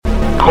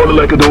Call it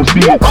like I don't see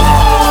it.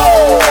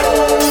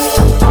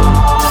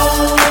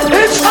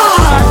 It's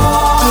time.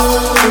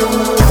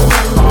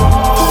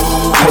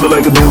 Call it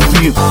like I don't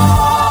see it.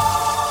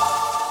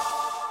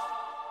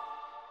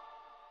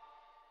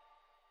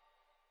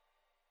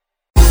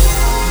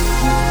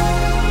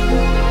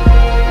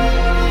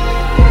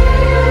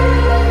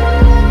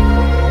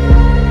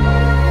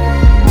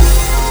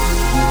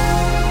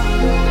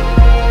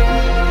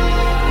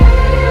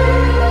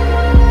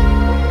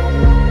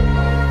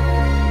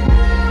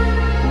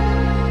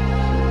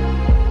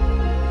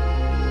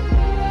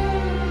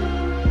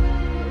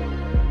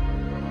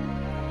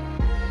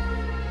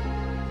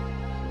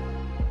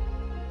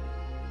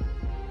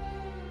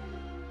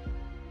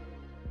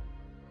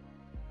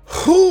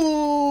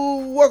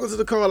 Welcome to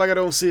the Call Like I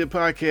Don't See It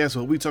podcast,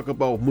 where we talk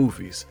about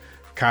movies,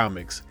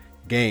 comics,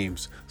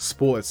 games,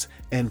 sports,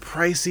 and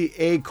pricey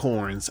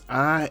acorns.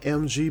 I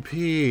am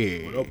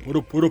GP. What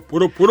up?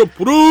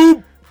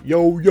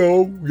 Yo.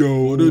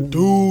 What it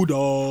do,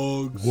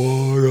 dogs?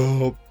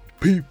 What up,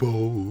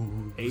 people?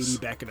 80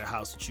 back in the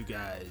house with you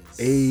guys.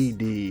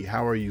 AD,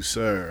 how are you,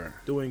 sir?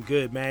 Doing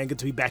good, man. Good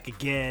to be back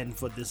again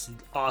for this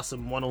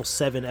awesome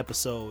 107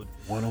 episode.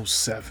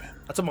 107.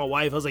 I told my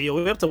wife, I was like, yo,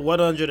 we're up to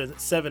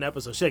 107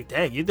 episodes. She's like,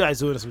 dang, you guys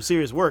doing some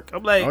serious work.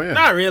 I'm like, Oh, yeah.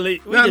 not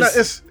really.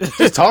 It's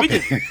just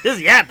talking. just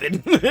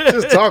yapping.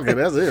 Just talking.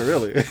 That's it,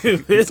 really.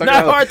 It's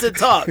not hard to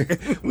talk.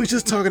 We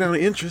just talking out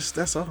of interest.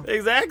 That's all.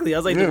 Exactly. I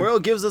was like, Yeah. the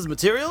world gives us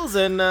materials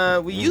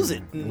and we use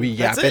it. We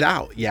yap it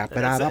out. Yap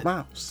it out of our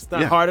mouths. It's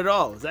not hard at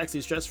all. It's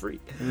actually stress-free.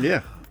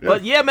 Yeah.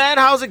 But yeah, man,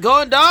 how's it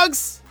going,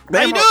 dogs?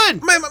 How you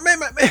doing? Man,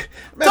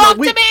 Talk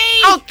to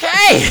me!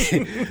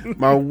 Okay.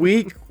 My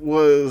week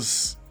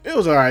was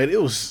all right. It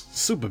was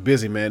super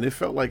busy, man. It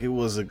felt like it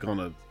wasn't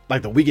gonna,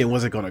 like the weekend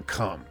wasn't gonna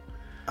come.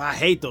 I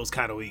hate those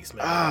kind of weeks,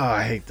 man.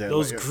 I hate that.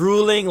 Those like,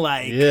 grueling,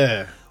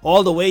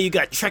 all the way, you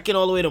got trekking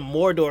all the way to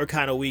Mordor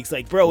kind of weeks.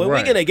 Like, bro, when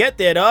we gonna get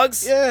there,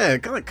 dogs? Yeah,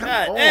 come on.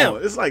 Damn.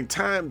 It's like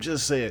time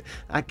just said,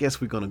 I guess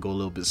we're gonna go a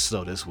little bit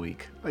slow this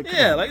week. Like, come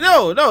Yeah, on. like,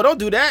 no, don't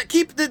do that.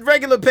 Keep the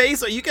regular pace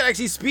so you can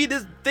actually speed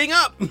this thing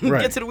up.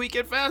 Right. Get to the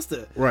weekend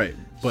faster. Right,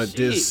 but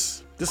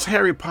Jeez. this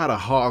Harry Potter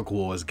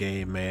Hogwarts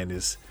game, man,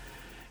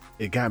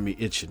 it got me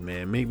itching,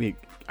 man. Maybe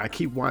I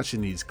keep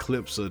watching these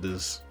clips of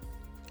this.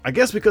 I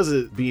guess because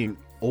of it being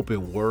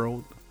open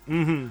world.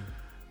 Mm-hmm.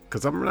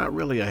 Because I'm not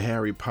really a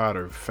Harry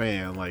Potter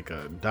fan, like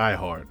a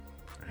diehard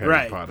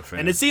Harry Potter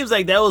fan. And it seems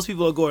like those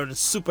people are going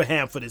super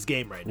ham for this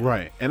game right now.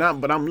 Right,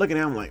 but I'm looking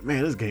at him like,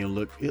 man, this game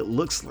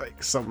looks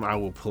like something I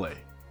will play.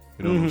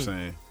 You know what I'm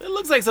saying? It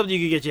looks like something you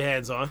can get your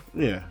hands on.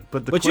 Yeah,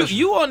 but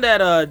you on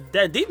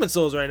that Demon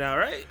Souls right now,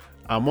 right?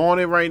 I'm on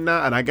it right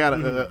now, and I got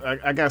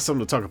I got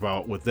something to talk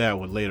about with that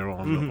one later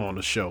on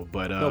the show.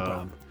 But No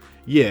problem.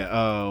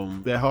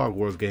 that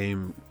Hogwarts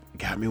game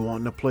got me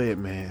wanting to play it,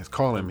 man. It's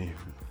calling me.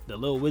 The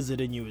little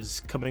wizard in you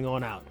is coming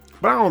on out.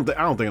 But I don't think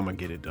I'm gonna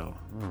get it though.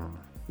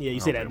 Yeah, you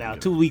say that now.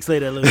 2 weeks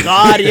later,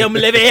 Wingardium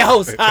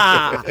Leviosa.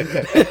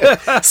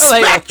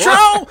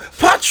 Spectral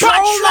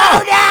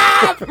Patroller!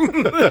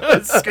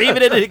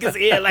 Screaming in his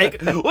ear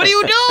like, what are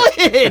you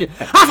doing?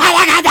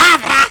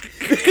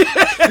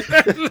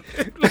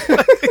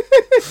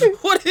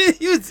 What are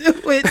you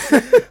doing?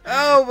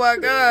 Oh my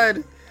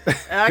god.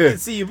 I can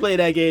see you play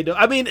that game though.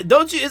 I mean,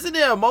 isn't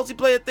there a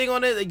multiplayer thing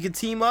on it that you can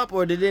team up,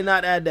 or did they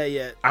not add that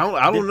yet?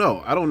 I don't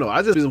know.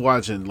 I just been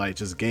watching like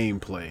just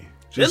gameplay.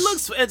 It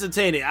looks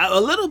entertaining. A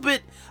little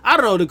bit, I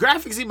don't know, the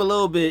graphics seem a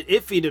little bit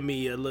iffy to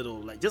me, a little,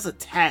 like just a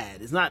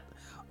tad. It's not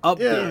up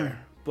there.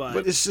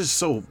 But it's just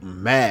so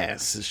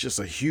mass. It's just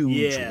a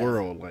huge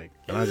world, like,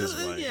 and I just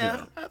like,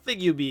 I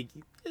think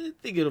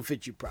it'll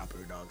fit you proper,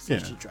 dog. So you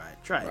should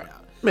try it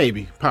out.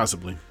 Maybe,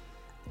 possibly.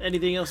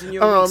 Anything else in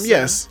your week,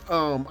 yes.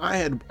 I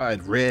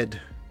had read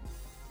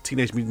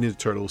Teenage Mutant Ninja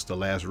Turtles: The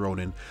Last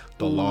Ronin,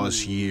 The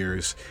Lost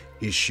Years,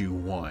 issue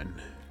 1.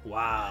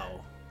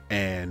 Wow.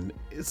 And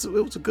it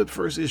was a good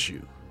first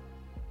issue.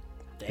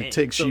 Dang. It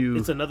takes you.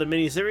 It's another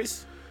mini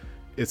series.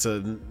 It's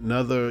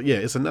another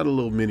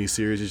little mini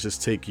series. It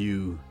just take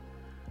you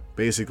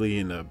basically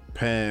in the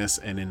past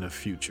and in the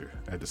future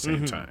at the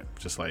same time.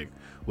 Just like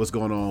what's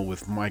going on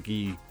with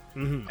Mikey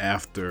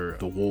after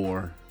the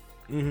war,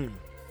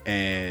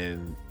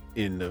 and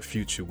in the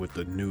future with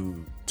the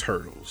new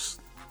turtles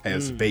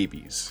as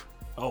babies.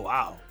 Oh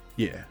wow.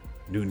 Yeah,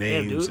 new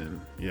names dude. and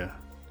yeah.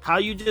 How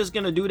you just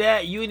gonna do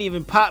that? You didn't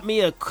even pop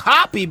me a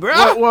copy,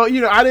 bro. Well,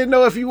 I didn't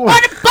know if you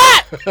want.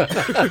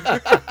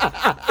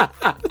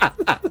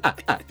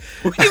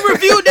 We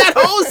reviewed that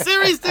whole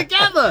series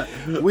together.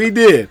 We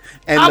did.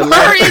 And I'm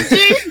hurrying,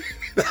 G.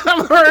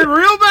 I'm hurrying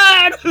real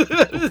bad.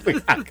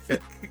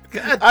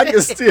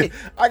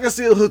 I can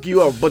still hook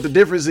you up, but the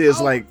difference is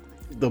like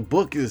the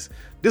book is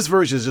this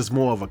version is just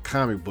more of a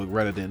comic book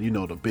rather than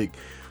the big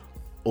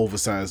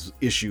oversized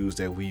issues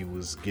that we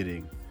was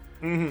getting.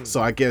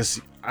 So I guess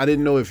I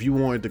didn't know if you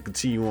wanted to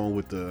continue on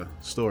with the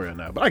story or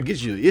not, but I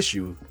get you an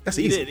issue. That's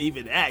You easy. didn't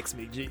even ask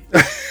me, G.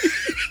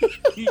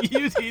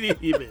 You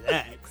didn't even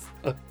ask.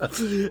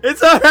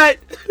 It's all right.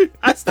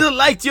 I still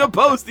liked your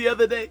post the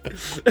other day.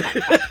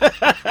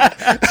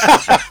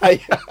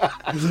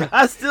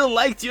 I still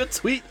liked your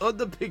tweet on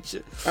the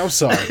picture. I'm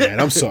sorry, man.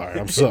 I'm sorry.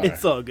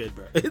 It's all good,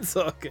 bro. It's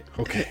all good.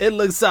 Okay. It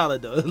looks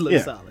solid, though. It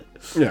looks solid.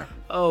 Yeah.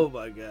 Oh,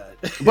 my God.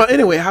 But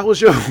anyway, how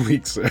was your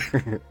week, sir?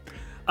 It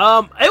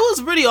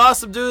was pretty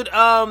awesome, dude.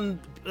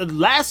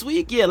 Last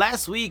week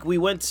we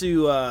went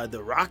to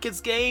the Rockets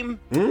game.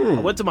 I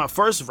went to my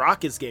first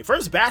Rockets game,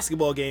 first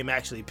basketball game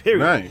actually. Period.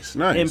 Nice.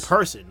 In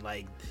person,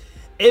 like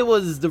it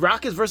was the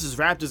Rockets versus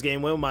Raptors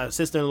game. Went with my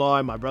sister-in-law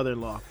and my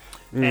brother-in-law,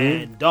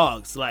 and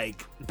dogs.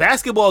 Like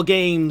basketball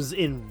games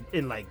in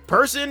like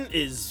person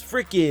is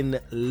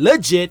freaking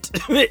legit.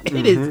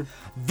 It is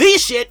the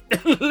shit.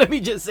 Let me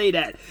just say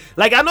that.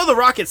 Like I know the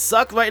Rockets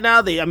suck right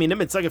now. They've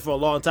been sucking for a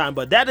long time,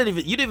 but you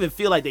didn't even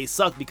feel like they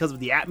sucked because of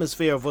the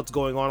atmosphere of what's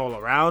going on all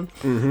around.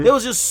 There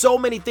was just so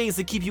many things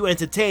to keep you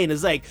entertained.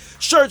 It's like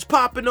shirts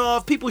popping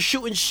off, people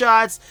shooting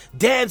shots,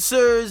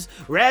 dancers,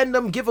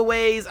 random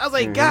giveaways. I was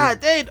like,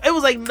 God dang, it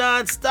was like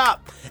nonstop.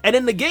 And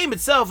in the game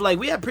itself, like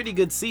we had pretty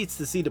good seats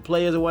to see the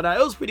players and whatnot.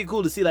 It was pretty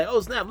cool to see like,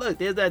 oh snap, look,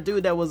 there's that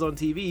dude that was on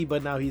TV,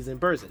 but now he's in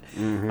person.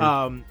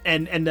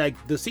 And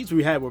like the seats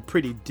we had were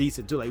pretty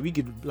decent too. Like we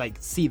could like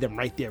see them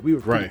right there. We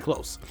were pretty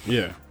close.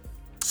 Yeah.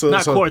 So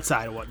not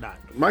courtside or whatnot.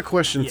 My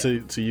question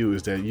to you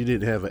is that you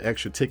didn't have an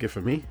extra ticket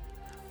for me?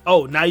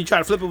 Oh, now you try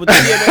to flip it with the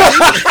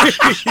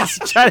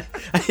DMX?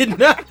 I did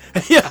not.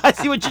 Yeah, I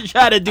see what you're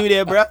trying to do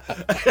there, bro.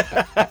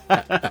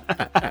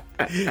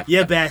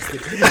 Yeah,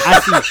 bastard. I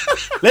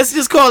see. Let's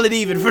just call it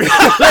even for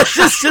now.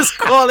 Let's just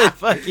call it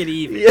fucking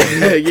even.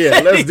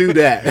 Yeah, let's do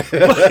that.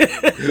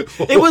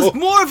 It was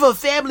more of a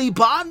family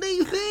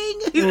bonding thing.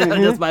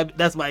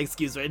 That's my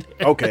excuse right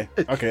there. Okay.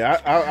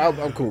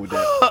 I'm cool with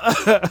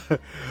that.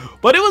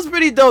 But it was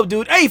pretty dope,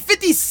 dude. Hey,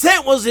 50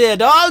 Cent was there,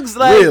 dogs.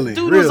 Like, Really?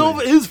 dude was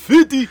over. It was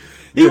 50.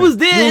 He was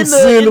there in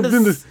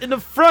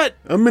the front.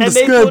 I'm in the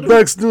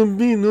skybox doing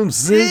me, you know what I'm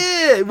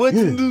saying? Yeah,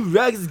 watching the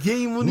Rockets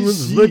game on the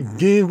shit.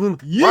 Game.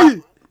 Yeah.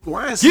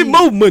 Why is Get he...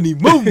 more money,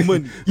 more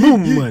money. More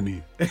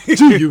money.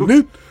 To you,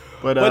 man.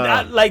 But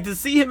I, like to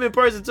see him in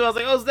person too. I was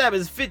like, oh snap,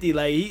 it's 50.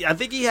 Like I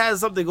think he has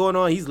something going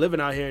on. He's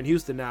living out here in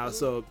Houston now.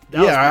 So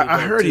that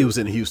I heard he was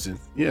in Houston.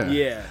 Yeah.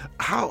 Yeah.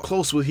 How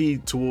close was he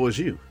towards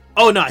you?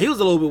 Oh no, he was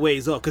a little bit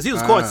ways off because he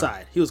was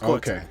courtside. He was courtside.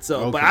 Okay.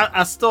 So, but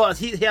I saw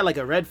he had like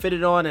a red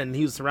fitted on, and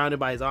he was surrounded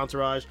by his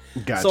entourage.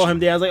 Gotcha. Saw him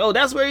there. I was like, oh,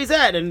 that's where he's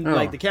at, and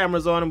like the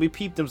camera's on, and we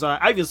peeped him. So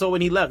I even saw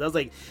when he left. I was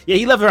like, yeah,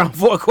 he left around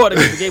 4:15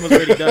 because the game was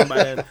already done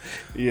by then.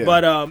 Yeah.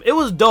 But it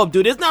was dope,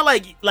 dude. It's not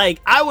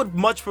like I would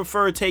much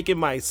prefer taking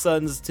my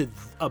sons to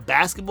a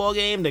basketball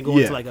game than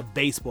going to like a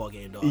baseball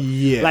game, dog.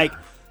 Yeah. Like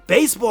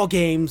baseball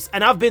games,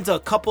 and I've been to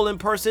a couple in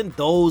person.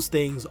 Those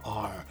things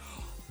are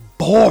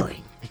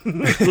boring.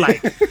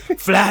 Like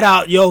flat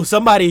out, yo,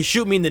 somebody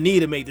shoot me in the knee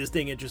to make this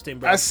thing interesting,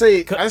 bro. I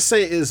say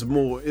it's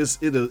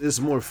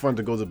more fun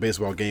to go to a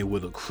baseball game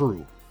with a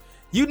crew.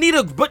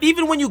 But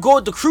even when you go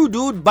with the crew,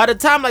 dude, by the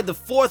time like the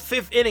 4th,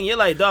 5th inning, you're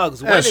like,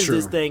 dogs, when is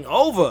this thing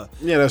over?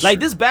 Yeah, that's like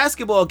true. This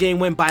basketball game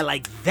went by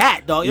like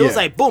that, dog. It was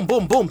like boom,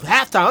 boom, boom,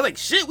 halftime. I was like,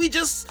 shit, we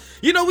just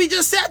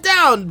sat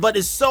down. But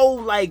it's so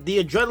like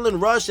the adrenaline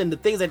rush and the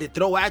things that they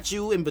throw at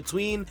you in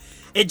between,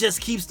 it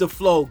just keeps the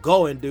flow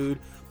going, dude.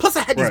 Plus,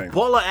 I had these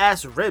baller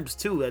ass ribs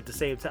too at the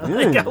same time.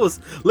 Like I was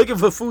looking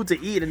for food to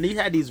eat, and he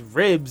had these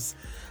ribs.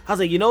 I was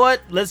like, you know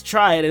what? Let's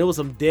try it. And it was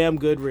some damn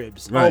good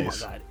ribs.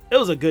 Nice. Oh my god, it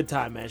was a good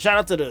time, man. Shout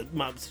out to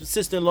my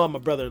sister-in-law, and my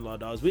brother-in-law,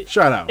 dogs.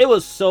 Shout out. It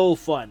was so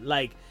fun.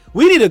 Like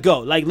we need to go.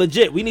 Like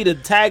legit, we need to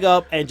tag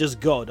up and just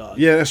go, dog.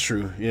 Yeah, that's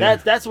true. Yeah,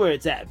 that's where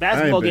it's at.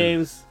 Basketball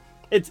games.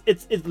 It's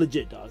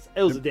legit, dogs.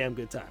 It was a damn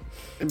good time.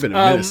 It's been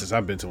a minute since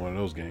I've been to one of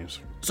those games.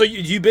 So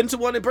you been to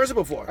one in person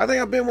before? I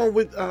think I've been one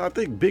with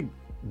Big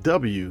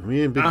W.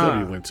 Me and Big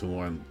W went to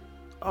one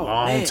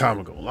long time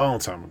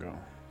ago.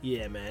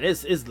 Yeah, man,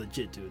 it's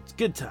legit, dude. It's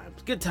good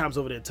times. Good times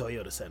over there at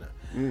Toyota Center.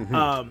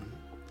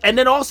 And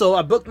then also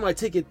I booked my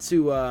ticket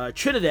to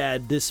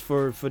Trinidad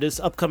for this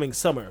upcoming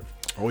summer.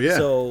 Oh yeah.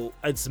 So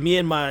it's me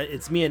and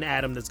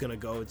Adam that's gonna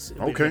go.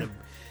 We're Okay.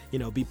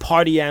 gonna, be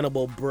party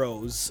animal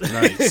bros.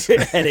 Nice.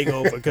 Heading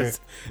over because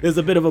there's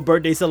a bit of a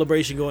birthday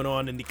celebration going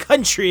on in the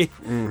country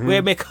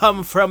where we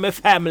come from, a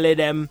family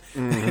them.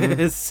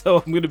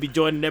 So I'm gonna be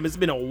joining them. It's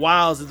been a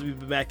while since we've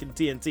been back in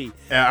TNT.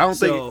 Yeah, I don't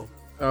think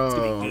it's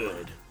gonna be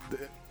good.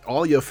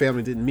 all your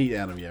family didn't meet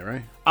Adam yet,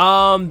 right?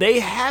 They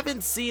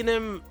haven't seen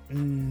him.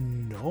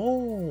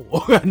 No,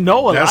 no,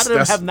 a lot of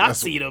them have not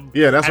seen him.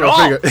 Yeah, that's at what all.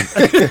 I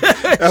figured.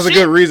 That's a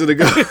good reason to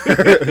go.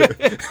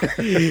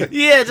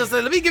 Yeah, just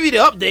let me give you the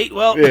update.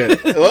 Well, in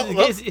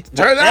case you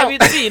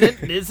haven't seen it.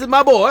 This is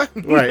my boy,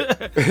 right?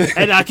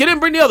 And I couldn't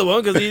bring the other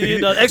one because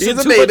he's extra He's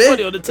a too much baby.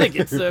 money on the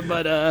tickets.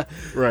 But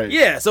right.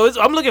 Yeah, so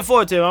I'm looking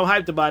forward to him. I'm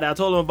hyped about it. I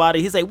told him about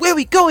it. He's like, "Where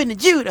we going in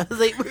June?" I was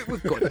like, "We're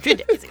going to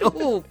Trinidad." He's like,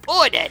 "Oh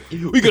boy,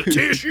 Daddy, we gonna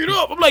tear shit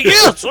up." I'm like,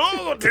 "Yeah, so I'm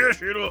gonna tear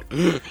shit up."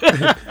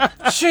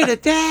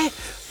 Trinidad,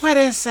 what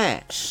is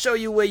that? Show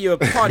you where your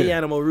party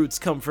animal roots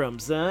come from,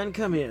 son.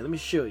 Come here, let me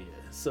show you.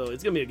 So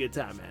it's gonna be a good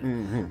time,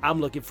 man.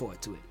 I'm looking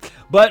forward to it.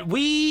 But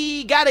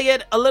we gotta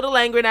get a little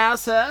angry now,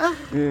 sir.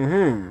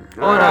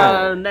 Mm-hmm. On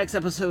our next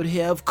episode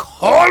here of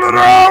Call It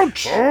Out.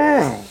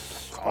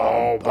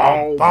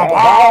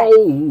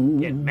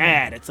 Get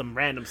mad at some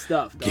random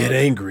stuff. Dog. Get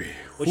angry.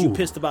 What you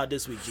pissed about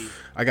this week, G?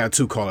 I got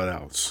 2 call it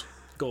outs.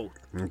 Go.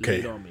 Okay. Lay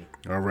it on me.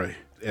 All right.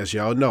 As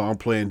y'all know, I'm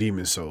playing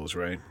Demon Souls,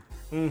 right?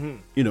 Mm-hmm.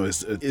 You know,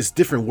 it's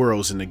different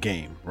worlds in the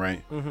game,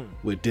 right? Mm-hmm.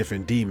 With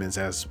different demons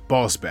as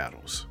boss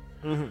battles.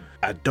 Mm-hmm.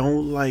 I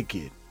don't like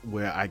it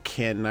where I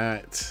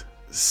cannot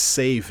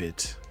save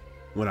it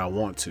when I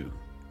want to.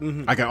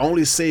 Mm-hmm. I can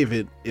only save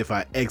it if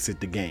I exit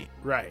the game.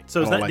 Right.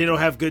 So it's not, they don't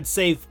have good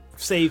save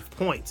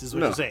points, is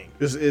what you're saying.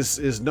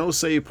 It's no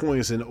save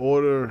points. In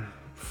order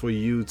for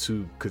you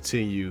to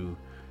continue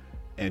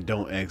and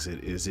don't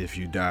exit is if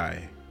you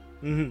die.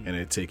 Mm-hmm. And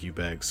they take you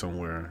back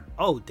somewhere.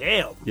 Oh,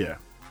 damn. Yeah.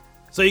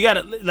 So you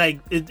gotta, like,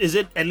 is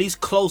it at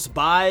least close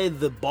by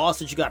the boss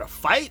that you gotta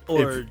fight,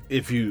 or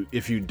if you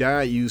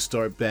die, you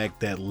start back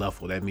that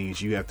level. That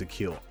means you have to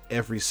kill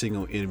every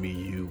single enemy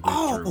you went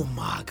through. Oh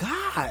my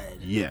god!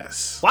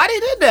 Yes. Why they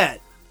did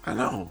that? I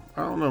know.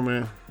 I don't know,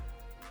 man.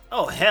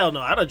 Oh hell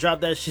no! I'd have dropped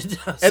that shit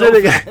down And then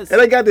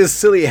they got this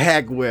silly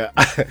hack where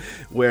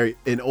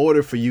in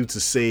order for you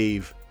to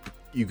save,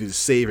 you can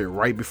save it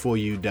right before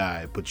you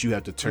die, but you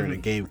have to turn the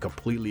game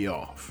completely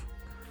off.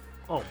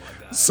 Oh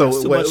my god! So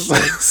that's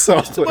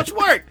too much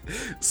work.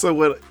 So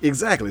when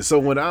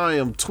I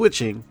am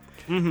twitching,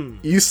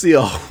 you see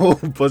a whole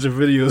bunch of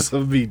videos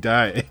of me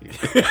dying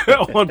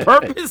on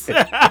purpose.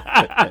 And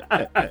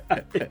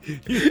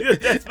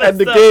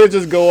the game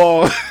just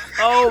go on.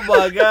 Oh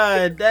my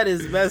god, that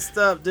is messed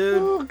up,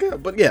 dude. Oh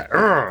god, but yeah,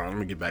 let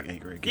me get back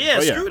angry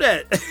again. Yeah, screw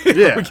that.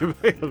 Yeah,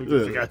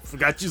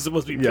 forgot you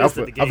supposed to be pissed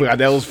at the game. I forgot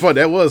that was fun.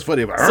 That was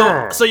funny.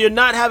 But, so you're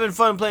not having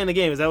fun playing the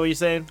game? Is that what you're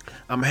saying?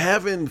 I'm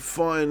having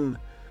fun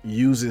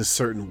using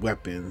certain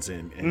weapons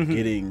and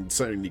getting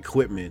certain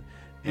equipment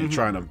and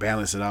trying to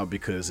balance it out,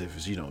 because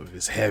if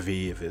it's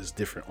heavy, if it's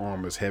different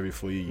armors heavy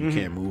for you, you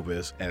can't move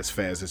as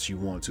fast as you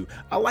want to.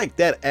 I like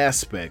that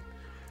aspect,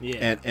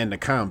 and the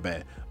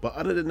combat. But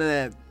other than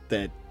that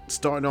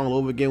starting all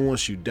over again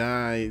once you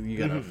die, you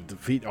gotta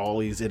defeat all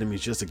these enemies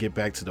just to get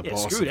back to the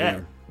boss screw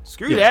again.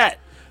 Screw that.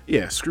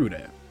 Yeah, screw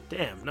that.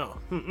 Damn, no.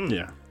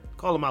 Yeah.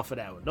 Call him out for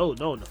that one. No.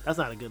 That's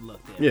not a good look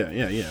there.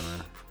 Yeah,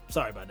 man.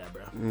 Sorry about that,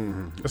 bro.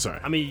 That's all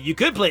right. I mean, you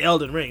could play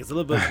Elden Ring. It's a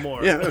little bit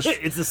more. Yeah,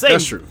 it's the same.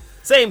 That's true.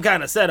 Same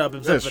kind of setup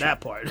except for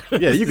that part.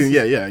 Yeah, you can.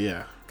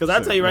 Yeah. Because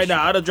I tell you right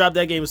now, I'd have dropped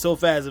that game so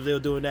fast if they were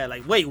doing that.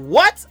 Like, wait,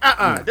 what?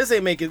 This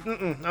ain't making.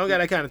 I don't got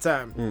that kind of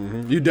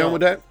time. You done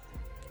with that?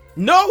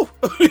 No.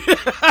 I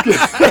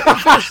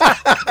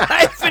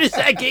ain't finished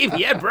that game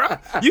yet, bro.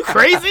 You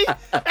crazy?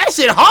 That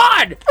shit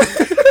hard.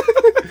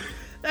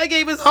 That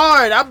game is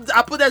hard.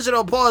 I put that shit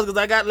on pause because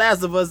I got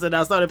Last of Us and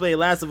I started playing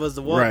Last of Us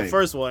the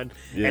first one,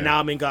 and now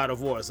I'm in God of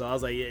War. So I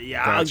was like,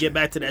 I'll get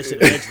back to that shit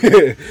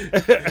eventually.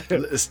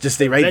 Let's just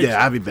stay right there.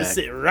 I'll be back.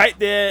 Sit right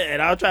there,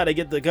 and I'll try to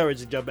get the courage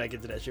to jump back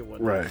into that shit one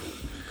day. Right.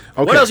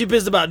 Okay. What else you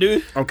pissed about,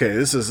 dude? Okay,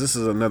 this is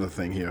another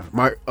thing here.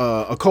 My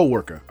a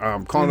coworker.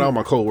 I'm calling out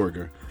my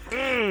coworker.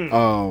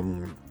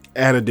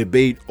 Had a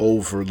debate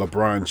over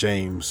LeBron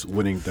James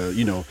winning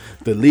the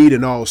lead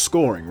in all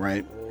scoring,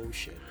 right? Oh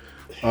shit.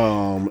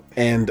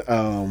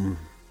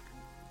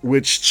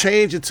 Which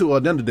changed into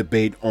another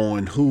debate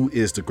on who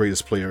is the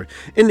greatest player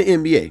in the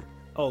NBA.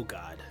 Oh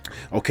God.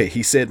 Okay,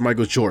 he said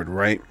Michael Jordan,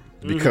 right?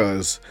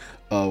 Because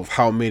of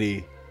how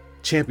many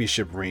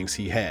championship rings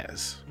he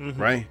has,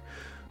 right?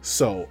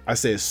 So I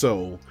said,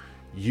 so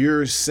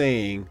you're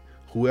saying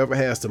whoever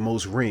has the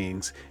most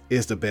rings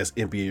is the best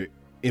NBA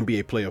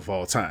player of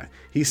all time?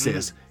 He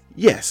says,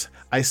 yes.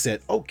 I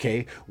said,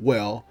 okay,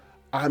 well,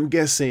 I'm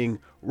guessing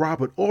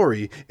Robert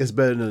Horry is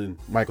better than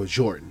Michael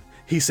Jordan.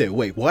 He said,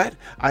 wait, what?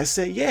 I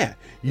said, yeah.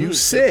 You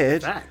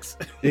said, facts.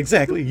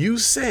 Exactly. You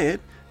said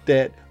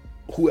that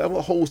whoever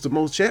holds the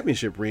most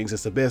championship rings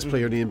is the best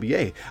player in the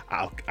NBA.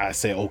 I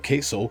said,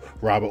 okay, so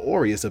Robert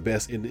Horry is the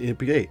best in the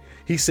NBA.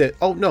 He said,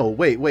 oh no,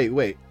 wait,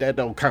 that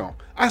don't count.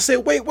 I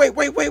said, wait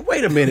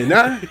a minute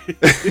now.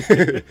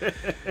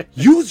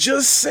 You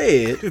just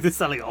said this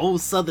sounds like an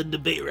old Southern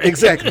debate, right?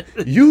 Exactly.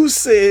 You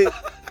said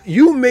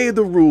you made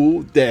the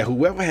rule that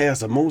whoever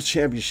has the most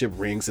championship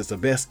rings is the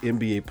best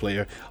NBA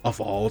player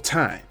of all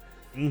time.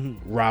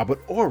 Robert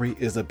Horry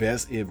is the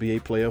best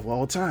NBA player of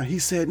all time. He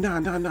said, no,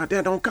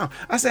 that don't count.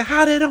 I said,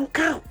 how that don't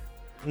count?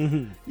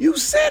 You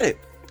said it.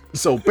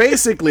 So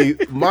basically,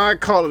 my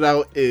call it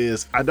out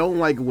is I don't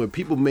like it when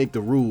people make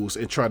the rules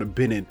and try to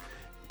bend it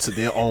to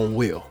their own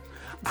will.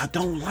 I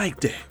don't like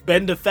that.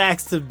 Bend the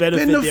facts to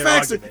benefit their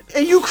argument.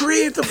 And you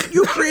create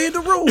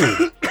the rule.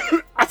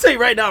 I tell you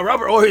right now,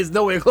 Robert Horry is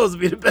nowhere close to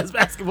being the best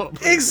basketball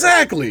player.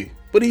 Exactly.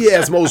 But he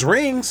has most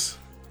rings.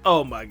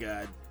 Oh my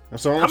God.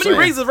 That's all I'm saying. How many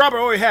rings does Robert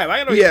Horry have?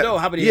 I don't even know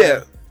how many.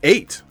 Yeah,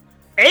 8.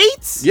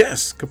 8?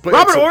 Yes.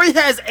 Robert Horry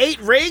has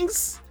 8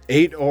 rings?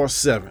 8 or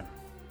 7.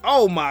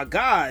 Oh my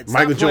God.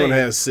 Michael Jordan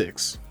has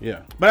 6.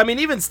 Yeah. But I mean,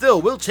 even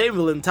still, Will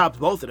Chamberlain tops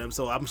both of them.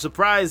 So I'm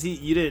surprised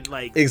you didn't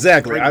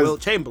exactly bring Will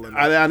Chamberlain.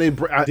 I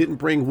didn't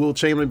bring Will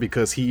Chamberlain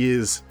because he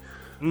is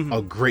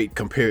a great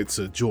compared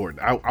to Jordan.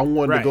 I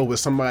wanted to go with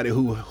somebody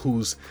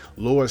whose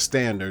lower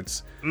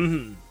standards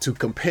to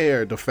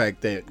compare the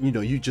fact that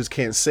you just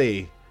can't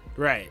say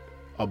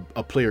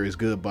a player is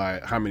good by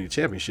how many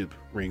championship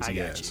rings he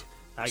has.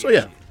 So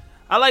yeah.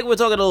 I like we're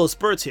talking a little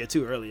sports here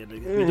too earlier.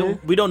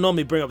 We don't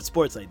normally bring up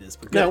sports like this.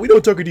 But no, we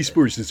don't talk about these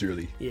sports this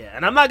early. Yeah,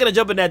 and I'm not gonna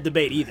jump in that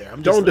debate either.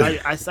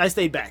 I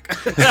stayed back.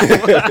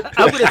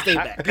 I'm gonna stay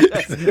back.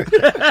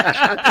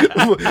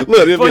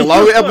 Look, it'll be a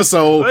long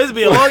episode. It'll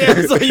be a long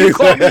episode. You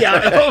call me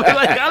out.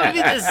 I'm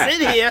gonna just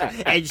sit here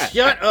and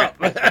shut up.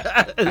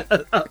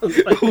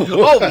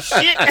 Oh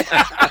shit!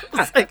 I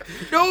was like,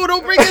 no,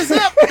 don't bring this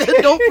up.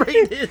 Don't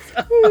bring this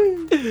up.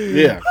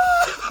 Yeah,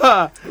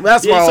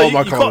 that's why all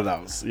my calling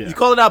outs. Yeah, you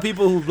calling out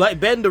people who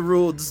bend the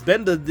rules,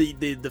 bend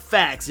the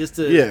facts just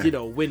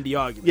to win the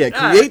argument. Yeah,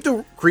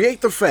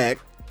 create the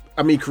fact.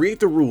 I mean, create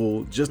the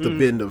rule just to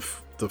bend the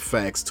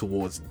facts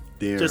towards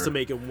their just to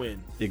make him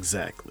win.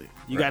 Exactly.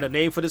 You got a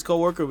name for this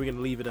coworker? Or we're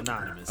gonna leave it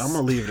anonymous. I'm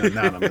gonna leave it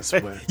anonymous.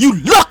 But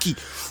you lucky.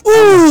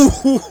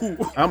 Ooh.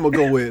 I'm gonna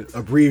go with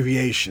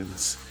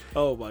abbreviations.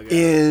 Oh my god.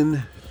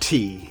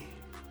 NT.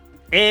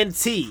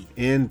 NT.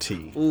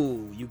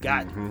 Ooh, you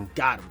got him,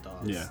 dogs.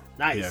 Yeah.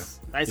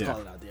 Nice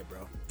calling out there,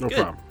 bro. No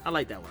problem. I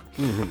like that one.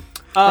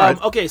 Right.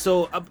 Okay,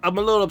 so I'm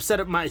a little upset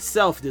at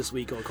myself this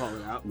week on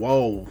calling out.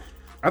 Whoa.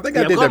 I think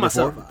I did that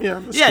before. Yeah,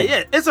 cool.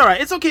 It's all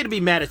right. It's okay to be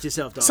mad at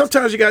yourself, dog.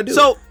 Sometimes you gotta do it.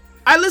 So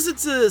I listen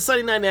to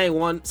Sunny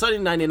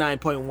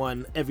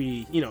 99.1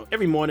 every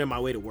morning on my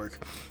way to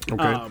work.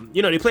 Okay.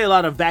 They play a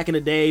lot of back in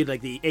the day,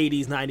 like the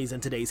 80s, 90s,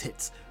 and today's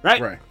hits,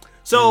 right? Right.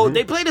 So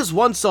they play this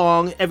one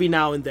song every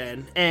now and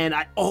then, and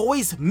I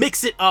always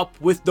mix it up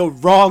with the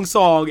wrong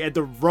song at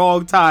the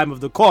wrong time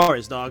of the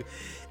chorus, dog.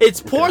 It's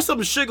Pour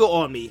Some Sugar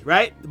on Me,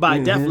 right? By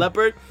Def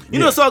Leppard. You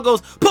know the song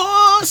goes,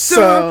 Pour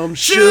some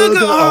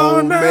sugar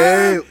on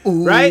me.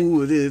 Ooh, right?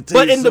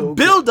 But in the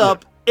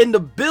build-up, in the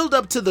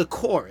build-up to the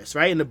chorus,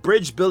 right? In the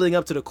bridge building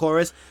up to the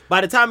chorus,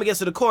 by the time it gets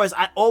to the chorus,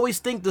 I always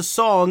think the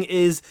song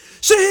is,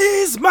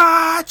 She's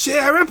My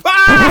Cherry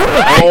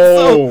Pie.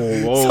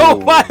 So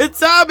by the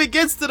time it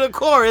gets to the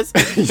chorus,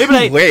 they be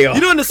like,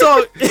 you know in the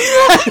song,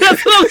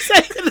 that's what I'm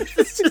saying.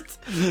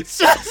 It's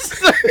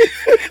just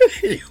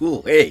you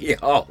way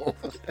off.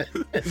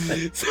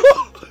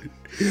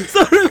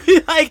 So it'd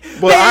be like,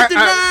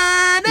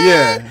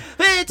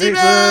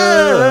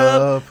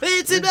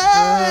 picks it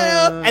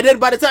up, and then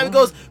by the time it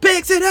goes,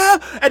 picks it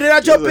up, and then I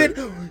jump in,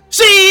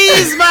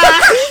 she's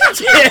my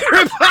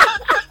cherry pie.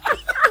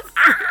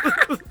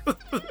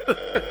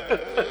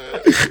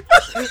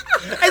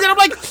 And then I'm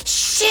like,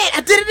 shit,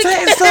 I did it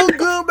again. Tastes so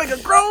good, make a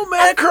grown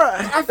man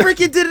cry. I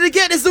freaking did it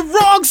again. It's the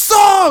wrong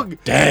song.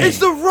 Dang. It's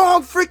the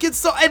wrong freaking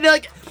song. And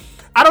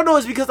I don't know,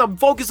 it's because I'm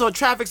focused on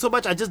traffic so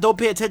much, I just don't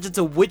pay attention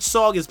to which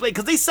song is played,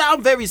 because they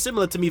sound very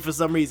similar to me for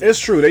some reason. It's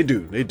true, they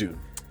do.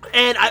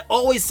 And I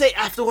always say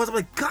afterwards, I'm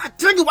like, God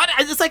dang it,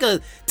 it's like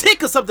a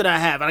tick or something I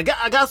have. And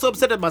I got so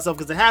upset at myself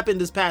because it happened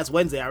this past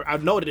Wednesday. I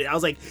noted it. I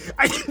was like,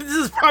 this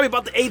is probably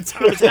about the 8th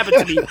time it's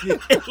happened to me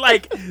in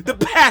like the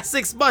past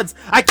 6 months.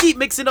 I keep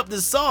mixing up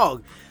this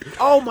song.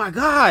 Oh my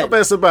God. I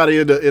bet somebody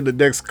in the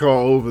next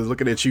call over is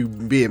looking at you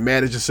being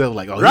mad at yourself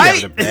like, oh, you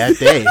right? having a bad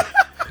day.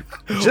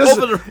 Just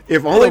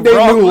if only the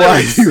they knew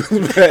lyrics. why you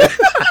was mad.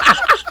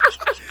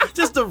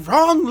 Just the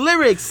wrong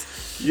lyrics.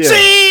 Yeah.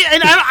 See,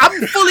 and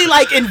I'm fully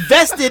like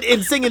invested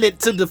in singing it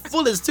to the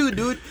fullest too,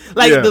 dude.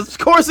 Like the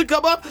chorus would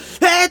come up,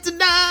 and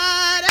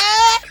tonight,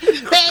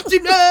 and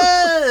you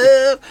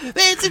know, and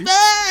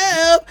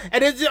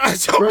then I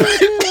jump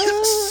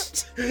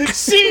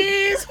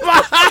she's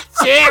my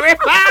cherry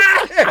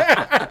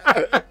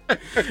pie.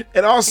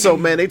 And also,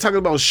 man, they talking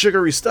about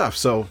sugary stuff,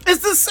 so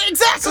it's the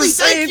exactly the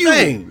same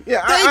thing.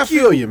 Yeah, I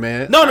feel you,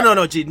 man.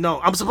 No, G. No,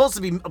 I'm supposed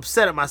to be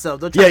upset at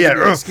myself. Don't try to give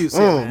me an excuse.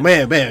 Oh,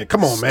 man,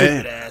 come on,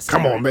 man.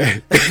 Come on,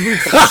 man.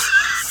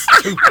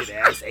 Stupid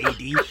ass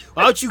AD.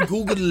 Why don't you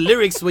Google the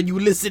lyrics when you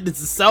listen to the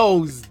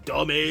songs,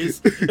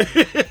 dumbass?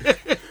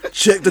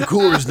 Check the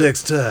chorus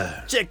next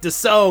time. Check the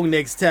song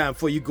next time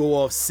before you go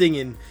off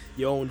singing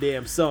your own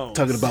damn song.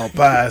 Talking about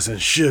pies and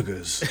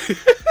sugars.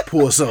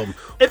 Pour something.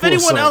 If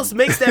anyone else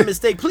makes that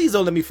mistake, please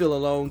don't let me feel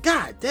alone.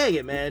 God dang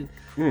it, man.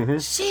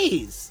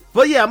 Jeez.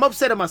 But yeah, I'm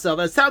upset at myself.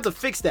 It's time to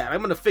fix that.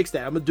 I'm gonna fix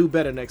that. I'm gonna do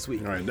better next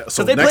week. All right.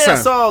 So they play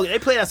that song. They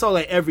play that song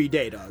like every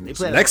day, dog. They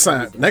play next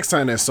time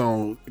that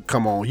song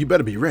come on, you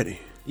better be ready.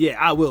 Yeah,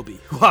 I will be.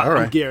 All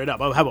right. I'm gearing up.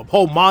 I'll have a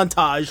whole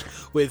montage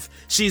with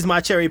 "She's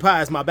My Cherry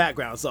Pie" as my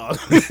background song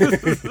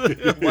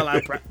while I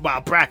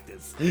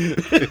practice.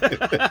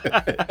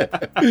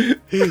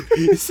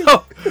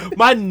 So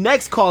my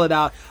next call it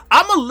out.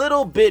 I'm a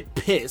little bit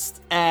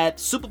pissed at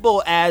Super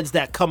Bowl ads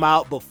that come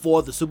out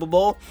before the Super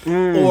Bowl,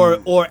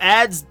 or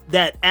ads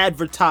that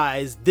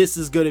advertise this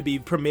is going to be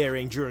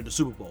premiering during the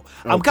Super Bowl.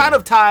 Okay. I'm kind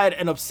of tired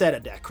and upset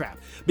at that crap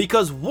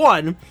because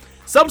one.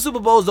 Some Super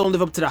Bowls don't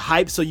live up to the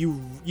hype, so you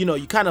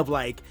kind of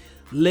like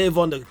live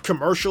on the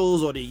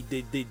commercials or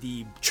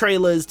the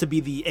trailers to be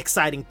the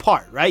exciting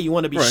part, right? You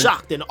want to be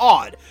shocked and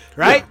awed,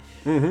 right?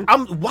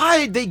 Yeah.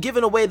 Why are they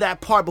giving away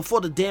that part before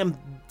the damn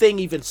thing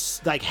even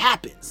like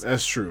happens.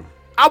 That's true.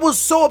 I was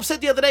so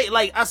upset the other day.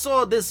 Like I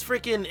saw this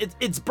freaking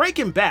it's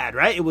Breaking Bad,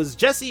 right? It was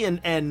Jesse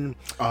and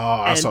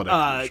I saw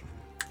that.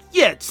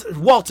 yeah, it's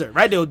Walter,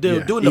 right? They were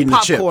doing the Eating the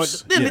popcorn,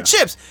 chips. the Yeah.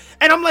 chips,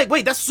 and I'm like,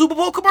 wait, that's a Super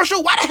Bowl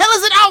commercial. Why the hell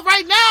is it out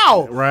right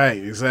now? Right,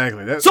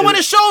 exactly. So when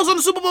it shows on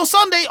the Super Bowl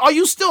Sunday, are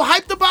you still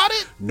hyped about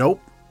it?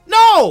 Nope.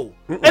 No.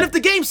 And if the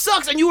game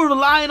sucks and you were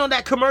relying on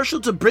that commercial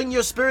to bring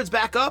your spirits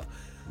back up,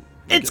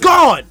 it's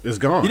gone. It's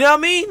gone. You know what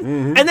I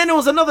mean? And then there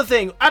was another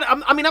thing.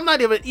 I mean, I'm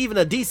not even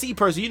a DC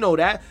person, you know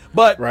that.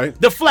 But Right.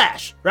 The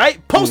Flash,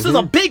 right? Poster's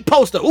a big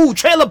poster. Ooh,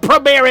 trailer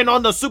premiering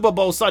on the Super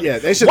Bowl Sunday. Yeah,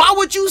 they should- Why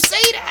would you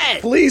say that?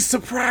 Please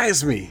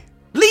surprise me.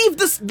 Leave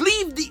the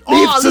Leave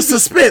the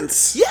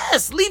suspense.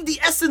 Yes, leave the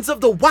essence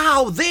of the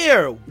wow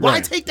there. Why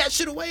Right. take that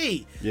shit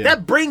away? Yeah.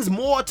 That brings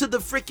more to the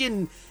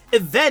freaking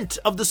event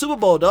of the Super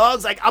Bowl,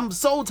 dogs. Like, I'm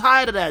so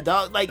tired of that,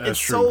 dog. Like, That's it's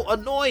true. so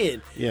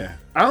annoying. Yeah.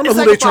 I don't know It's who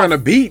like they about- trying to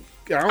beat.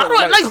 I I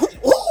don't like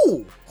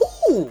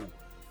who?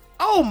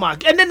 Oh my!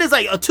 And then there's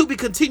like a to be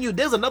continued.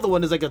 There's another one.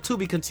 There's like a to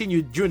be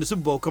continued during the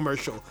Super Bowl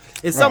commercial.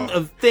 It's some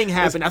thing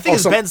happened. I think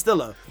it's Ben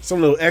Stiller.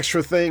 Some little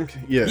extra thing.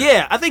 Yeah.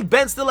 Yeah, I think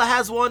Ben Stiller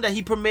has one that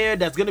he premiered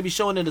that's going to be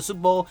showing in the Super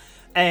Bowl,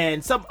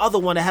 and some other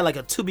one that had like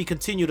a to be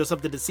continued or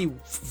something to see,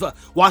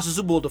 watch the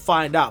Super Bowl to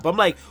find out. But I'm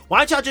like, why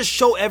don't y'all just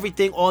show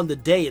everything on the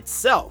day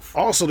itself?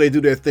 Also, they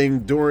do that thing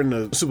during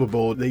the Super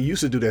Bowl. They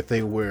used to do that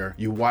thing where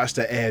you watch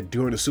the ad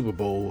during the Super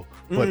Bowl,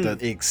 but the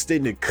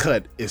extended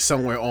cut is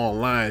somewhere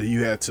online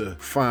you had to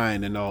find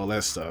and all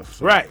that stuff.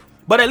 So Right.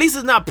 But at least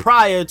it's not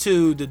prior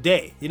to the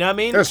day. You know what I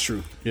mean? That's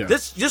true. Yeah.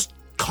 This just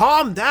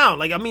calm down.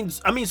 Like I mean,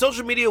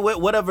 social media,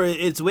 whatever,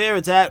 it's where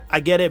it's at. I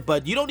get it,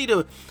 but you don't need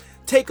to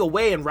take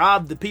away and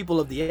rob the people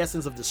of the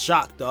essence of the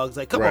shock, dogs.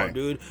 Like, come on, Right.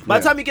 dude. By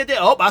the Yeah. time you get there,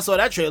 I saw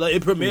that trailer.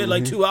 It premiered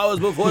like 2 hours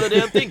before the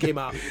damn thing came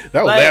out.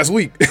 That was Like, last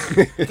week.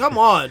 Come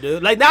on,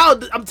 dude. Like now,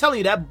 I'm telling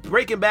you, that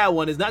Breaking Bad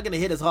one is not gonna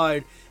hit as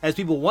hard as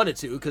people want it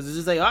to, because it's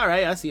just like, all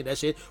right, I see that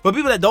shit. But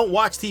people that don't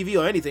watch TV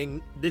or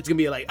anything, it's gonna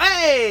be like,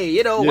 hey,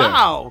 Yeah.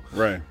 wow.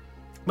 Right.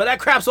 But that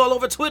crap's all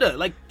over Twitter.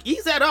 Like,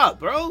 ease that up,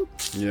 bro.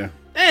 Yeah.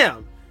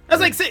 Damn. That's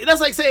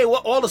like saying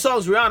what all the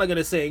songs Rihanna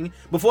gonna sing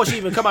before she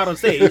even come out on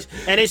stage,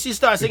 and then she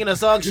starts singing a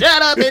song,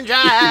 "Shut Up and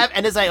Drive,"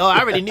 and it's like, oh,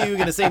 I already knew you were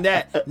gonna sing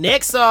that.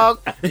 Next song.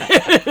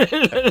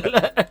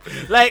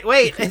 Like,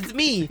 wait, it's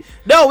me.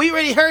 No, we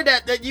already heard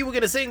that you were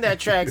gonna sing that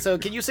track. So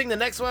can you sing the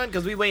next one?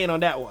 Because we waiting on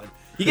that one.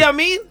 You get what I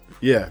mean?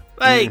 Yeah.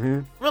 Like,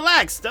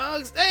 relax,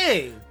 dogs.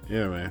 Dang.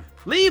 Yeah, man.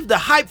 Leave the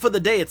hype for the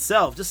day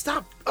itself. Just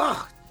stop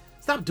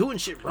doing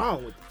shit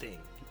wrong with the thing.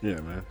 Yeah,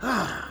 man.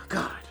 Oh,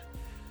 God.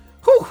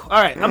 Whew.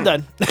 All right, I'm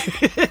done.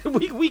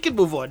 we can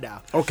move on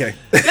now. Okay.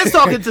 Let's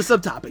talk into some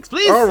topics,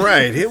 please. All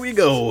right, here we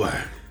go.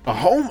 A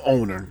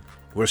homeowner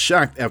was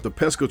shocked after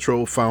pest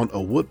control found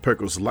a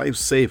woodpecker's life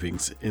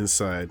savings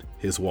inside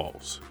his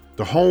walls.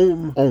 The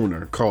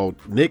homeowner called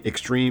Nick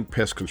Extreme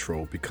Pest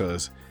Control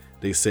because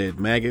they said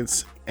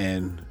maggots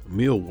and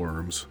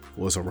mealworms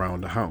was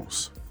around the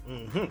house.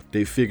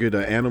 They figured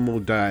the animal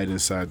died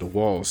inside the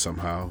walls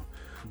somehow.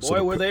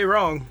 Boy, were they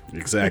wrong.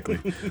 Exactly.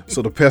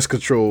 So the pest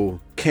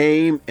control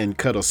came and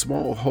cut a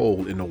small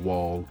hole in the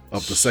wall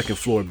of the second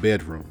floor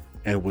bedroom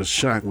and was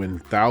shocked when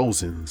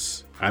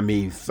thousands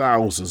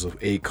of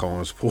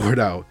acorns poured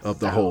out of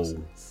the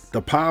hole.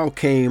 The pile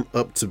came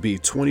up to be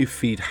 20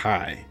 feet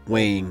high,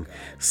 weighing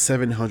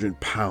 700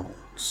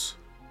 pounds.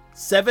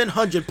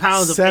 700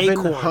 pounds of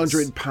acorns.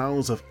 700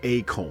 pounds of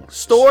acorns.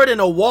 Stored in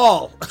a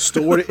wall.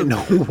 Stored in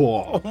the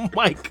wall. Oh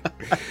my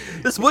God.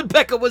 This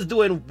woodpecker was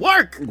doing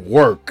work.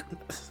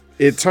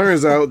 It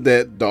turns out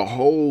that the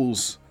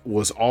holes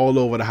was all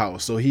over the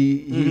house. So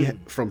he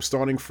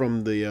starting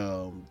from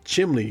the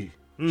chimney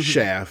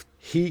shaft,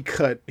 he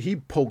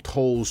poked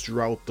holes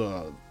throughout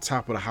the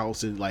top of the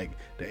house, and like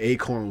the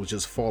acorn was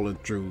just falling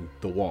through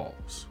the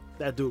walls.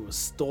 That dude was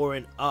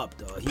storing up,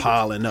 dog. He was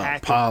Piling up,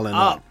 packing piling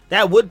up.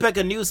 That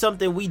woodpecker knew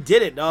something we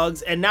didn't,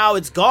 dogs, and now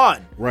it's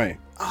gone. Right.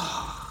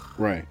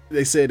 Right.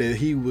 They said that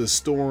he was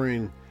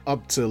storing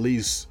up to at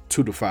least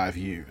 2 to 5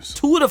 years.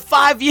 2 to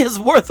 5 years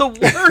worth of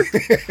work.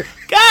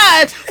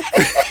 God.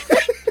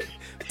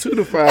 2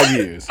 to 5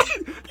 years.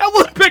 That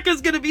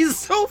woodpecker's gonna be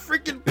so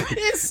freaking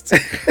pissed.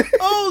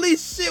 Holy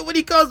shit, when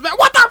he comes back.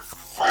 What the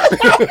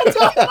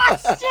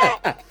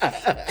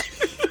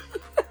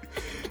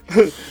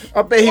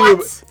I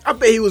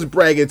bet he was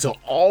bragging to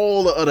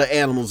all the other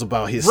animals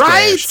about his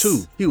Right? stash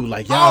too. He was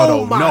like, y'all Oh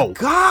don't my know.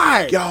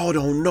 God. Y'all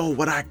don't know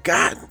what I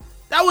got.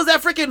 That was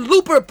that freaking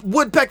Looper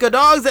woodpecker,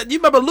 dogs. That you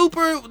remember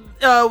Looper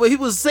when he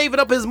was saving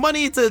up his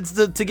money to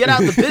get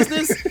out the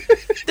business?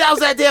 That was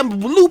that damn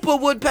Looper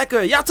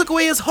woodpecker. Y'all took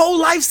away his whole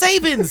life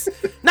savings.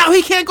 Now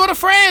he can't go to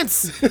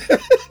France.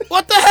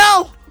 What the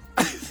hell?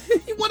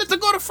 He wanted to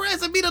go to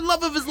France and be the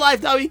love of his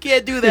life. Now he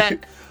can't do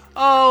that.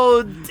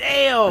 Oh,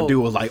 damn.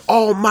 Dude was like,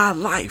 all my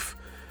life,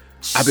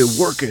 I've been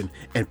working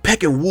and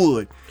pecking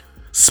wood,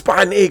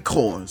 spotting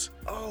acorns.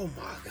 Oh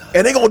my God.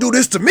 And they gonna do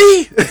this to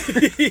me?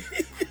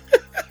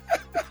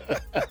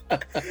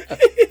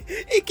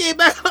 He came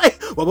back like,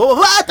 what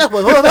the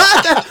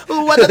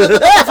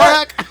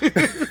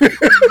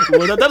fuck?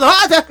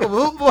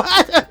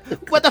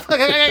 What the fuck?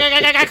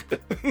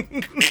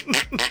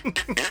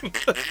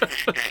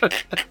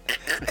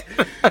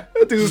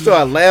 Dude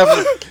start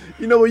laughing.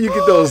 You know when you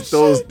get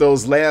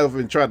those laugh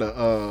and try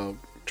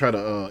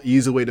to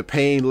ease away the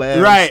pain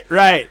laughs.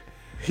 Right.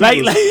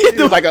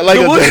 The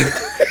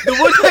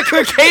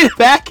woodpecker came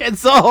back and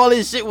saw all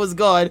his shit was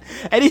gone,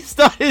 and he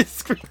started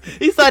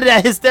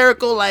that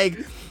hysterical, like,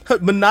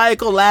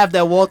 maniacal laugh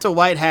that Walter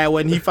White had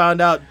when he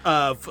found out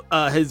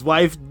his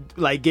wife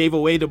like gave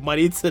away the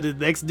money to the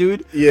next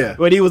dude. Yeah.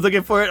 When he was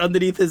looking for it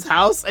underneath his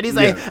house, and he's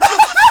like.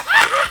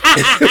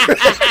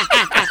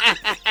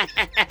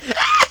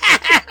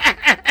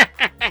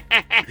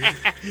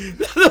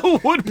 The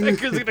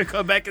woodpecker's gonna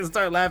come back and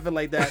start laughing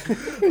like that.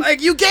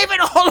 Like, you gave it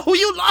all,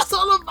 you lost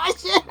all of my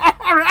shit.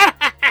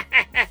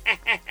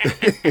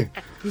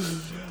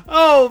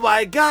 Oh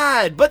my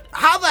god. But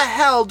how the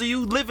hell do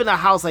you live in a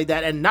house like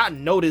that and not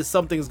notice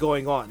something's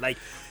going on? Like,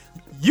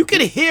 you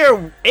can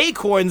hear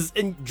acorns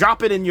and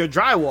drop it in your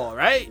drywall,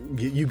 right?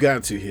 You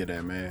got to hear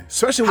that, man.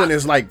 Especially when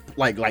it's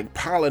like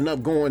piling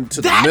up, going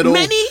to the That middle.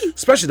 many?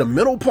 Especially the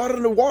middle part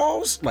of the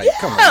walls. Like,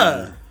 come on,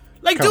 man.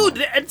 Like, Come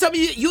dude, and tell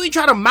me you ain't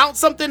trying to mount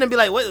something and be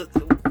like,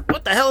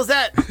 what the hell is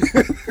that?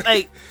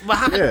 Like,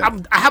 Yeah.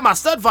 I have my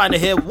stud finder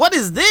here. What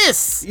is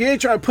this? You ain't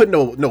trying to put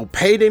no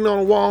painting on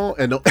the wall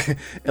and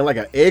and like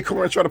an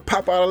acorn trying to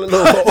pop out of the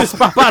little hole. Just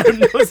pop out of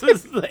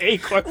the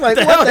acorn. Like,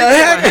 the what hell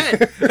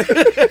the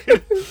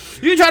heck?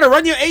 You try to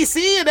run your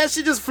AC and that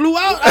shit just flew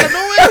out of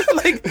nowhere?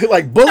 Like,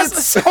 Like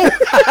bullets. so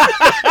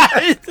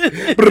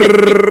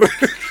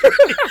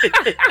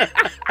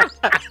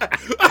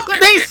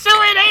they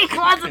shooting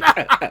acorns in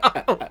the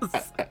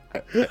house.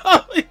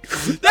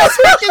 That's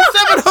fucking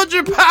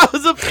 700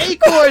 pounds of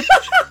acorn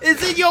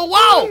is in your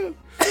wall.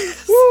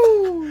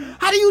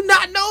 How do you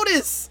not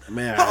notice?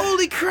 Man,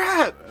 Holy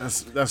crap.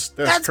 That's That's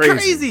crazy.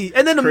 crazy.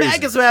 And then the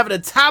maggots were having the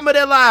time of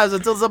their lives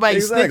until somebody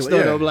Exactly, snitched on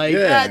yeah. them. Like,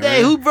 Yeah, God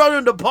dang, man. who brought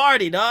him to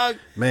party, dog?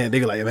 Man, they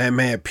go like,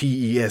 man,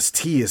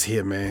 PEST is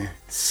here, man.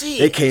 Shit.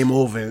 They came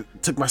over and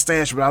took my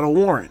stash without a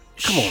warrant.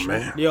 Come on,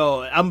 man.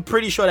 Yo, I'm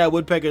pretty sure that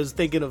woodpecker is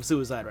thinking of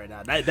suicide right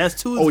now.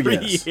 That's 2 or 3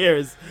 yes.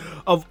 years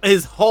of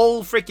his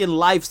whole freaking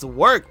life's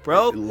work,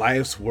 bro.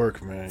 Life's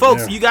work, man.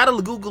 Folks, Yeah. you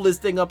gotta Google this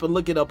thing up and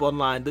look it up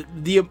online.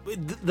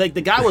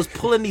 The guy was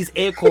pulling these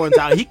acorns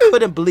out. He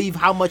couldn't believe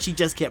how much he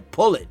just kept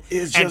pulling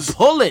It's and just-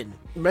 pulling.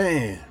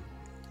 Man.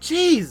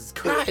 Jesus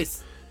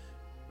Christ,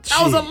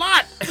 that was a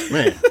lot.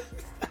 Man.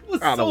 That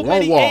was Out so of one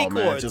many wall, acorns.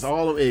 man. Just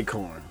all of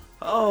acorn.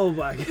 Oh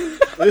my god.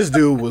 This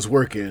dude was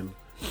working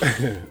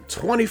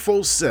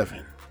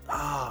 24/7.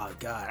 Oh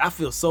god, I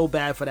feel so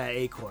bad for that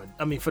acorn.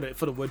 I mean, for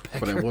the woodpecker.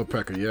 For that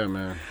woodpecker, yeah,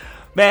 man.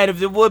 Man, if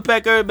the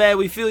woodpecker, man,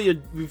 we feel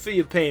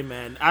your pain,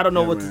 man. I don't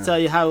know Yeah, what man. to tell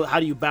you. How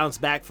do you bounce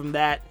back from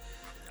that?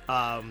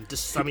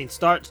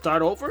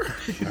 Start over.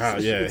 Yeah,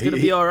 It's gonna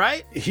be all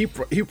right. He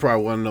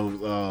probably one of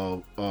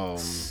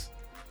those.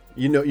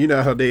 You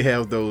know how they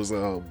have those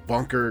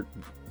bunker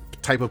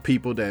type of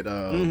people that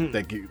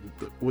that get,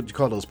 what you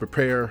call those,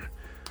 prepare.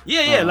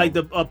 Yeah, like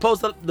the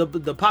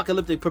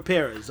apocalyptic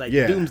preparers, like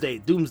Yeah. doomsday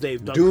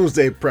dunkers.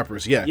 Doomsday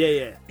preppers, yeah.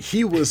 Yeah.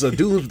 He was a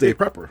doomsday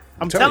prepper.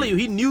 I'm telling you,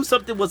 he knew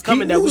something was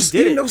coming he that we knew, He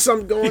didn't. knew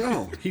something going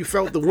on. He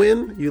felt the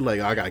wind. You like,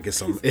 I gotta get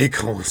some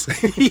acorns.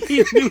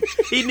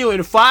 he knew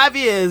in 5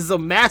 years a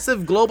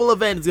massive global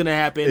event is gonna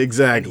happen.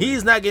 Exactly. And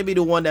he's not gonna be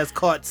the one that's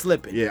caught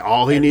slipping. Yeah,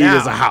 all he And needs now-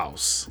 is a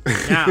house.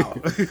 Now,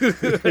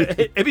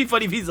 it'd be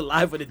funny if he's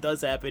alive when it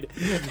does happen.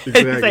 And he's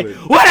Exactly.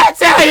 like, "What I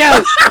tell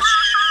you?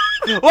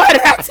 What did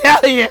I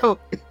tell you?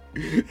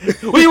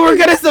 We were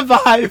gonna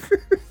survive.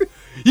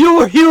 You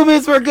were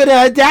humans were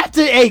gonna adapt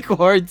to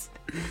acorns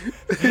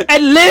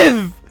and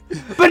live,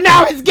 but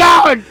now it's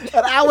gone.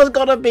 And I was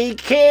gonna be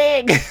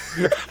king. King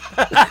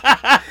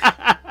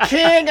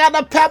of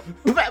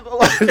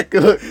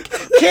the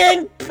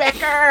King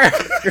Pecker.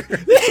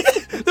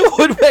 The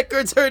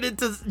woodpecker turned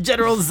into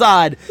General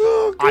Zod.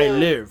 I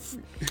live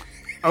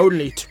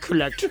only to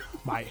collect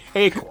my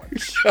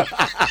acorns.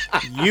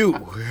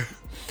 You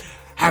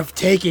have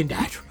taken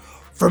that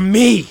from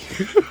me.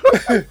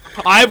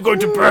 I'm going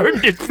to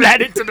burn this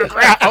planet to the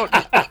ground.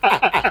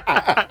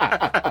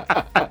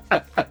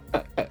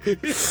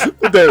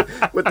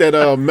 with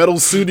that metal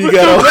suit he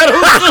got on.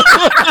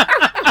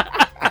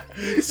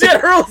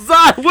 General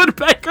Zod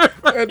Woodpecker.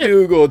 That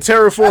dude gonna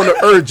terraform the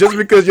earth just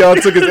because y'all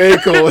took his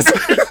acorns.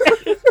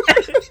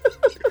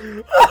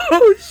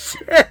 Oh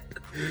shit.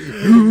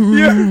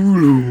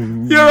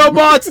 You're a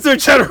monster,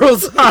 General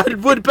Zod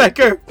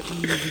Woodpecker.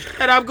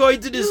 And I'm going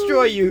to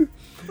destroy you.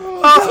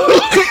 Oh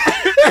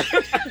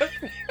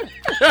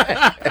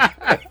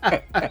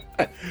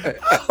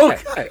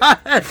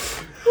God.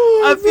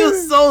 I feel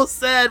so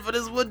sad for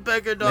this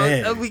woodpecker, dog.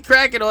 Man. And we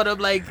cracking on him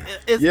like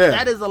Yeah.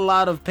 that is a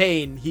lot of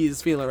pain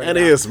he's feeling right That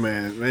now. is,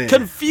 man.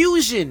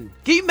 Confusion.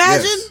 Can you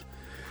imagine? Yes.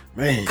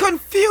 Man.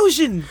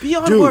 Confusion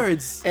beyond Dude,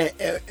 words. And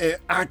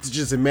I could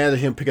just imagine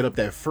him picking up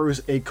that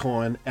first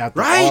acorn after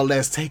Right? all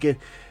that's taken,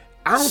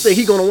 I don't think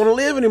he's gonna want to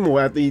live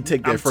anymore after he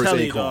take that I'm first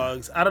telling you, acorn.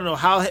 dogs. I don't know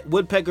how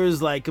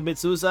woodpeckers like commit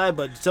suicide,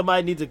 but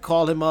somebody needs to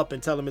call him up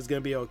and tell him it's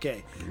gonna be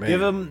okay. Man.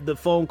 Give him the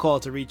phone call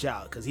to reach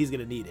out because he's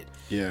gonna need it.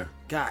 Yeah,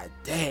 God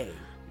dang.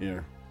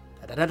 yeah.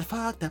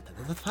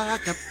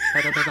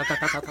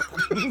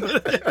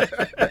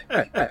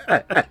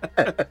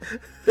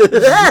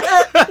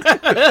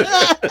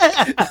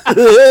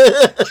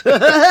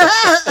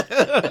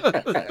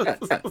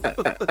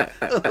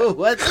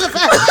 What the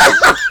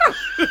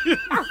fuck?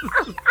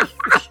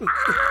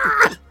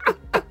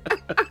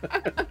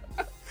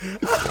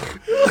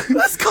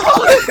 Let's call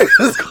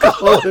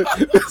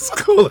it. Let's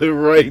call it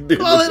right there.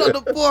 Call it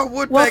on the poor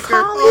woodpecker.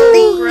 call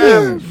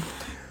Oh, crap.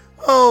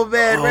 Oh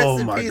man, rest Oh,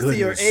 in my peace to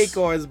your goodness.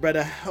 acorns,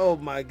 brother. Oh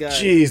my god.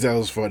 Jeez, that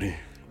was funny.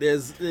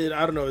 There's,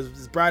 I don't know,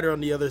 it's brighter on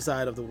the other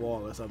side of the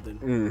wall or something.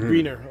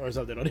 Greener or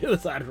something on the other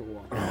side of the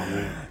wall.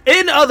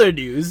 In other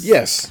news,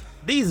 Yes.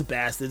 these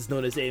bastards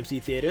known as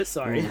AMC Theaters,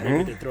 sorry, I didn't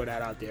mean to throw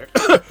that out there.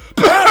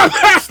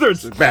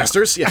 Bastards!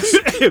 Bastards. Yes.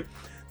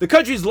 The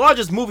country's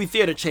largest movie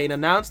theater chain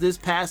announced this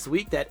past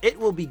week that it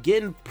will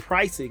begin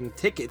pricing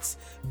tickets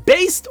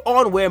based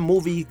on where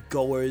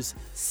moviegoers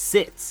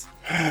sit.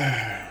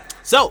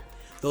 So,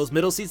 those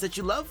middle seats that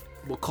you love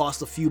will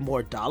cost a few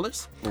more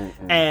dollars,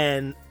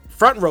 and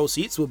front row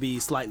seats will be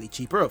slightly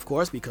cheaper, of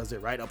course, because they're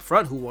right up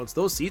front. Who wants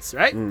those seats,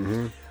 right?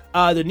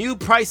 The new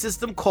price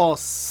system called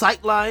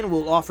Sightline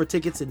will offer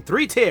tickets in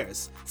 3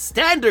 tiers.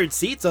 Standard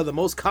seats are the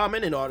most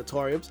common in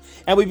auditoriums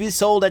and will be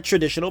sold at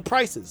traditional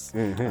prices.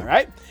 All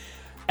right.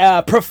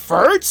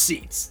 Preferred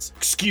seats,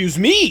 excuse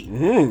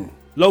me,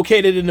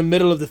 located in the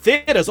middle of the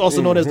theaters,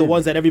 also known as the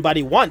ones that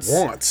everybody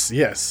wants,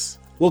 Yes.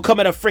 will come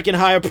at a freaking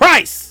higher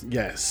price.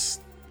 Yes.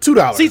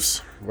 $2.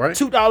 Seats, right?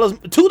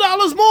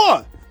 $2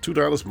 more.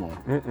 $2 more.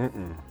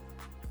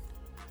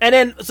 And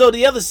then, so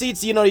the other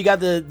seats, you know, you got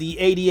the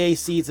ADA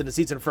seats and the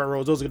seats in the front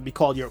rows. Those are going to be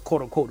called your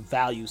quote-unquote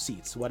value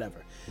seats,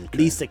 whatever.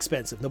 Least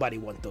expensive. Nobody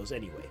wants those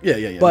anyway. Yeah.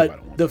 Nobody But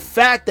want the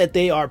fact that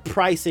they are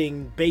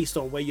pricing based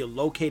on where you're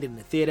located in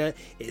the theater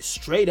is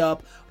straight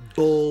up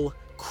bull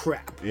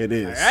crap. It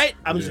is. All right?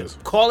 I'm It just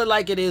is. call it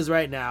like it is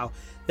right now.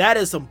 That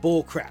is some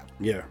bull crap.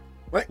 Yeah.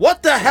 Like,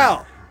 What the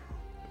hell?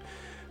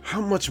 how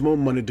much more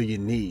money do you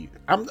need?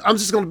 I'm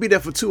just gonna be there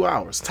for 2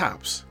 hours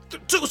tops.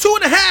 Two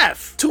and a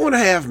half.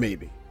 2.5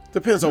 maybe.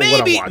 Depends on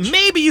what I'm watching.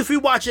 Maybe if you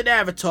watch an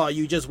Avatar,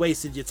 you just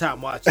wasted your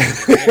time watching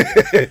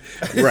it.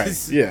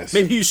 Right. Yes.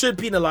 Maybe you should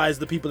penalize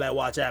the people that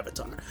watch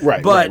Avatar.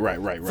 Right, But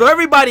right. for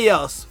everybody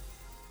else,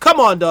 come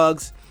on,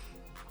 dogs.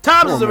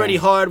 Times Come is on, already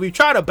man. hard. We've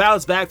tried to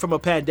bounce back from a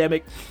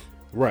pandemic.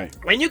 Right.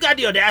 When you got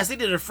the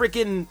audacity to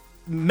freaking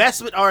mess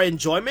with our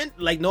enjoyment,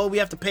 like, no, we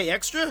have to pay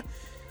extra.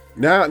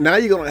 Now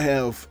you're gonna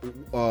have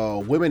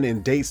women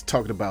in dates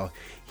talking about,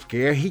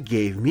 girl, he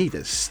gave me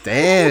the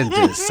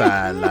standard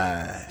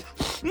sideline.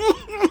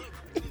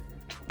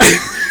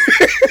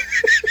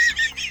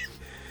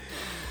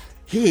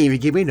 He didn't even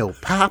give me no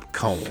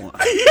popcorn.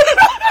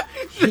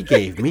 He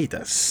gave me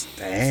the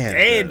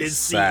standard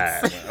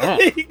Standard sideline.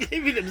 seats. He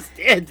gave me them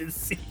standard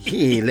seats.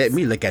 He ain't let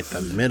me look at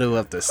the middle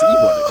of the seat. He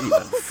wanted to be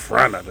in the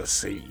front of the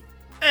seat.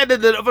 And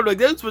then from like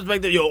this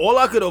perspective, yo, all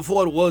I could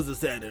afford was the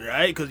standard,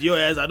 right? Because your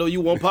ass, I know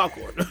you want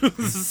popcorn.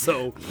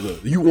 So,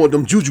 Look, you want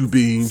them juju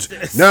beans?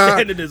 Nah,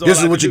 Standard is all this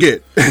I is what can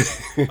you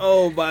get.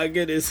 oh my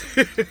goodness.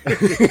 Ooh,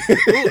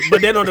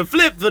 but then on the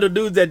flip, for the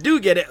dudes that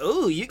do get it,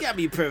 ooh, you got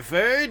me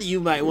preferred.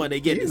 You might want to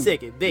get the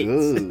second base.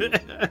 Ooh.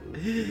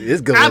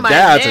 It's I going might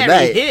down marry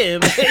tonight.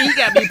 him. You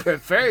got me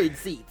preferred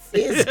seats.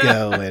 It's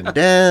going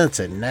down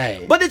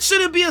tonight. But it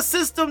shouldn't be a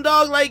system,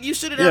 dog. Like, you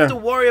shouldn't Yeah. have to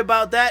worry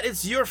about that.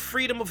 It's your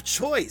freedom of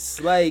choice.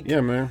 Like,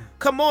 Yeah, man.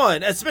 come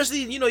on. Especially,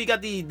 you know, you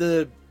got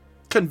the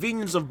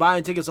convenience of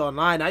buying tickets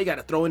online. Now you got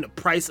to throw in the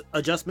price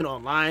adjustment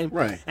online.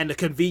 Right. And the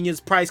convenience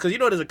price. Because, you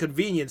know, there's a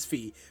convenience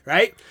fee,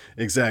 right?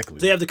 Exactly.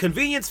 So you have the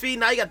convenience fee.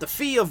 Now you got the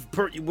fee of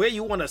where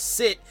you want to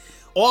sit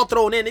all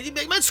thrown in. And you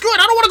be like, man, screw it.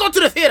 I don't want to go to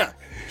the theater.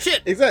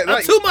 Shit. Exactly.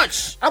 That's Like- too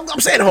much. I'm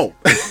staying home.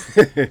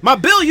 My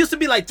bill used to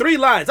be like 3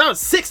 lines. I was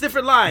 6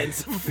 different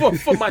lines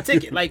for my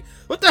ticket. Like,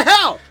 what the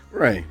hell?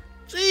 Right.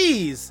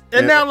 Jeez.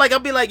 And Yeah. now, like, I'll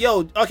be like,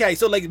 yo, okay,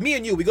 so, like, me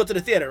and you, we go to the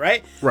theater,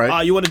 right?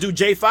 Right. You want to do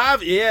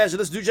J5? Yeah, so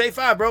let's do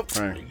J5, bro.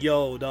 Right.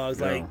 Yo,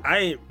 dogs, like, Yo. I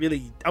ain't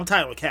really, I'm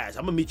tight on cash.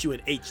 I'm going to meet you in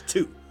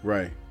H2.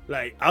 Right.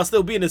 Like, I'll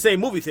still be in the same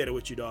movie theater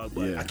with you, dog,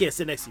 but Yeah. I can't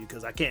sit next to you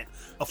because I can't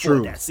afford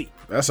True. that seat.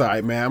 That's all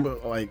right, man.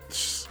 I'm like,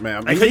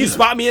 man. Like, can you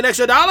spot me an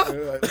extra $1?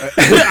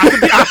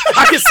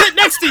 I can sit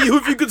next to you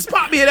if you could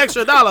spot me an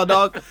extra $1,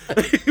 dog.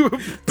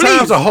 Please.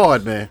 Times are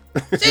hard, man.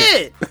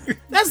 Shit.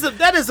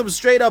 That is some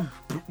straight up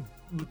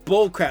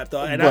bull crap,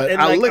 though. And, But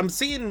I look- I'm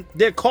seeing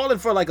they're calling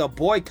for like a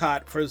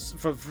boycott for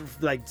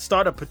like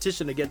start a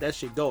petition to get that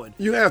shit going.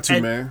 You have to,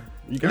 And man.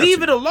 You got Leave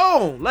to. it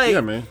alone. Like,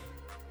 Yeah, man.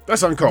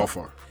 That's uncalled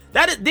for.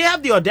 they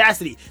have the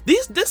audacity.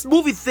 This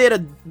movie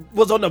theater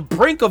was on the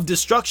brink of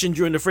destruction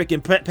during the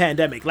freaking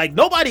pandemic. Like,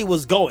 nobody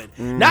was going.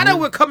 Now that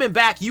we're coming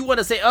back, you want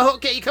to say, oh,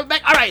 okay, you come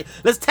back? All right,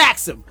 let's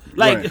tax them.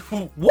 Like,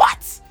 Right.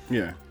 what?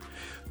 Yeah.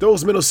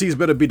 Those middle seats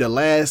better be the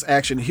last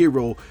action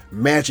hero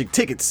magic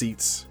ticket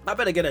seats. I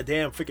better get a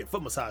damn freaking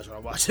foot massage when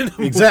I'm watching the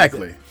movie.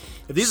 Exactly.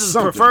 If these are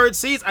Something. preferred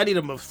seats, I need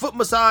a foot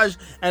massage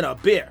and a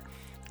beer.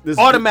 This-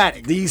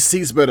 Automatic. These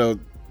seats better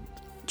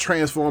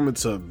transform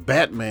into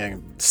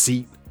Batman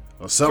seat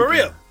or something. For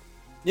real.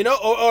 You know,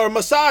 or a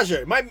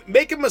massager.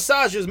 Making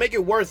massagers, make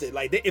it worth it.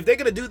 Like, if they're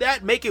going to do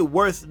that, make it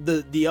worth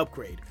the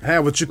upgrade.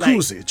 Have a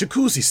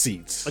jacuzzi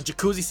seats. A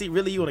jacuzzi seat?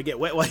 Really? You want to get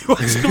wet while you watch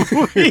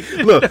the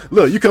movie?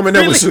 Look, you come in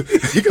there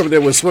Really?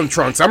 with swim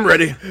trunks. I'm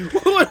ready.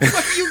 Where the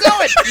fuck are you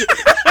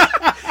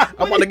going?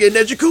 I want to get in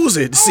that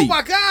jacuzzi seat. Oh,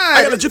 my God.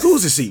 I got a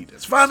jacuzzi seat.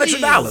 It's $5 extra.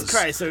 Jesus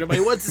Christ, sir. Nobody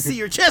wants to see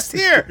your chest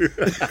here.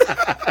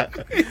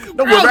 Don't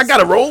worry, I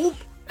got a robe.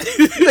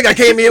 You think I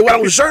came here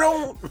without a shirt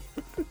on?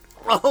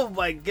 Oh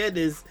my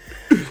goodness.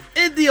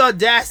 It's the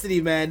audacity,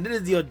 man. It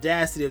is the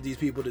audacity of these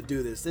people to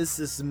do this. This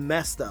is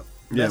messed up.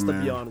 Yeah, Messed up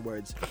man. beyond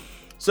words.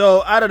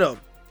 So, I don't know.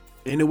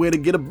 Any way to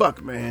get a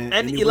buck, man. And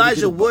Any way to get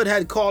Elijah a buck. Wood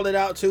had called it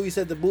out too. He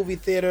said the movie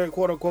theater,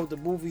 quote unquote, the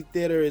movie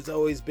theater has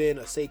always been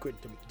a sacred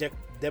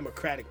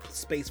democratic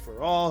space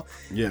for all.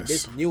 Yes.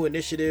 This new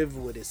initiative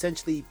would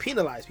essentially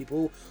penalize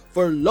people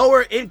for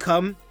lower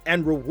income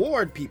and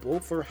reward people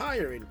for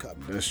higher income.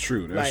 That's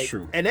true. That's Like,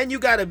 true. And then you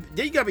gotta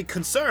be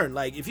concerned.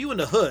 Like, if you in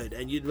the hood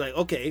and you're like,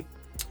 okay,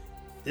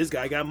 this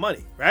guy got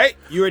money, right?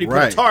 You already put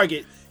Right. a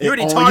target. You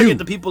already On target you.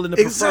 the people in the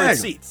preferred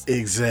seats.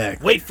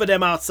 Exactly. Wait for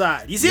them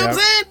outside. You see what I'm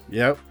saying?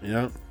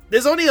 Yep.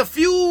 There's only a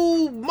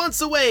few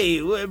months away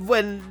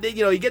when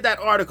you get that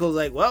article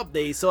like, well,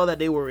 they saw that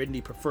they were in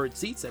the preferred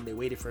seats and they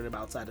waited for them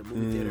outside the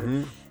movie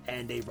theater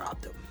and they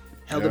robbed them,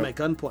 held them Yep.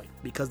 at gunpoint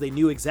because they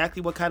knew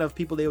exactly what kind of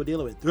people they were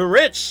dealing with. They're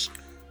rich,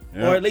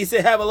 Yep. or at least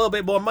they have a little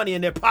bit more money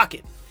in their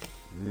pocket.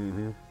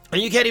 And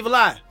you can't even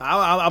lie.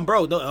 I'm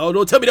broke.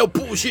 Don't tell me no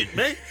bullshit,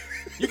 man.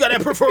 You got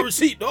that preferred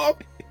seat,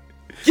 dog.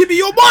 Give me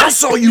your money. I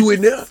saw you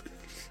in there.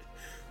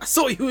 I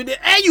saw you in there,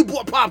 and you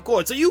bought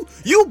popcorn, so you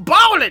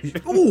balling.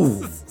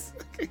 Ooh.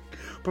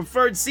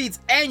 Preferred seats,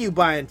 and you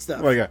buying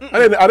stuff. Oh my God. I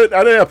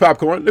didn't have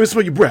popcorn. Let me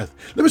smell your breath.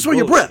 Let me smell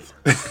your breath.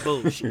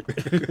 Bullshit.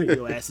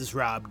 Your ass is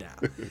robbed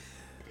now.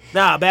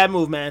 Nah, bad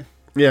move, man.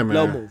 Yeah, man.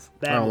 Low move.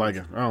 Bad I don't move. like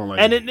it. I don't like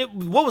And it.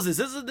 what was this?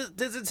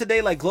 Is it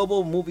today like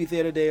Global Movie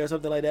Theater Day or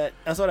something like that?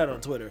 I saw that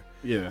on Twitter.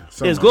 Yeah.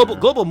 It's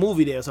Global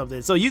Movie Day or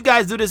something. So you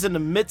guys do this in the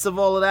midst of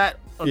all of that,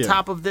 on Yeah.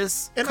 top of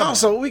this. And Come on.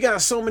 also, we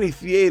got so many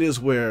theaters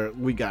where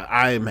we got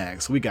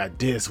IMAX, we got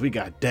this, we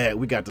got that,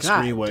 we got the God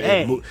screen where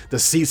dang. the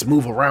seats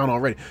move around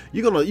already.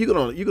 You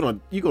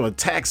gonna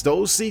tax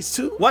those seats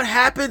too? What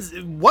happens?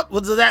 What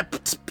does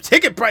that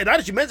ticket price? Now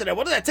that you mentioned that,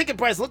 what does that ticket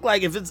price look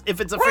like if it's a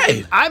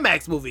freaking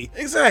IMAX movie?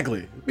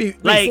 Exactly. Be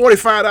Like-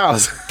 $45.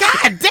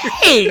 God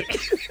dang!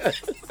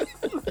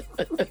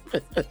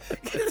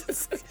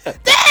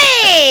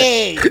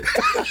 Dang!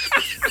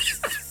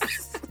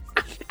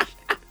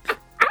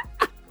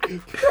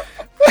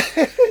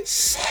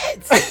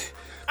 Shit!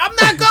 I'm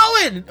not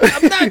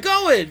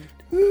going.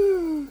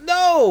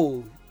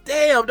 No.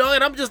 Damn, dog.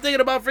 And I'm just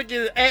thinking about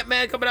freaking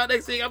Ant-Man coming out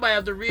next week. I might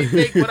have to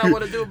rethink what I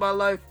want to do with my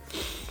life.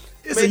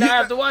 May not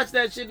have to watch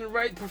that shit in the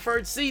right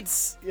preferred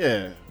seats.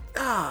 Yeah.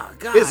 Ah,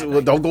 God.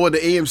 Well, don't go into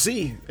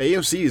AMC.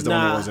 AMC is the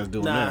only ones that's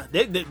doing that.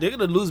 They're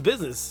gonna lose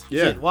business.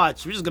 Yeah. Shit,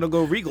 watch. We're just gonna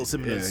go Regal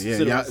cinemas. Yeah.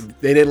 cinemas.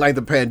 They didn't like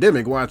the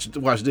pandemic. Watch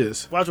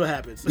this. Watch what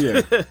happens.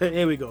 Yeah.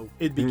 Here we go.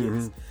 It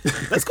begins.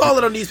 Let's call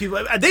it on these people.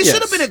 They Yes.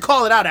 should have been in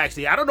call it out.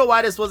 Actually, I don't know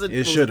why this wasn't It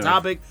was a should've,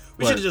 topic.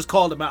 We but- should have just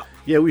called them out.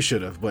 Yeah, we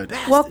should have, but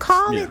Well,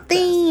 call Yeah. it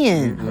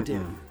then. How dare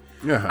you.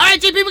 yeah. All right,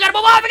 GP, we gotta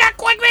move on. We got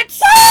quick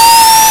bits.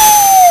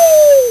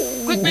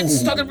 Quick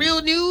bits, talking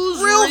real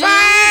news. Real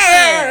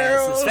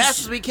fast. As fast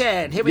as we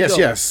can. Here we go.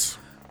 Yes.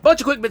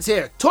 Bunch of quick bits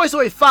here. Toy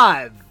Story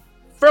 5,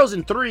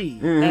 Frozen 3,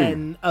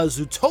 and a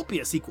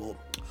Zootopia sequel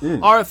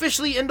are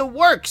officially in the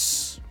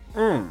works.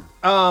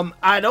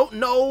 I don't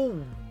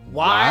know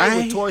why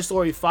with Toy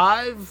Story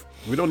 5.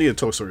 We don't need a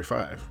Toy Story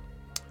 5.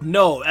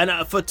 No, and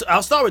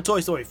I'll start with Toy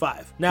Story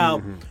 5.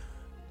 Now,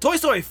 Toy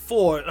Story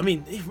 4, I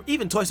mean,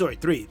 even Toy Story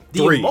 3, the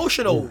 3.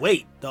 emotional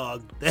weight,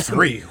 dog.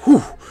 3.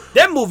 Whew.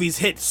 Them movies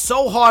hit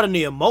so hard on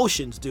the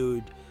emotions,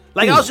 dude.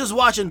 Like, I was just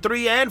watching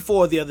 3 and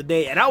 4 the other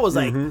day, and I was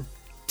like,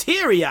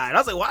 teary-eyed. I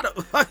was like, why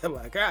the fuck am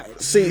I crying?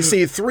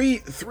 See,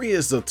 3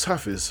 is the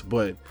toughest,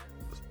 but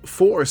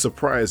 4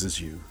 surprises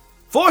you.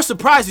 4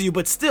 surprises you,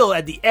 but still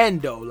at the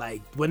end though,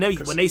 like when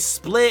they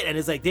split and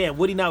it's like, damn,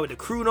 Woody not with the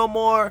crew no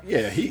more.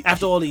 Yeah,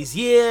 after all these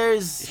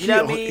years, you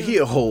know what I mean? He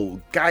a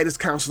whole guidance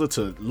counselor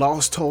to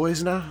lost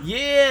toys now.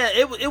 Yeah,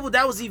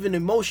 that was even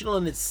emotional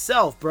in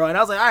itself, bro. And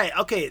I was like, all right,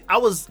 okay,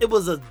 it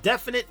was a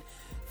definite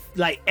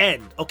like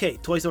end. Okay,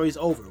 Toy Story's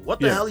over. What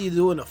the Yeah. hell are you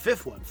doing a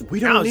 5th one for? We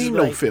Now don't it's need just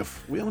no like-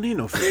 5th. We don't need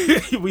no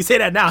 5th. We say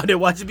that now, and then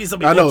watch it be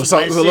somebody. I know. watching So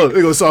that look, shit.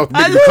 it gonna start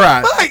I making me just-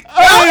 cry. like,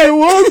 I ain't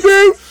want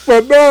this,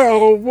 but now I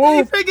They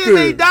want freaking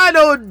they this.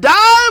 dino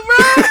die,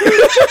 bro.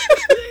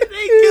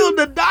 They killed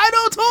the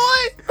dino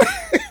toy.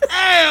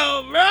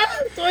 Damn, bro.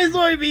 Toy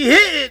Story be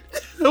hitting.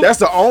 That's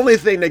the only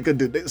thing they could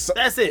do.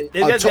 That's it.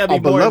 They A, just gotta be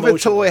a more beloved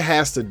emotional. toy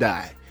has to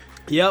die.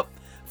 Yep.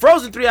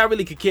 Frozen 3, I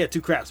really could care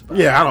two craps about.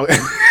 Yeah, I don't.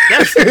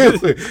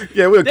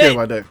 Yeah, we don't care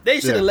about that. They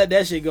should have Yeah. let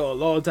that shit go a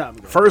long time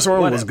ago. First one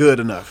was Whatever. good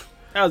enough.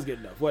 That was good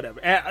enough. Whatever.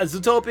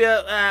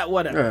 Zootopia,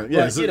 whatever.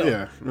 Yeah, But, you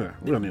know, yeah.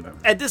 We don't need that.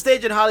 at this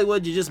stage in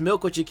Hollywood, you just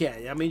milk what you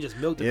can. I mean, just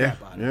milk the Yeah,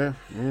 crap out of it. yeah.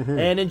 Mm-hmm.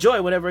 And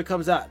enjoy whenever it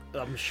comes out.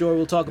 I'm sure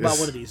we'll talk about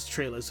one of these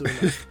trailers soon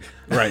enough.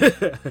 Right.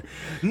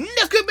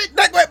 That's good,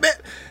 man.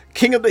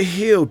 King of the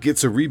Hill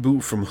gets a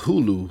reboot from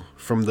Hulu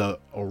from the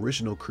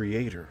original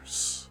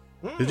creators.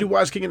 Did you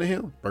watch King of the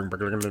Hill?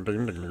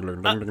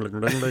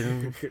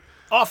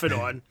 Off and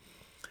on.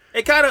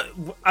 It kind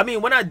of, I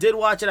mean, when I did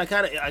watch it, I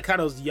kind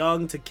of was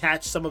young to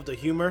catch some of the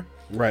humor.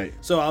 Right.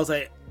 So I was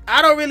like,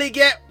 I don't really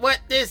get what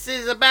this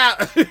is about.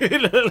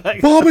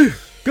 Like, Bobby!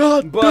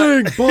 God But-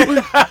 dang, Bobby!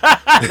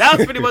 that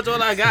was pretty much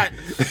all I got.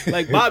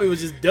 Like, Bobby was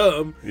just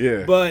dumb.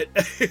 Yeah. But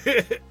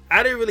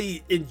I didn't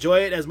really enjoy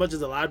it as much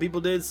as a lot of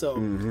people did. So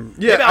Yeah,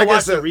 maybe I I'll guess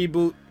watch the that-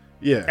 reboot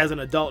Yeah. as an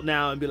adult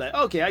now and be like,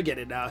 okay, I get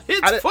it now.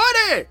 It's I-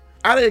 funny.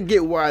 I didn't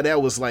get why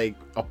that was like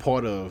a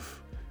part of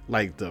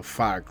like the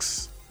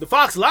Fox The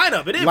Fox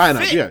lineup, it didn't lineup.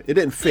 fit. Yeah, it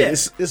didn't fit.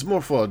 Yeah. It's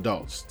more for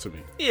adults to me.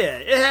 Yeah,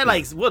 it had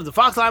like, what, the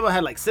Fox lineup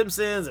had like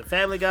Simpsons and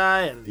Family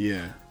Guy and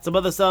Yeah. some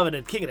other stuff, and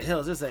then King of the Hill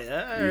is just like,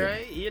 all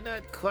right, you're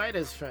not quite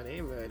as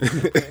funny, but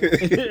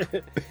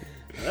okay.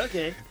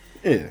 Okay.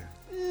 Yeah.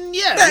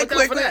 Yeah, look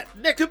out for that.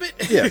 That could be.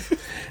 Yeah.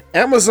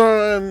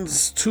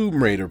 Amazon's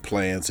Tomb Raider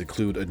plans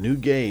include a new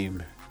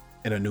game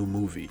and a new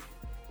movie.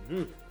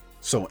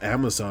 So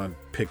Amazon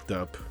picked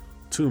up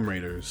Tomb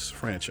Raider's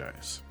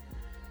franchise.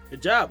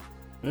 Good job.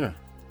 Yeah.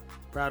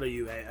 Proud of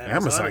you,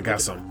 Amazon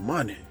got some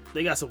money.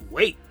 They got some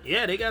weight.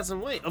 Yeah, they got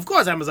some weight. Of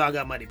course, Amazon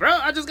got money, bro.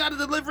 I just got a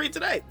delivery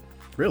today.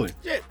 Really?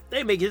 Shit,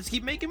 they just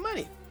keep making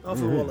money off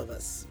of all of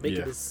us, making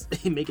Yeah. this,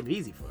 making it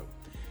easy for them.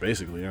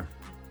 Basically, yeah.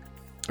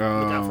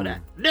 Look out for that.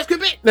 Next could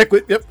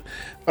be. Yep.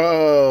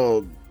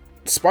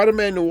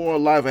 Spider-Man Noir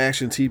live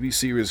action TV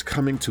series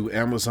coming to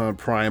Amazon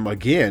Prime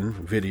again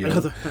video,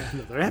 Another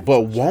app.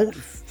 but won't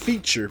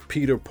feature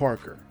Peter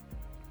Parker.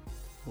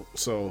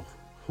 So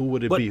who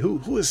would it But- be?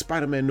 Who is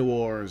Spider-Man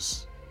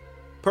Noir's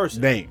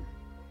person. name?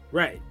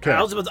 Right. Okay.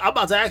 I'm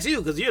about to ask you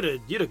because you're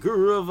the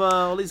guru of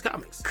all these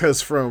comics.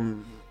 Because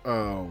from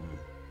the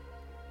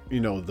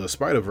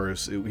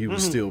Spider-Verse, he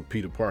was still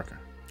Peter Parker.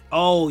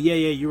 Oh yeah,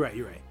 you're right.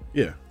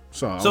 Yeah.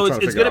 So I'm So trying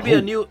to it's figure gonna out be a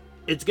who. new.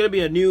 It's gonna be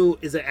a new.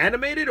 Is it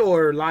animated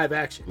or live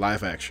action?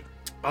 Live action.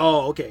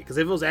 Oh, okay. Because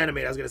if it was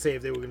animated, I was gonna say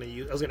if they were gonna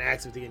use. I was gonna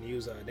ask if they can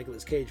use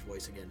Nicolas Cage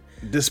voice again.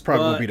 This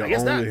probably But will be the I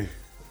guess not. only.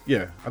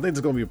 Yeah, I think it's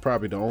gonna be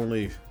probably the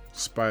only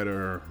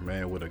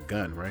Spider-Man with a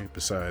gun, right?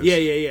 Besides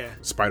Yeah.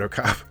 Spider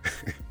Cop.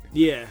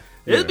 Yeah.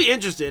 It'll be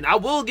interesting. I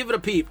will give it a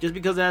peep just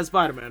because it has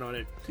Spider-Man on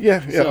it.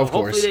 yeah, So of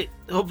course.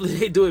 Hopefully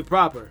they do it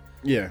proper.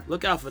 Yeah.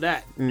 Look out for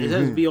that. It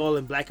has to be all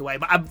in black and white.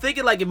 But I'm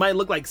thinking like it might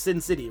look like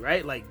Sin City,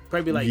 right? Like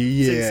probably like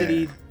Sin Yeah.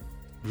 City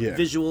Yeah.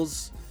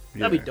 visuals.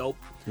 That'd Yeah. be dope.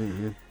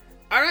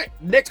 All right,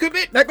 next quick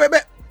bit.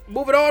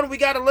 Moving on, we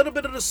got a little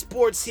bit of the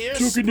sports here.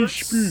 Talking the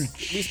Spurts.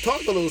 sports. We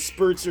talked a little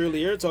spurts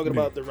earlier, talking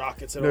about the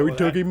Rockets and all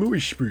that. movie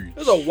speech. It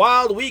was a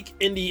wild week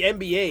in the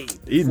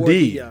NBA. before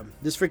Indeed.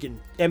 this freaking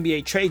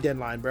NBA trade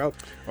deadline, bro.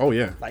 Oh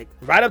yeah. Like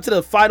right up to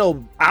the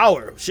final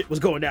hour, shit was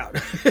going down.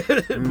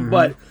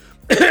 But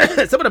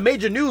some of the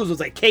major news was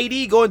like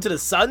KD going to the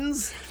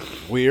Suns.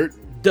 Weird.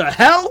 The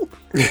hell?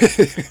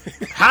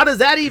 How does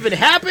that even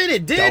happen?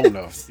 It did. Don't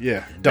know.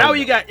 Yeah. Now don't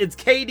you know. got it's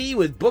KD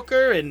with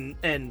Booker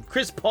and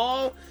Chris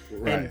Paul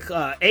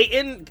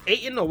and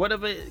Ayton or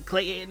whatever,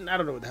 Clay Ayton. I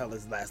don't know what the hell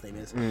his last name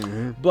is.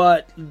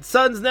 But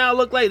Suns now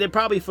look like they're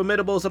probably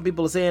formidable. Some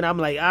people are saying, I'm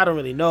like, I don't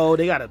really know.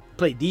 They got to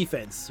play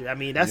defense. I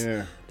mean,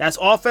 that's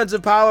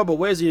offensive power, but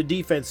where's your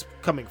defense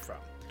coming from?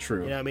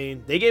 True. You know what I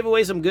mean? They gave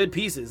away some good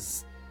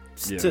pieces.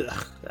 Yeah.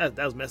 That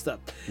was messed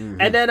up. And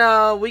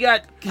then we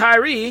got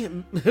Kyrie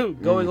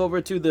going over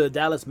to the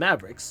Dallas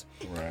Mavericks.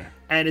 Right.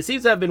 And it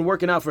seems to have been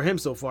working out for him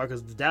so far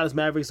because the Dallas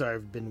Mavericks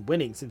have been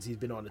winning since he's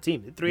been on the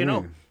team.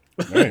 3-0.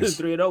 Nice.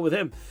 3-0 with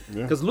him.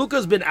 Yeah. Because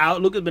Luka's been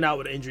out. Luka's been out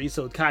with an injury,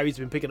 so Kyrie's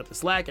been picking up the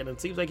slack, and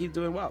it seems like he's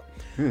doing well.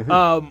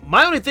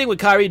 My only thing with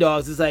Kyrie,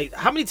 dogs, is like,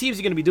 how many teams are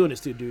you going to be doing this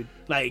to, dude?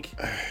 Like,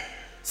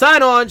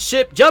 sign on,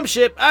 ship, jump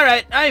ship. All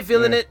right, I ain't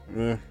feeling it.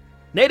 Yeah.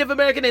 Native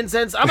American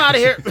incense. I'm out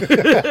of here.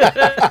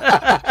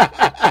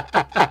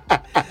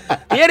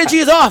 The energy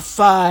is off.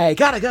 I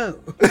gotta go.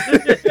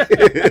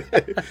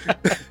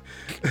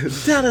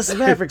 Dallas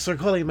Mavericks are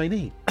calling my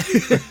name.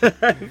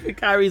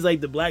 Kyrie's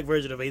like the black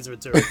version of Ace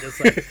Ventura. Just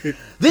like,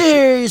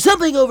 there's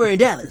something over in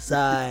Dallas.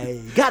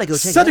 I gotta go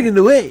check Something it in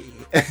the way.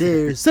 out.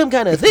 There's some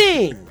kind of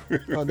thing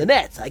on the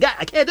nets. I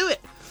can't do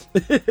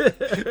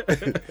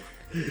it.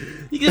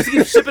 He just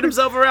keeps shipping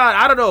himself around.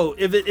 I don't know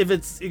if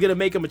it's gonna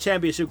make him a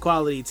championship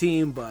quality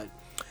team, but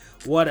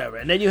whatever.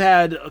 And then you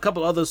had a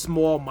couple other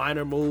small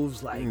minor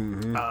moves like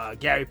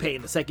Gary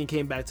Payton II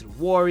came back to the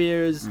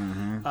Warriors.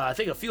 I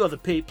think a few other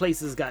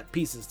places got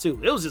pieces too.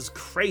 It was just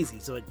crazy.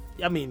 So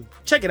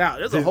check it out.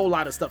 There's a whole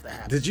lot of stuff that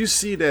happened. Did you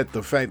see that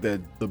the fact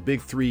that the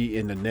big three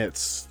in the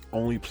Nets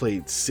only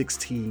played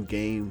 16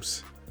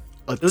 games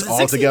Was it 16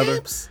 altogether?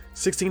 games?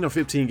 16 or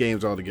 15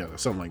 games altogether,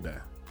 something like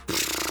that.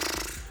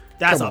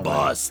 That's Come a on, man.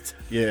 bust.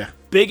 Yeah.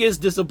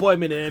 Biggest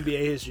disappointment in NBA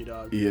history,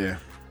 dog. Yeah.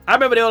 I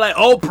remember they were like,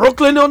 "Oh,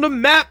 Brooklyn on the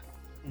map."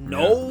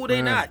 No, Yeah.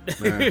 they Nah, not.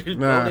 nah, No,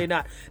 nah. they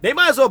not. They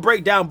might as well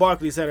break down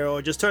Barclays Center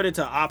or just turn it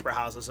into an opera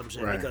house or some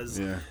shit Right, because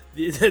yeah.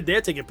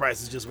 their ticket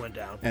prices just went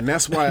down. And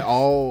that's why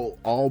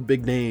all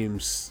big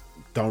names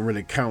don't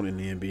really count in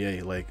the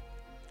NBA. Like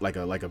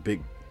a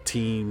big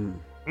team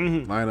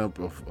lineup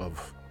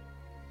of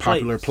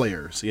popular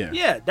players. Yeah.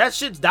 Yeah, that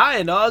shit's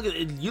dying, dog.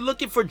 You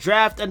looking for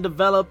draft and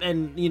develop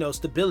and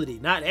stability,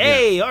 not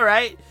hey, all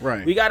right,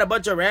 Right. we got a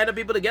bunch of random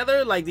people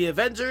together like the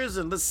Avengers,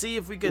 and let's see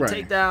if we can Right.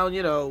 take down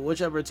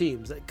whichever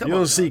teams. Come You on,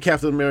 don't see dog.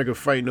 Captain America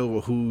fighting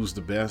over who's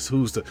the best,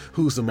 who's the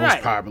most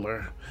Right.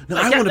 popular. No,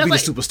 Like, I want to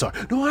that's be the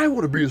superstar. No, I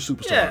want to be a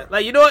superstar. Yeah,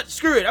 like you know what?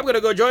 Screw it. I'm gonna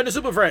go join the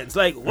Super Friends.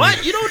 Like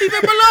what? You don't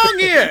even belong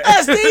here.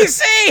 That's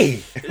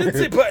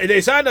DC.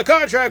 They signed a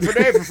contract for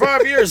Dave for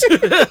 5 years.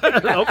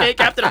 Okay,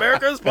 Captain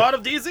America is part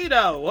of DC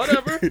now.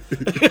 Whatever. Just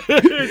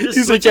You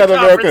see switching Captain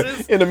America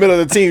conferences. in the middle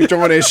of the team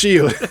throwing that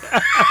shield.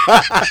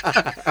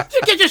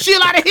 You get your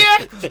shield out of here.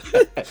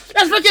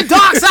 That's freaking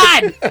dark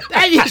side.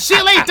 That your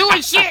shield ain't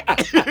doing shit.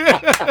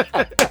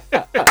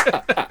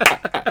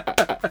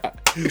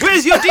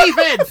 Where's your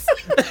defense?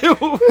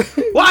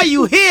 Why are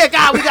you here,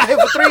 God? We got him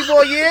for 3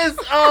 more years.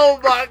 Oh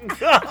my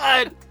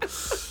God.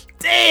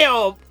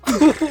 Damn.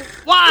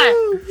 Why?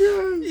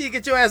 You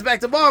get your ass back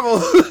to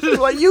Marvel.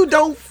 Like, you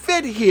don't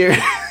fit here.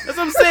 That's what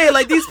I'm saying.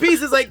 Like these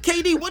pieces, like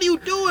KD, what are you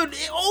doing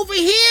over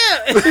here?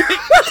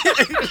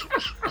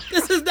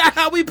 This is not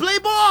how we play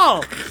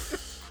ball.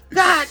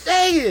 God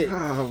dang it!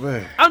 Oh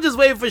man. I'm just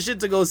waiting for shit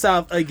to go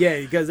south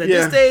again because at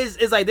Yeah. this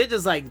stage, it's like they're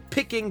just like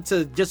picking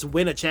to just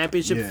win a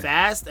championship Yeah.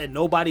 fast, and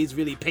nobody's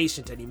really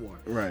patient anymore.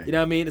 Right. You know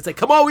what I mean? It's like,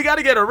 come on, we got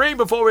to get a ring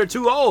before we're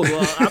too old.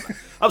 Well,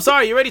 I'm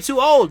sorry, you're already too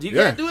old. You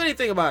Yeah. can't do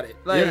anything about it.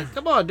 Like, Yeah.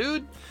 come on,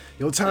 dude.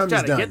 Your Just time is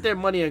trying to done. get their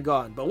money and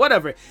gone. But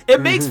whatever.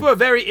 It makes for a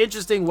very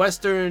interesting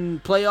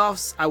Western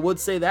playoffs. I would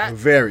say that.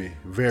 Very,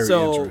 very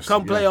So interesting.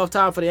 come yeah. playoff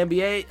time for the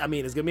NBA, I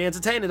mean, it's gonna be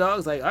entertaining, dog.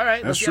 It's like, all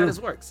right, let's That's see how true. this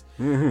works.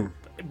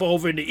 But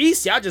over in the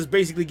East, y'all just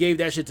basically gave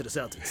that shit to the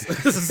Celtics.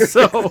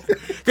 So,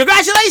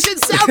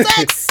 congratulations,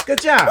 Celtics! Good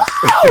job.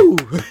 Woo!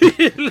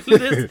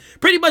 It's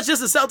pretty much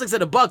just the Celtics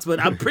and the Bucks, but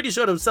I'm pretty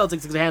sure the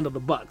Celtics can handle the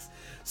Bucks.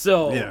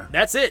 So Yeah.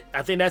 that's it.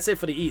 I think that's it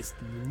for the East.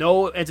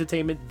 No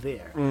entertainment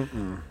there.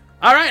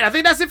 All right, I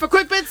think that's it for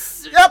Quick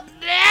Bits. Yep.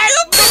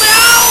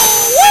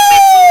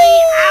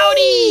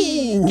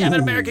 Howdy!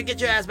 Captain America, get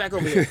your ass back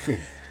over here.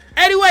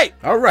 Anyway,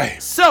 All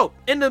right. so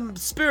in the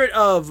spirit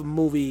of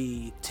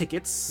movie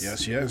tickets,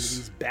 Yes, for yes.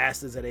 these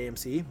bastards at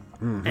AMC,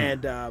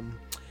 and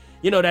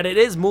you know that it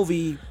is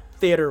movie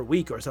theater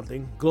week or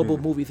something, Global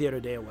Movie Theater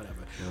Day or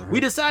whatever. We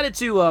decided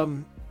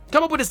to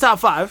come up with this top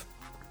 5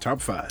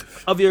 Top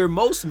 5. of your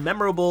most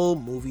memorable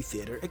movie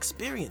theater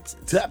experiences.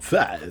 Top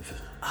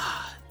 5.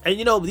 And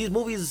you know,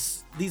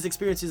 these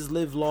experiences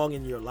live long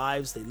in your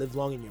lives. They live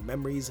long in your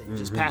memories, and you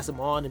just pass them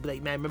on and be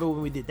like, man, remember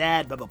when we did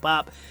that? Blah, blah,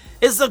 blah.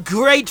 It's a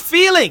great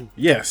feeling.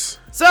 Yes.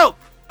 So,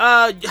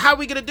 how are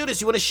we gonna do this?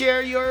 You want to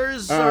share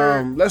yours?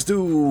 Or? Let's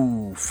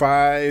do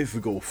 5.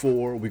 We go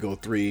 4. We go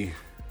 3.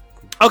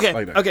 Okay,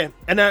 like that. okay,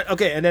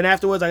 and then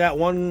afterwards, I got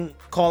one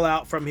call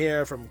out from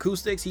here from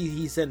Acoustics.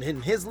 He sent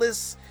in his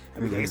list. I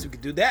mean, I guess we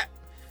could do that.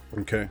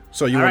 Okay.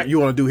 So you All want right. you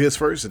want to do his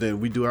first, and then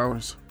we do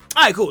ours.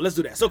 All right, cool. Let's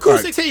do that. So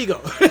Acoustics, here you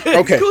go.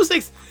 Okay.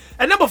 Acoustics.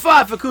 And number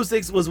 5 for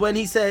Acoustics was when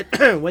he said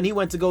when he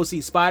went to go see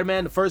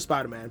Spider-Man, the first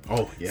Spider-Man.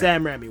 Oh, yeah.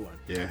 Sam Raimi one.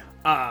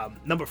 Yeah.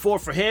 Number 4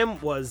 for him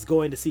was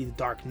going to see The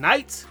Dark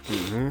Knight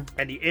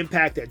and the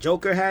impact that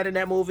Joker had in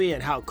that movie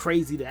and how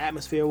crazy the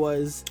atmosphere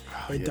was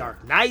in yeah.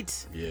 Dark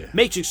Knight. Yeah.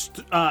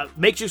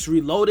 Matrix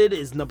Reloaded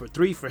is number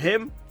 3 for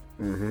him.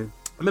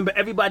 I remember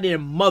everybody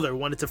and their mother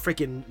wanted to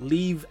freaking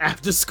leave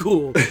after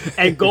school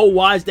and go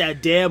watch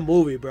that damn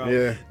movie, bro.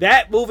 Yeah.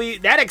 That movie,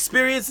 that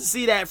experience to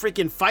see that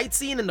freaking fight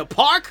scene in the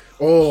park.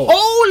 Oh.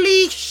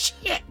 Holy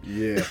shit.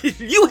 Yeah.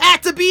 You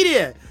had to be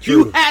there. True.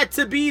 You had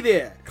to be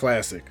there.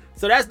 Classic.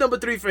 So that's number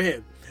 3 for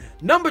him.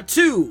 Number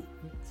 2,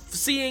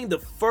 seeing the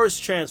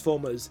first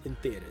Transformers in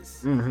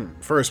theaters.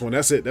 First one.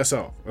 That's it. That's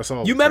all. That's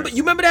all. You remember?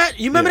 You remember that?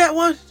 You remember Yeah. that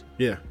one?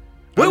 Yeah.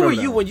 Where I were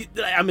remember you that when you?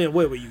 I mean,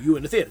 where were you? You were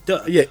in the theater,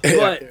 duh. Yeah.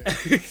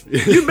 But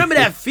you remember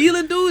that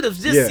feeling, dude, of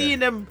just Yeah. seeing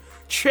them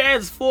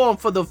transform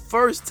for the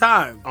first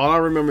time. All I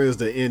remember is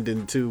the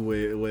ending too,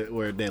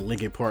 where that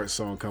Linkin Park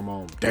song come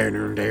on.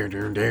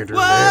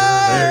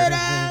 What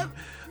up?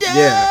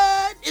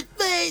 Yeah. It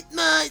ain't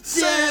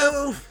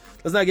myself.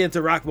 Let's not get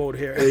into rock mode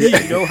here.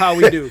 You know how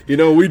we do. You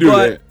know we do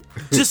But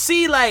that. to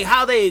see like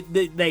how they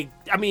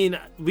I mean,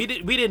 we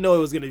didn't know it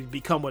was gonna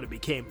become what it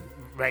became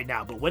right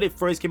now. But when it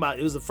first came out,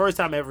 it was the first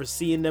time ever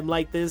seeing them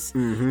like this,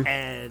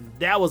 and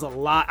that was a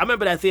lot. I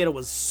remember that theater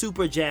was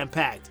super jam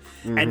packed,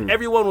 and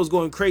everyone was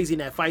going crazy in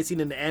that fight scene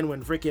in the end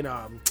when freaking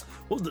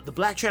what was the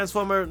Black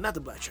Transformer? Not the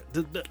Black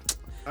the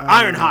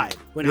Ironhide.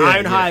 When yeah,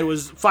 Ironhide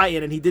was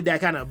fighting and he did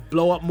that kind of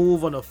blow up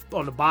move on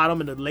the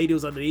bottom and the lady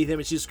was underneath him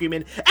and she's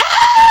screaming,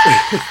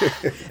 "Ah!"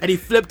 and he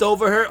flipped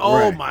over her. Oh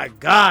Right. my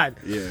god.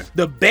 Yeah.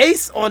 The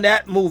bass on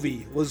that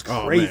movie was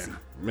Oh crazy.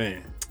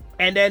 man.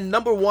 And then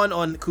number 1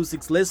 on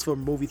Acoustic's list for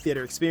movie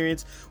theater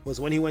experience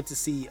was when he went to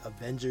see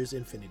Avengers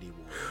Infinity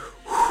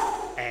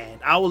War. And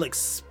I will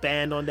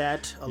expand on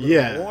that a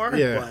little more.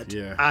 But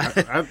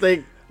I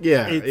think,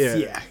 yeah.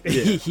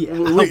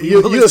 You'll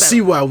You'll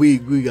see why we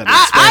got to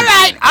expand.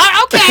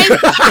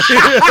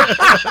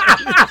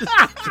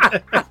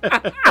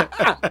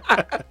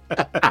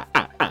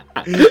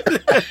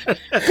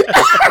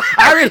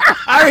 All right.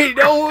 I already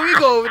know where we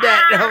going with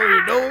that. I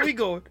already know where we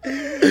going.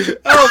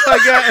 Oh my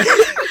god!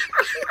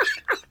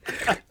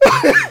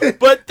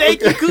 But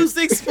thank you,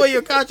 Acoustics, for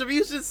your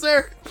contribution,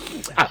 sir.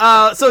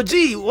 So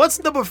G,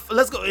 what's number?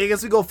 Let's go. I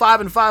guess we go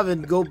 5 and 5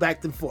 and go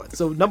back and forth.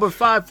 So number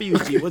 5 for you,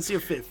 G. What's your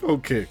 5th?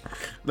 Okay,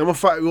 number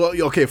 5. Well,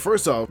 okay.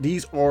 First off,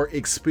 these are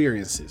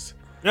experiences.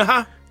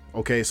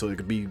 Okay, so it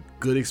could be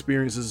good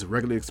experiences,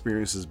 regular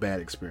experiences,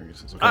 bad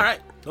experiences. Okay? All right,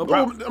 no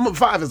problem. Number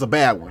 5 is a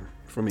bad one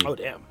for me. Oh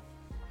damn.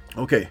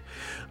 Okay,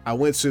 I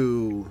went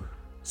to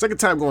second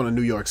time going to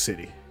New York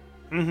City.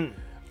 I went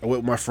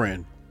with my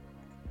friend.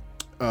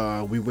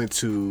 We went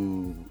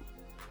to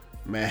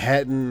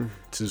Manhattan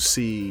to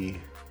see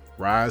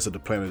Rise of the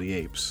Planet of the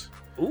Apes.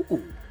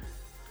 Ooh,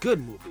 good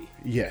movie.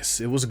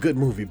 Yes, it was a good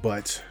movie,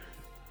 but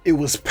it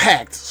was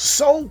packed,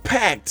 so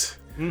packed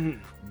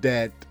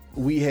that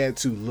we had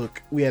to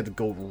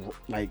go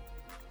like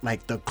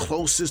the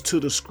closest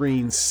to the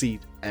screen seat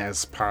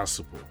as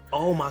possible.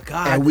 Oh my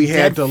god. And we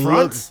had to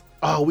look.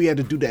 Oh, we had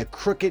to do that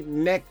crooked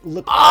neck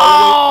look.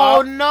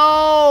 Oh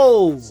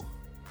no!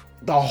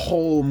 The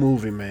whole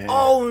movie, man.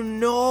 Oh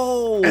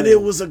no! And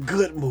it was a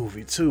good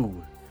movie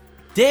too.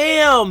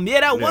 Damn,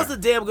 yeah, that was a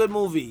damn good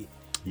movie.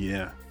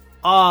 Yeah.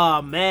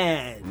 Oh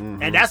man,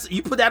 and that's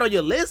you put that on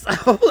your list.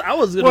 I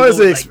was gonna.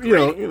 Well, it's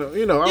go,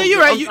 you know. Yeah,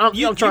 you're right.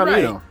 I'm trying to,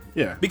 right.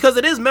 Yeah. Because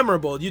it is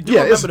memorable. You do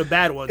remember the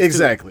bad ones.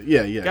 Exactly.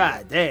 Too. Yeah.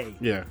 God dang.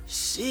 Yeah.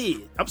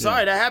 Shit. I'm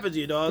sorry that happened to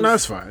you, dog. No,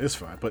 it's fine. It's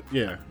fine. But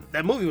yeah.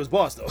 That movie was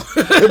boss though.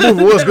 That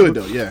movie was good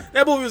though. Yeah.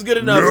 That movie was good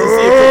enough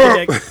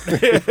to see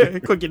Crooked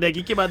Neck. Crooked Neck.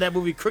 You came out that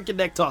movie Crooked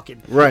Neck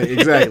talking. Right.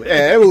 Exactly.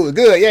 Yeah, that movie was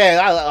good.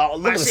 Yeah.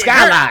 Look at the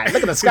skyline.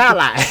 Look at the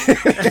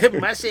skyline.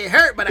 My shit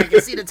hurt, but I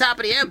can see the top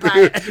of the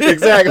empire.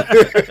 Exactly.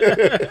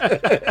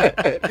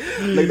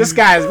 Like, this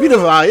sky is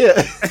beautiful out here.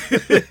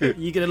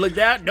 You gonna look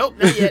down? Nope,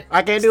 not yet.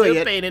 I can't do it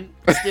yet. Still painting.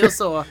 Still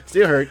sore.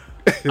 Still hurt.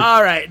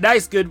 All right,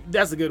 nice, good.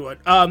 That's a good one.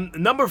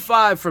 Number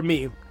 5 for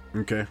me.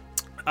 Okay.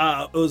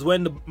 It was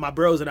when my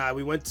bros and I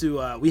we went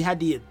to we had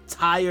the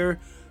entire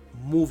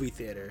movie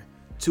theater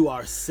to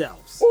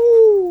ourselves.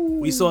 Ooh.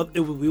 We saw it,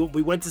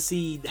 we went to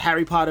see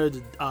Harry Potter,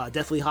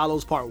 Deathly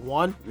Hallows Part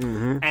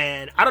 1,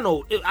 and I don't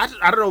know if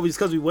it's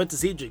because we went to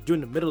see it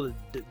during the middle of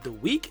the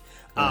week,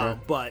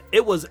 but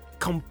it was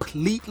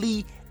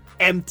completely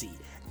empty.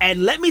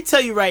 And let me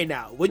tell you right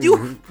now, when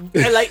you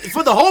and like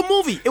for the whole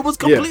movie, it was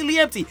completely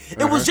empty.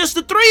 It was just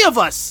the 3 of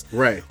us,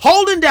 right,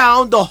 holding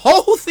down the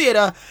whole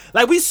theater.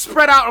 Like we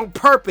spread out on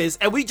purpose,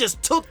 and we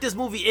just took this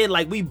movie in.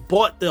 Like we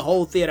bought the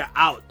whole theater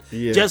out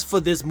just for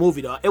this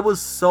movie, though. It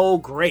was so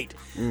great.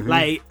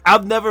 Like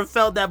I've never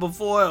felt that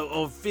before,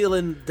 or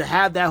feeling to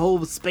have that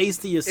whole space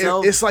to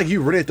yourself. It's like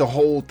you rented the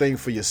whole thing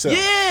for yourself.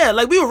 Yeah,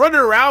 like we were running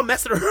around,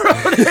 messing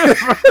around at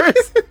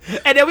first,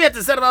 and then we had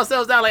to settle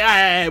ourselves down. Like, all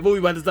right, movie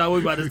about to start.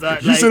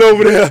 Like, you sit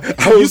over there.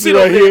 You sit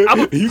right here. I'm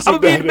gonna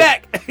be in the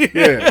back.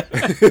 Yeah.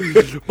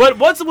 But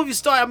once the movie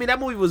started, I mean, that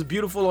movie was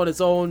beautiful on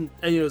its own,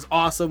 and it was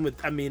awesome.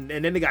 And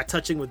then they got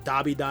touching with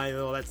Dobby dying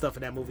and all that stuff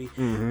in that movie.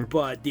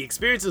 But the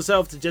experience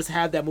itself, to just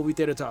have that movie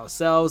theater to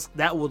ourselves,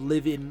 that will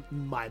live in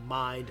my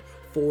mind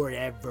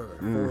forever.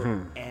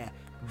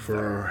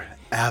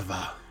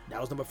 Forever. That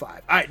was number 5. All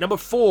right, number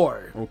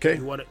 4. Okay.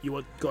 You want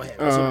go ahead.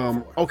 What's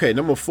number 4? Okay,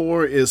 number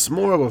 4 is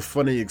more of a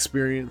funny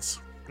experience.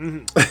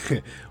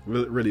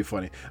 really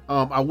funny.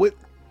 I went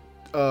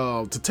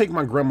to take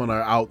my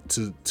grandmother out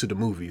to the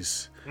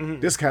movies.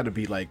 This had to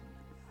be like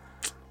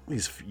at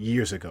least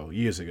years ago.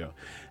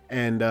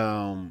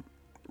 And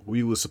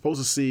we were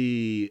supposed to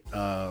see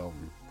a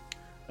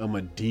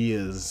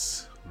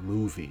Medea's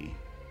movie.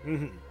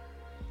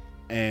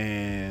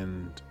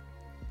 And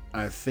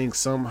I think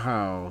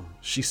somehow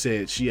she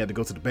said she had to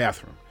go to the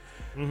bathroom.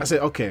 I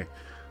said, okay.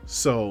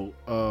 So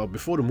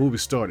before the movie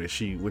started,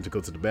 she went to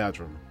go to the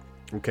bathroom.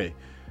 Okay.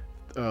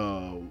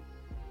 10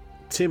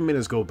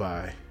 minutes go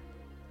by.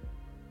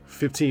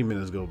 15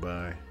 minutes go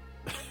by.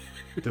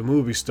 The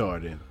movie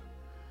started.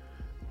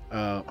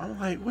 I'm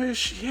like, where is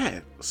she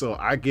at? So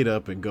I get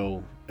up and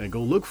go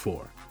look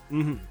for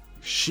her.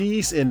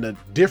 She's in a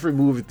different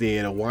movie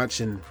theater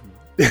watching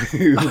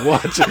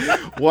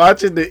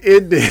watching the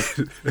ending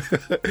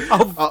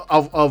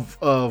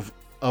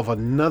of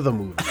another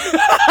movie.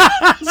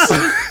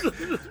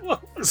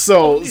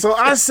 So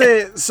I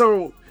said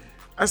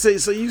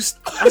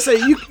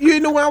you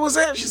know where I was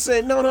at? She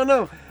said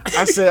no.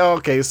 I said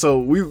okay. So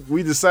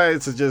we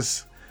decided to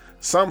just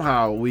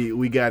somehow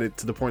we got it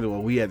to the point where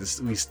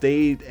we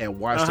stayed and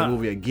watched the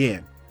movie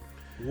again.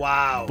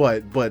 Wow.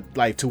 But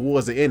like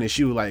towards the end, and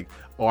she was like,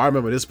 Oh, I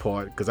remember this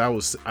part because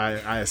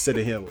I said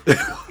to him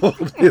on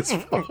this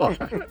part.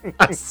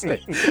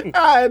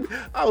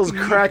 I was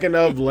cracking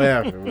up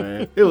laughing,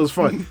 man. It was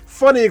fun.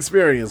 Funny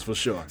experience for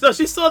sure. So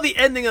she saw the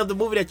ending of the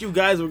movie that you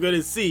guys were going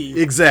to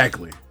see.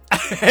 Exactly.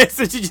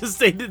 So she just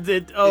stated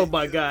that, oh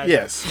my God.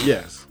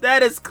 Yes.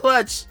 That is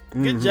clutch.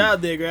 Good job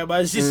there,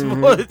 Grandma. She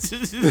spoiled it.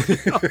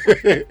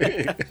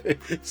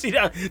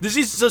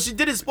 So she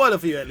didn't spoil it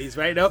for you at least,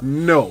 right?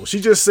 No,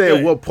 she just said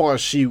Good. what part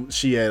she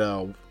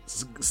had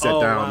sat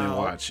down and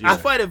watched. Yeah. I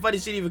find it funny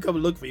she didn't even come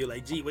and look for you.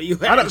 Like, gee, where you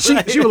I know, at?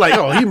 she was like,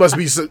 oh, he must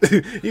be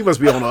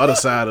on the other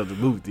side of the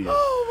movie theater.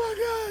 Oh my God.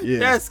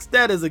 Yeah.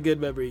 That is a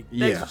good memory.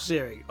 Thanks Yeah. for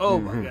sharing. Oh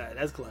my God,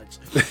 that's clutch.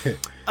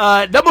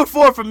 Number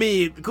 4 for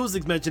me,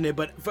 Kuzik's mentioned it,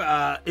 but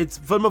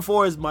number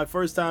 4 is my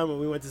first time when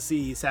we went to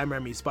see Sam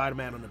Raimi's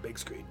Spider-Man on the big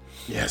screen.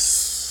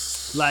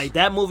 Yes. Like,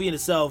 that movie in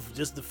itself,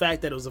 just the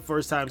fact that it was the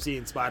first time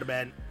seeing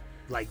Spider-Man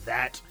like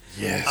that.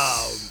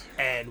 Yes.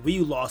 And we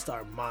lost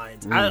our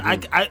minds.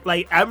 I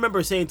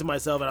remember saying to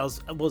myself, and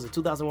what was it,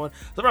 2001? It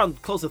was around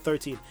close to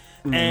 13.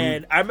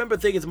 And I remember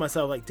thinking to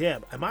myself, like,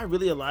 damn, am I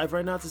really alive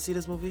right now to see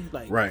this movie?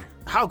 Like, Right.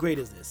 how great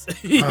is this?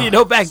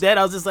 Back then,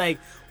 I was just like,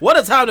 what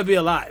a time to be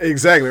alive.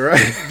 Exactly,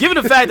 right? Given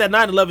the fact that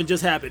 9/11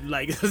 just happened,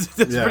 like, it's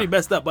Yeah. pretty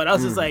messed up. But I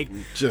was just like,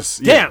 Yeah.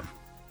 damn,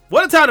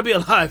 what a time to be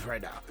alive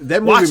right now.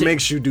 That Watch movie it.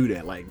 makes you do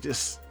that. Like,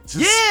 just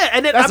Yeah,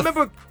 and then I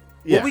remember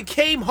yeah. when we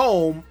came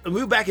home, and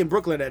we were back in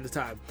Brooklyn at the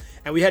time,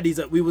 and we had these.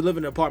 We would live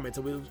in an apartment,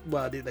 so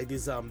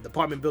these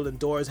apartment building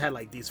doors had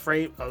like these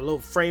a little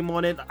frame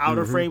on it,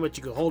 outer frame that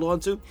you could hold on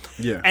to.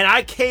 Yeah. And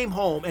I came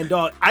home, and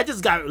dog, I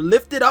just got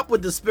lifted up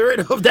with the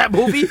spirit of that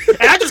movie,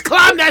 and I just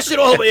climbed that shit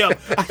all the way up.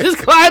 I just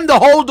climbed the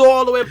whole door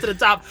all the way up to the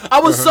top. I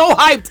was so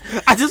hyped.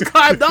 I just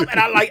climbed up, and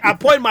I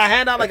pointed my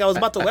hand out like I was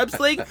about to web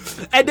sling,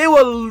 and they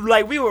were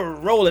like, we were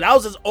rolling. I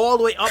was just all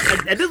the way up,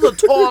 and this was a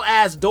tall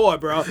ass door,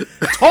 bro.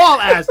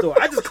 Tall ass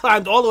door. I just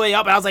climbed all the way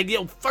up, and I was like,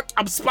 yo, fuck,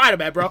 I'm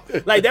Spider-Man, bro.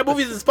 Like, that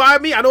movie's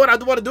inspired me. I know what I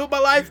want to do with my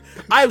life.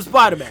 I am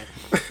Spider-Man.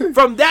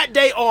 From that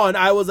day on,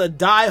 I was a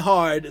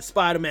die-hard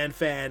Spider-Man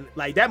fan.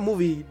 Like, that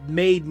movie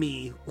made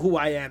me who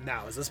I am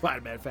now as a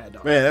Spider-Man fan,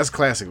 dog. Man, that's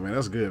classic, man.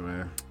 That's good,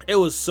 man. It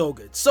was so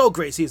good. So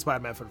great seeing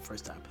Spider-Man for the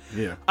first time.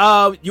 Yeah.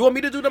 You want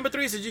me to do number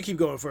 3, or should you keep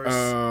going first?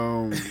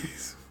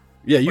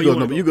 Yeah, you go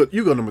wanna number. go?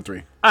 You go number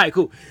 3. All right,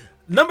 cool.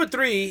 Number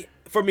 3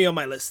 for me on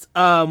my list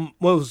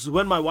was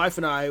when my wife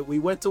and I we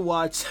went to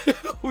watch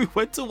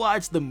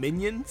the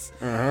Minions.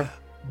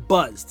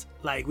 Buzzed.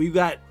 Like, we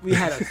had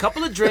a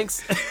couple of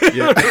drinks,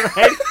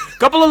 right?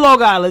 Couple of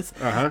Long Islands,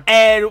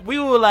 and we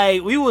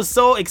were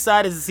so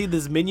excited to see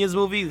this Minions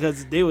movie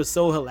because they were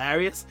so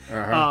hilarious.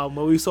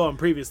 When we saw them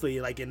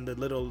previously, like in the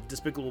little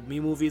Despicable Me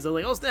movies, I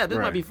was like, oh snap, this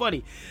might be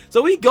funny.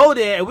 So we go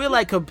there and we're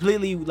like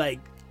completely like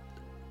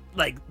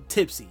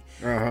tipsy.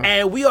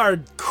 And we are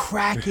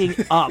cracking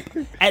up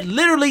at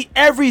literally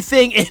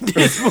everything in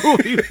this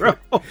movie, bro.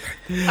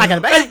 I got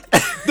it back.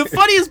 The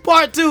funniest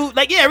part too,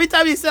 like, yeah, every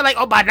time he said like,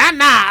 oh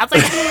banana, I was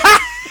like,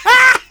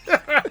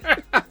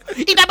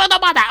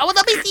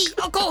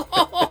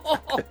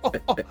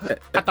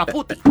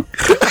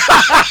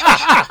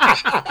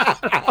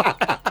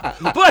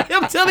 but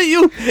I'm telling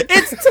you,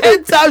 it's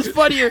 10 times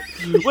funnier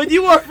when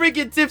you are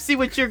freaking tipsy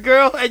with your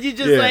girl and you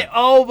just like,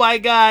 oh my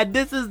God,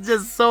 this is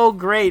just so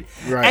great.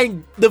 Right.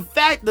 And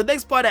the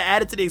next part I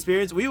added to the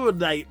experience, we were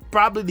like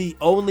probably the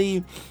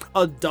only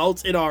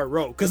adults in our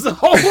row because the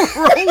whole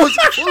row was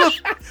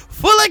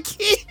full of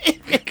kids.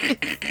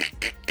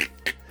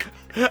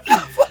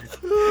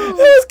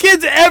 There's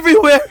kids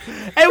everywhere,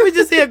 and we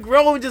just hear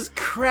grown just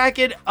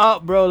cracking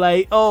up, bro.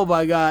 Like, oh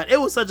my God, it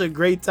was such a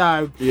great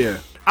time. Yeah.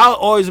 I'll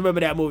always remember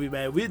that movie,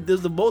 man. This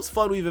is the most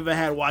fun we've ever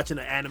had watching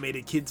an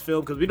animated kids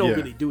film because we don't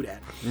really do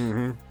that.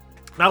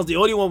 That was the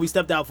only one we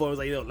stepped out for. I was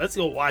like, yo, let's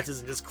go watch this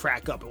and just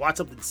crack up and watch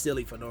something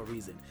silly for no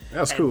reason.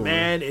 That's cool,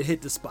 man. It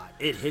hit the spot.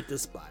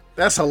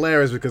 That's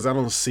hilarious because I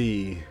don't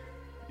see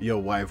your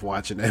wife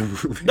watching that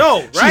movie.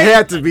 No, right? She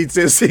had to be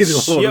tipsy to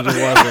watch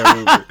that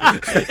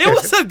movie. It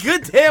was a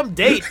good damn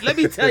date. Let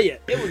me tell you,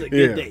 it was a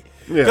good date.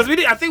 Yeah.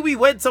 Because I think we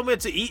went somewhere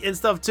to eat and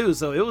stuff too,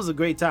 so it was a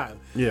great time.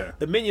 Yeah.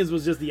 The Minions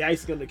was just the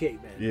icing on the cake,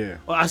 man. Yeah.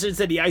 Well, I should have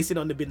said the icing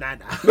on the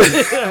banana.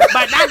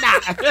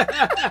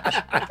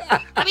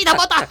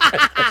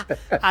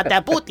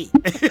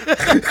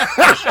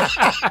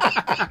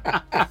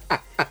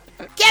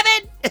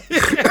 Kevin!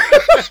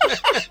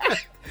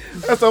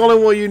 That's the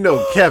only one you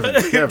know, Kevin.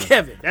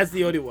 Kevin. That's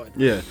the only one.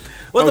 Yeah.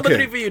 What's number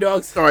 3 for you,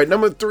 dogs? All right,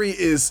 number 3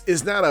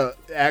 is not a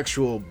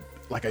actual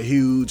like a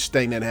huge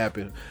thing that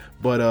happened,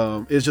 but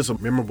it's just a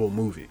memorable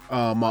movie.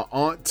 My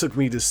aunt took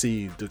me to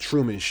see The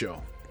Truman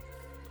Show.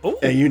 Ooh.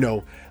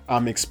 And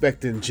I'm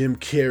expecting Jim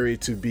Carrey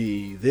to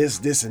be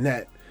this, and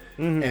that.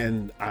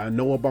 And I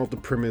know about the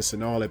premise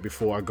and all that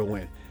before I go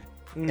in.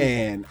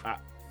 And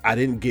I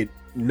didn't get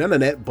none of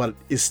that, but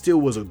it still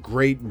was a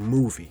great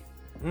movie.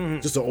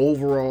 Just the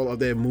overall of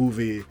that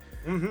movie.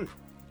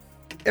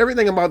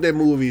 Everything about that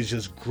movie is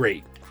just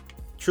great.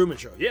 Truman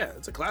Show. Yeah,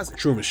 it's a classic.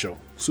 Truman Show.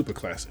 Super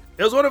classic.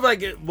 It was one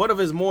of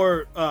his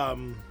more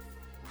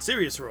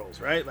serious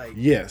roles, right? Like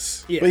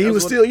Yes. Yeah, but he that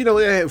was was still,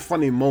 it had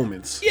funny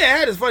moments. yeah, it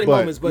had its funny But,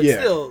 moments, but yeah.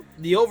 still,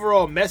 the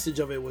overall message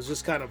of it was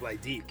just kind of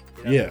like deep.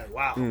 You know? Yeah. Like,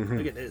 wow,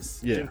 look at this,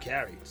 Yeah. Jim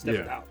Carrey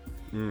stepping Yeah. out.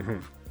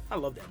 I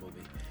love that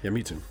movie. Yeah,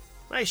 me too.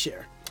 Nice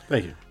share.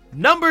 Thank you.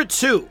 Number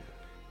 2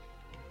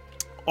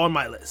 on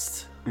my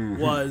list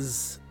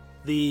was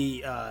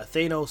the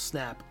Thanos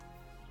snap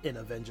in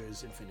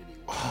Avengers Infinity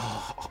War.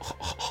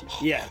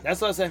 Yeah,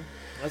 that's what I said.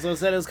 That's what I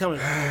said it was coming.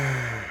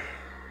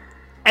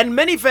 And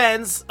many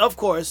fans, of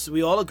course,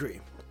 we all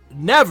agree,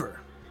 never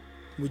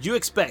would you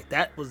expect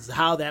that was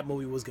how that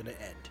movie was going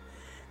to end.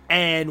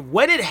 And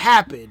when it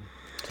happened,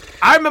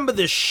 I remember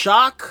the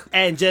shock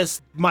and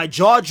just my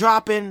jaw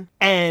dropping,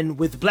 and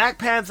with Black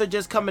Panther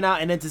just coming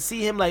out, and then to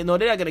see him like, no,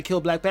 they're not going to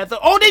kill Black Panther.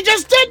 Oh, they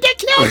just did. They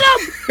killed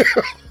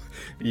him.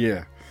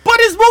 Yeah. But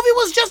his movie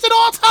was just an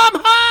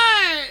all-time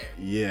high.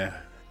 Yeah.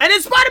 And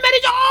then Spider-Man,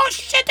 oh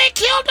shit, they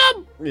killed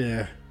him.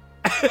 Yeah.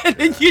 And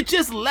then you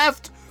just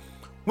left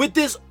with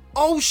this,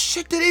 oh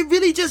shit, did they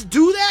really just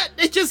do that?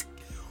 They just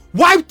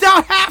wiped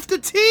out half the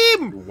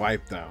team.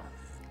 Wiped out.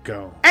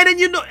 Go. And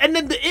then and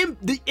then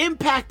the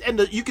impact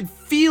and you could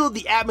feel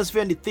the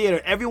atmosphere in the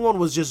theater. Everyone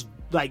was just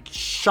like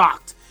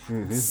shocked,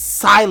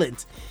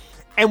 silent,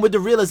 and with the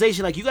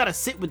realization like you got to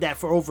sit with that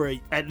for over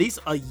at least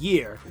a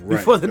year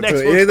before the next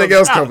Until one anything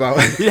comes else comes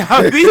out. You know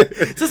what I mean?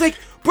 So it's like,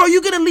 bro,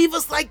 you're gonna leave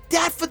us like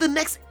that for the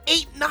next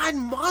 8-9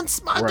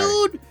 months, my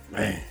dude?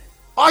 Man.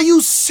 Are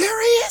you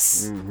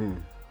serious?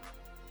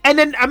 And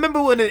then I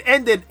remember when it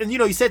ended, and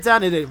you sat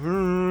down and it.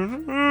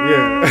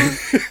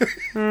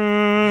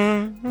 Yeah.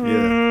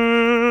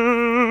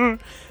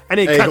 And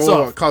it Hey, cuts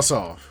go on, off. cuts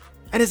off.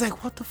 And it's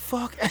like, what the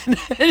fuck? And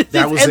it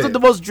That just was ends it. with the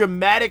most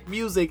dramatic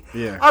music.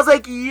 Yeah. I was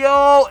like,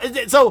 yo.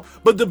 So,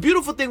 but the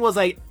beautiful thing was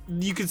like,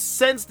 you could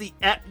sense the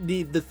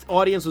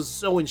audience was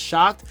so in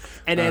shock,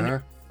 and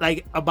then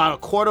like about a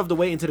quarter of the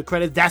way into the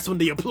credits, that's when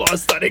the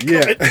applause started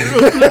coming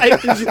through.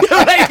 Like,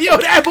 yo,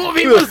 that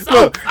movie was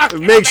so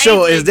fucking Make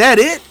sure, amazing. is that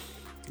it?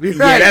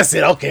 Yeah, that's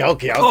it. Okay. Oh,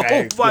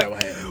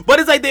 but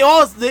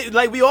it's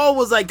like we all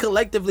was like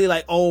collectively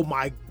like, oh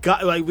my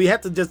god, like we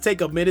had to just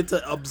take a minute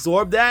to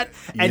absorb that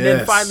and then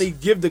Yes. finally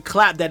give the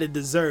clap that it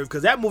deserved,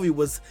 because that movie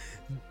was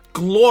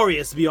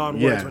glorious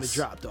beyond words when it Yes.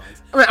 dropped, dogs.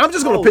 I mean, I'm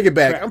just gonna Holy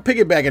piggyback. crap. I'm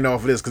piggybacking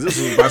off of this because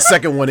this was my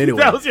second one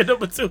anyway. That was your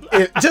number 2.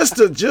 And just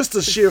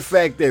the sheer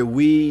fact that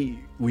we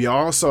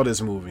all saw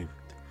this movie.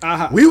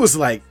 Uh-huh. We was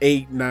like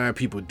 8-9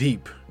 people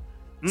deep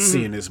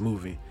seeing this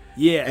movie.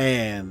 Yeah.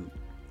 And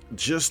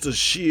just the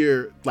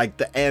sheer like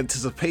the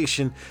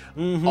anticipation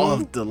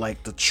of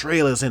the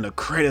trailers and the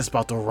credits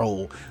about to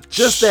roll.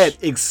 Just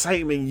that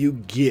excitement you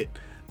get.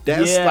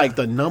 That's Yeah. like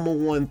the number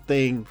one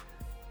thing.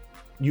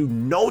 You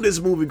know this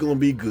movie gonna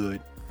be good.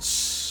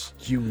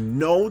 You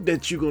know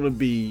that you're gonna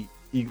be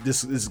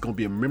this is gonna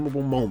be a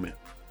memorable moment.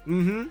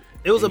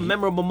 It was a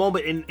memorable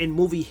moment in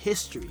movie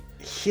history.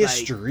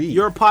 History. Like,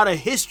 you're a part of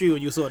history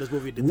when you saw this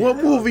movie. What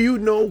movie you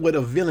know where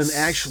the villain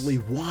actually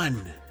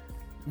won?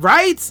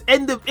 Right?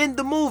 In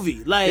the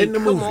movie. Like, In the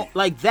come movie. on,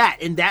 like that,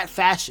 in that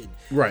fashion.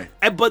 Right.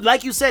 But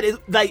like you said,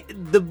 like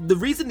the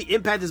reason the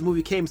impact of this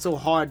movie came so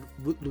hard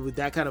with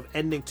that kind of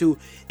ending too,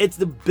 it's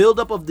the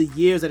buildup of the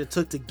years that it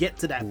took to get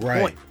to that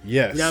Right. point.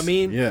 Yes. You know what I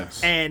mean?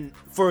 Yes. And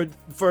for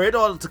it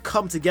all to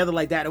come together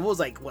like that, it was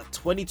like what,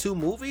 22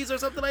 movies or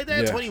something like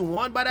that? Yeah.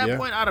 21 by that Yeah.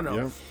 point? I don't know.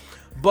 Yeah.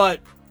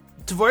 But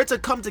for it to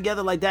come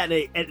together like that,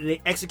 and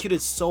they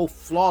executed so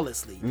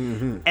flawlessly,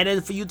 and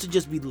then for you to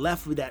just be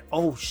left with that,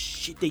 oh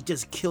shit, they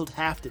just killed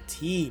half the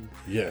team.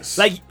 Yes.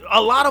 Like, a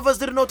lot of us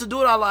didn't know what to do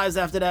with our lives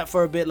after that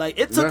for a bit. Like,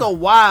 it took Yeah. a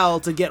while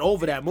to get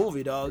over that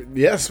movie, dog.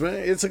 Yes, man.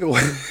 It took a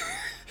while.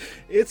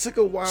 It took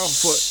a while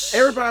for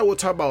everybody would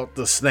talk about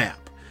the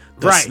snap.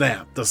 The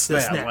snap.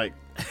 snap. Like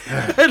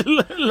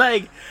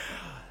Like,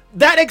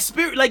 that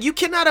experience, like, you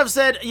cannot have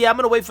said, yeah, I'm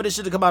gonna wait for this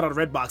shit to come out on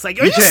Redbox.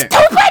 Like, are you can't.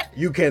 stupid?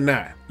 You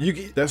cannot.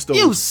 That's those.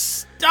 You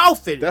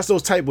stupid. That's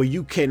those type where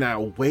you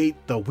cannot wait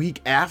the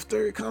week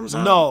after it comes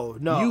out. No.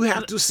 You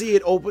have to see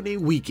it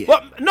opening weekend.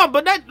 Well, no,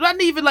 but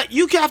not even like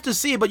you have to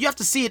see it, but you have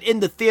to see it in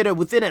the theater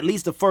within at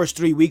least the first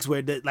 3 weeks, where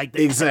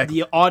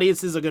Exactly. the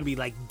audiences are gonna be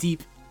like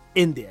deep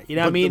in there. You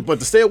know what I mean? But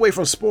to stay away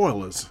from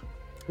spoilers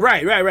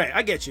Right.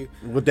 I get you.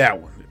 with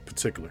that one in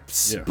particular.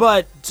 Yeah.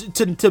 But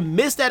to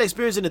miss that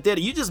experience in the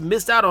theater, you just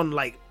missed out on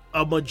like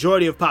a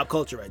majority of pop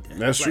culture right there.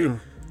 That's Like, true.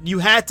 You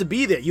had to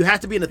be there. You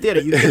had to be in the theater.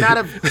 You cannot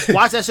have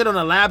watched that shit on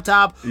a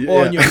laptop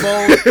or on Yeah. your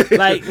phone.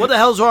 Like, what the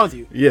hell's wrong with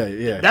you?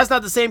 Yeah. That's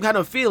not the same kind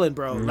of feeling,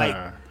 bro. Like,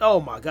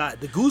 oh my god,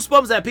 the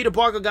goosebumps that Peter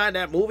Parker got in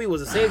that movie was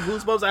the same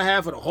goosebumps I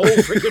had for the whole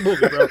freaking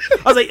movie, bro.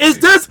 I was like, is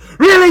this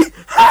really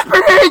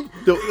happening?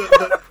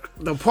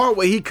 the part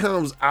where he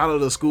comes out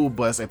of the school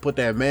bus and put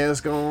that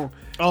mask on,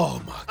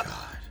 Oh my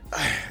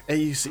god.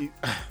 and you see,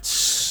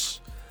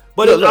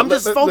 But Look, I'm look,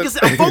 just look, focusing.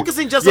 look. I'm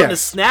focusing just on the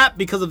Yes. snap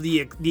because of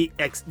the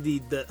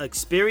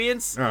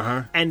experience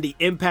Uh-huh. and the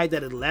impact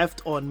that it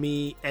left on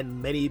me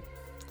and many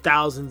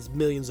thousands,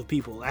 millions of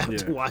people after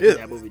yeah. watching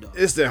that movie. Dog.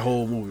 It's that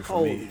whole movie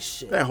for me. Holy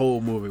shit. That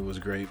whole movie was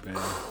great, man.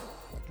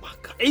 My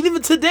God. And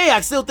even today,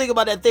 I still think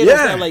about that theater.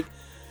 Yeah. I'm like,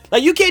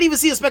 Like, you can't even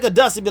see a speck of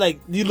dust and be like,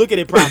 you look at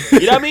it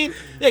properly. You know what I mean?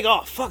 Like,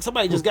 oh, fuck,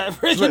 somebody just got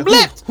freaking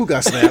blipped. Who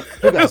got snapped?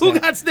 Who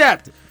got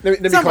snapped?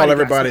 Let me Somebody call got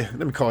everybody. snapped.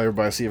 Let me call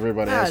everybody. See if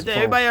everybody Ah, has the phone.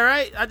 everybody all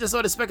right? I just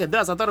saw the speck of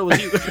dust. I thought it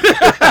was you.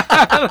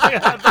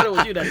 I thought it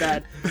was you that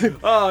died.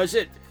 Oh,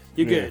 shit.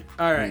 You're good.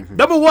 All right.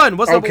 Number one.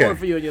 What's number one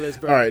for you on your list,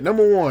 bro? All right,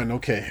 number one.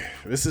 Okay,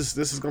 this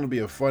is gonna be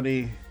a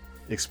funny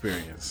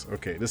experience.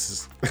 Okay, this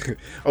is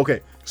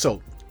okay.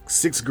 So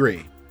 6th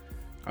grade,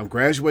 I'm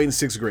graduating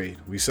 6th grade.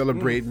 We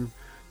celebrating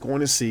going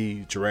to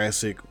see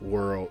Jurassic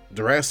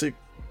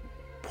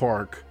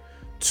Park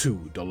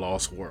 2: The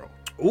Lost World.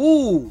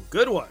 Ooh,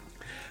 good one.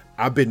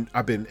 I've been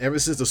ever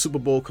since the Super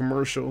Bowl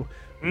commercial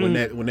when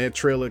that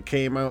trailer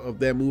came out of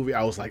that movie.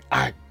 I was like,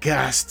 I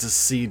got to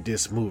see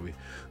this movie.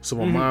 So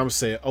my mom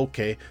said,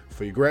 okay,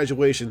 for your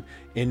graduation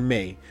in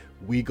May,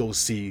 we go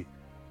see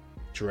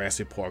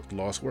Jurassic Park: The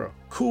Lost World.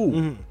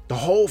 Cool. The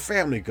whole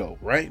family go,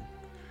 right?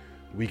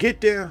 We get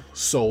there,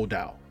 sold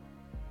out.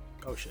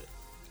 Oh shit.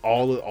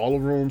 All the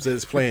rooms that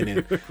it's playing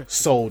in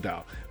sold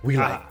out. We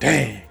like,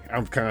 dang,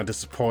 I'm kind of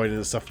disappointed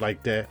and stuff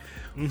like that.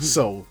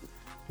 So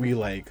we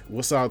like,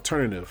 what's the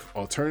alternative?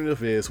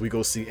 Alternative is we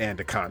go see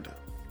Anaconda.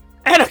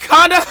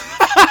 Anaconda?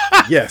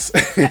 Yes.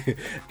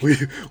 we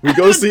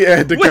go see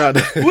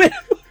Anaconda. We're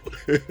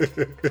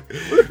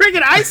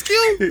bringing Ice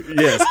Cube?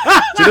 Yes.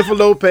 Jennifer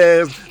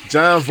Lopez,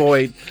 John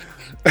Voight,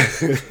 What's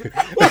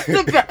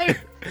the bag?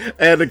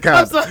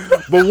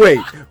 Anaconda. But wait,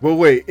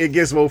 it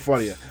gets more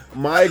funnier.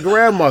 My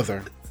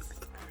grandmother,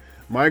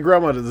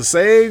 the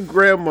same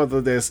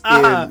grandmother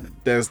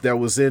that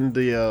was in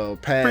the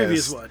past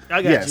Previous one.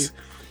 I got you.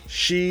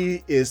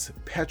 She is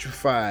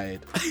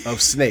petrified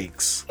of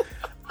snakes.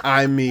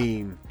 I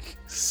mean,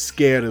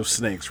 scared of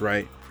snakes,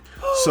 right?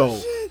 So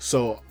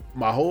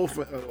my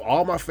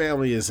all my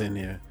family is in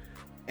here,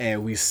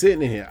 and we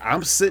sitting in here.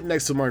 I'm sitting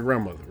next to my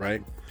grandmother,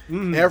 right?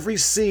 Every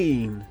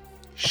scene,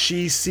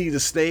 she see the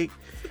snake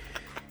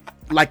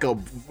like a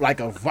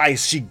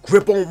vice. She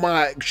grip on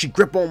my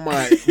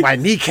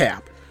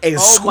kneecap and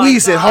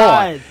squeeze it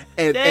hard.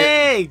 And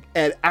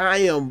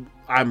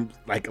I'm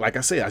like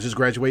I said, I just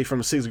graduated from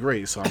the 6th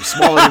grade, so I'm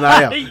smaller than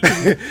I am.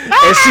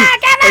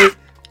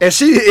 and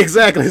she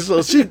exactly,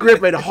 so she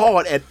gripping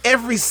hard at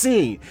every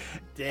scene.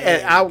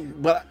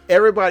 But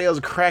everybody else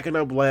cracking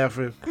up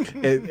laughing,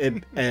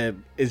 and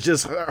it's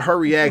just her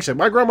reaction.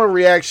 My grandma's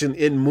reaction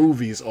in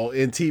movies or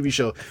in TV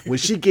shows when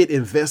she get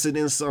invested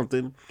in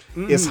something,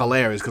 it's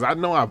hilarious. Because I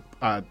know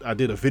I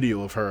did a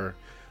video of her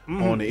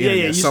on the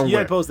internet somewhere. You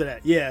had posted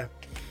that, yeah.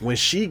 When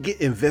she get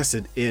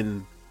invested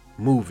in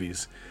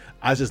movies,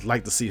 I just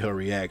like to see her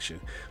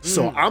reaction.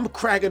 So I'm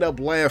cracking up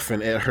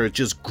laughing at her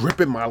just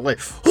gripping my leg.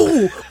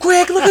 Oh,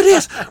 Greg, look at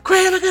this.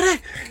 Greg, look at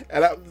that.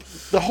 And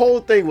the whole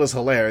thing was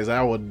hilarious.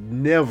 I will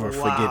never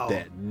forget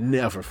that.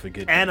 Never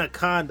forget that.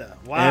 Anaconda.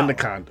 Wow.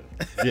 Anaconda.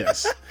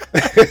 Yes.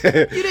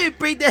 You didn't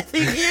bring that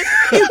thing in.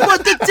 You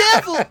brought the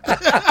devil.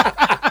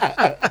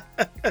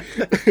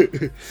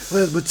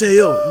 Where's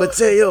Mateo?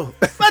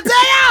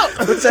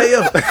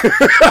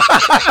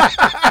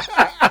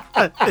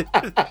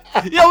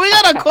 Yo, we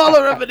gotta call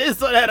her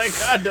reminisce on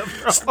Anaconda,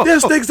 bro.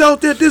 There's things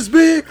out there this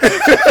big.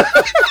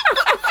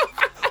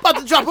 About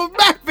to drop a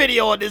Mac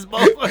video on this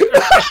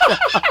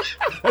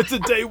motherfucker.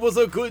 Today was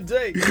a good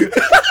day.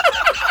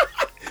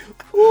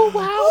 Oh,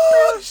 wow.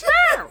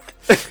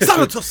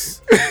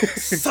 Santos.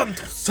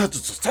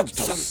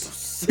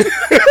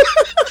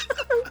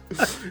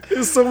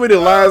 There's so many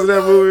lines in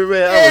that movie,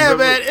 man. Yeah,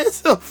 man, it's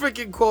so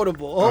freaking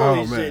quotable.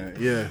 Holy shit.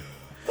 Yeah.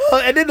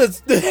 And then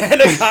the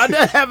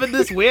Anaconda having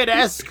this weird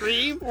ass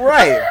scream.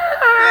 Right.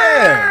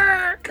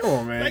 Yeah. Come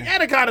on, man. Like,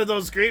 Anaconda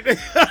don't scream.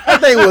 That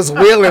thing was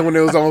wheeling when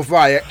it was on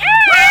fire.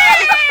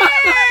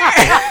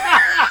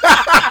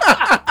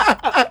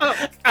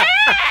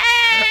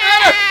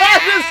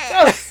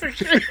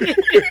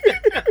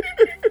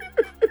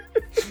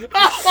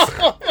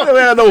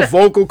 They had no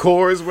vocal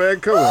cords, man.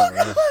 Come on,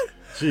 man.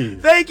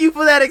 Jeez. Thank you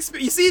for that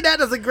experience. You see, that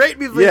is a great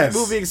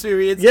movie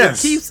experience.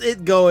 Yes. It keeps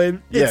it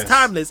going. It's Yes.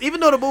 timeless. Even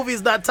though the movie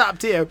is not top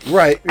tier.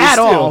 Right. At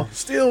all.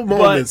 Still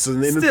moments in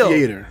the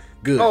theater.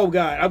 Good. Oh,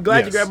 God. I'm glad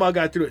your Yes. grandma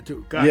got through it,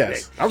 too. God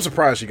Yes. dang. I'm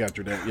surprised she got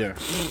through that. Yeah.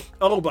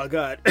 Oh, my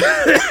God.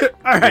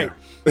 All right.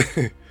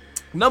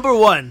 Number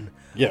one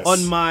Yes.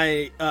 on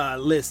my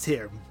list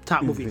here,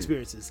 top movie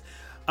experiences.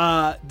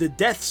 The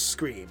death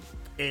scream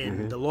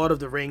in The Lord of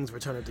the Rings,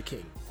 Return of the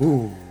King.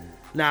 Ooh.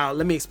 Now,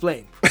 let me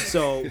explain.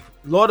 So,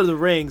 Lord of the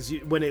Rings,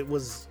 when it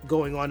was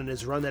going on in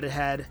its run that it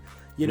had,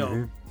 you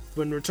know,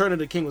 when Return of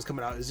the King was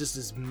coming out, it's just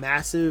this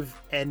massive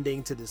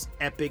ending to this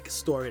epic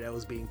story that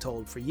was being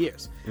told for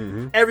years.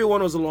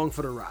 Everyone was along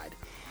for the ride.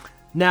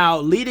 Now,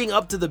 leading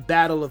up to the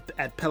battle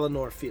at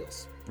Pelennor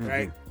Fields,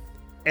 right?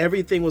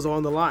 Everything was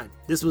on the line.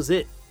 This was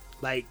it.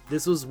 Like,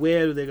 this was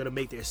where they're going to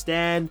make their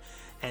stand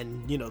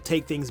and, you know,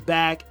 take things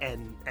back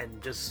and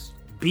just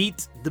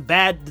beat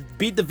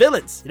the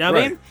villains. You know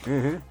what I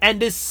mean? And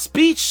this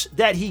speech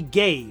that he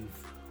gave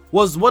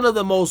was one of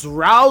the most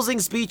rousing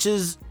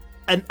speeches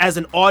as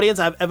an audience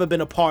I've ever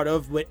been a part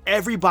of, where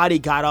everybody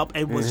got up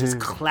and was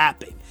just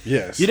clapping.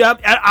 Yes. You know,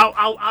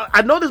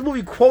 I know this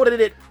movie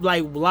quoted it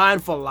like line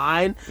for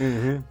line,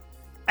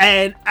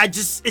 and it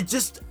just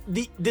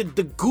the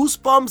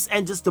goosebumps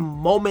and just the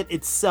moment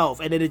itself,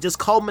 and then it just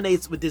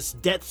culminates with this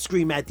death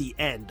scream at the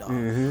end, dog.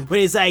 When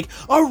he's like,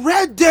 "A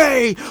red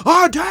day,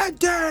 a dead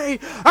day,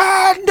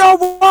 and the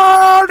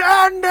world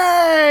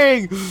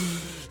ending,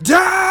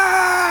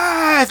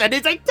 death," and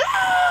it's like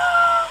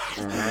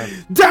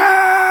death,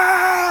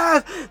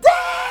 death, death.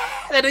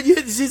 And then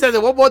she says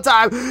it one more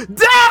time,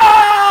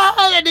 death!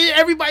 And then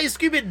everybody's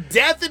screaming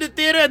death in the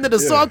theater, and then the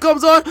song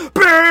comes on.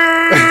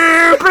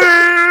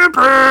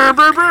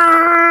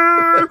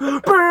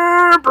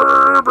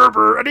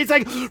 And he's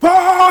like,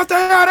 "Oh, I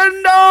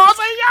didn't know." I was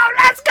like, "Yo,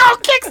 let's go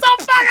kick some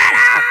fucking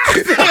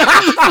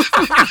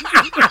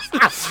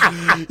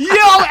ass!"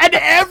 Yo, and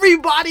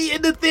everybody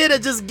in the theater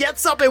just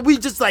gets up, and we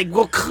just like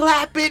go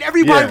clapping.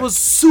 Everybody was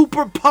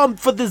super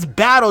pumped for this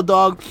battle,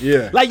 dog.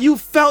 Yeah. Like you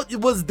felt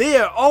it was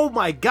there. Oh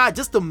my God.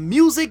 Just the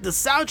music, the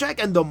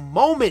soundtrack, and the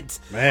moment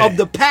of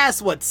the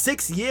past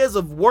 6 years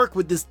of work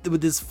with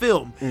this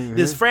film,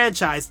 this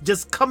franchise,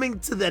 just coming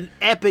to an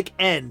epic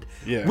end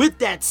with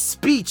that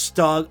speech,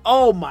 dog.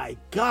 Oh my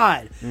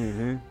God,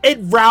 it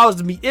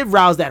roused me. It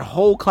roused that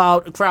whole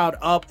crowd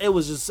up. It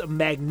was just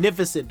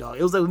magnificent, dog.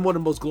 It was like one of the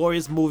most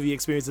glorious movie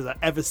experiences I've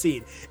ever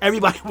seen.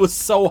 Everybody was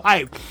so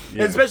hyped,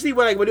 and especially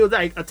when he was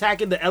like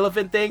attacking the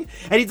elephant thing,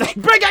 and he's like,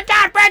 "Bring it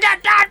down, bring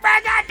it down,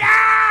 bring it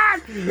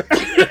down!"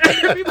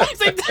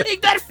 Everybody's like,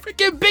 "Take that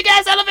freaking big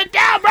ass elephant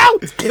down, bro!"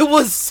 It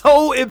was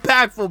so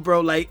impactful, bro.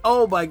 Like,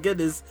 oh my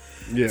goodness.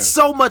 Yeah.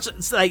 So much.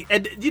 It's like,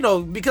 and you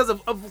know, because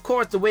of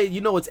course the way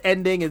it's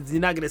ending, and you're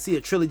not gonna see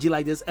a trilogy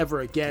like this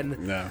ever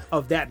again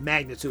of that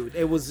magnitude.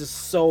 It was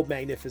just so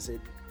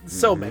magnificent.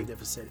 So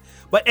magnificent.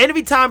 But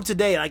every time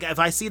today, like if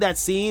I see that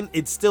scene,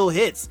 it still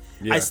hits.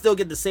 I still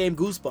get the same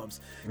goosebumps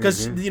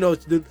because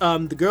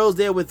the girl's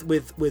there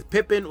with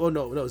Pippin. Oh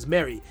no, it was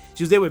Mary.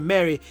 She was there with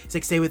Mary. It's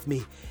like, "Stay with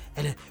me,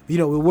 and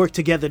we'll work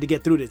together to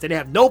get through this." And they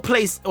have no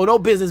place or no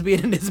business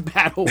being in this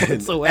battle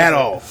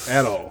whatsoever.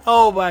 at all.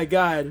 Oh my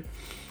God.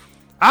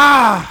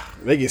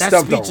 They get that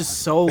stumped speech on. is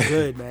so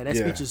good, man. That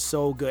speech is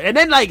so good. And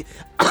then, like,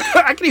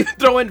 I can even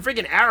throw in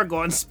freaking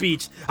Aragorn's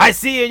speech. "I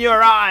see in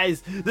your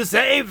eyes the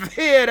same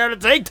fear that'll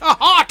take the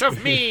heart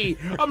of me."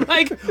 I'm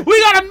like,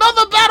 we got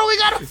another battle we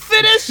gotta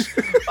finish.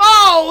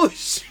 Oh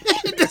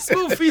shit, this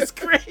movie's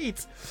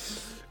great.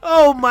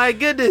 Oh my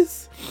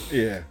goodness.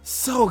 Yeah.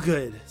 So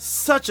good.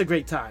 Such a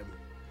great time.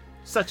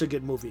 Such a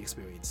good movie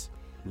experience.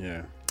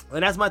 Yeah.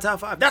 And that's my top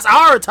 5. That's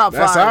our top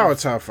 5. That's our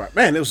top 5.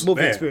 Man, it was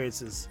movie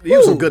experiences. These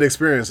were some good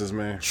experiences,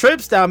 man.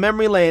 Trips down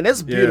memory lane. This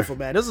is beautiful,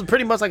 man. This is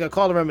pretty much like a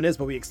Call to Reminisce,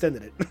 but we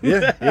extended it.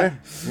 Yeah.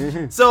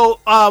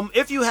 So,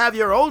 if you have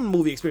your own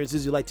movie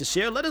experiences you'd like to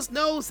share, let us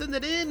know. Send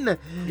it in.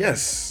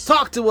 Yes.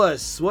 Talk to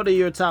us. What are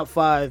your top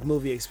 5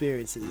 movie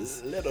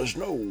experiences? Let us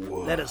know.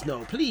 Let us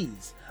know,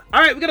 please.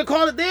 All right, we're going to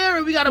call it there,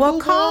 and we got to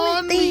move call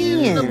on. it We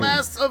used the then.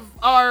 last of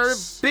our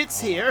bits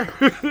here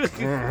of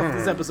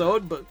this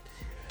episode, but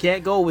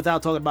can't go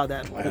without talking about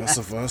that. Last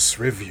of Us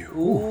review.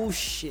 Oh,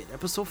 shit.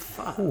 Episode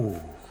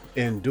 5.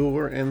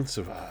 Endure and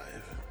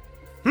survive.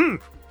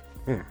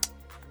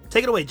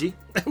 Take it away, G.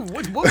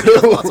 what were your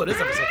thoughts on this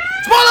episode?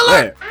 Spoiler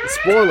alert! Man,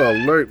 spoiler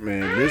alert,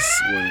 man.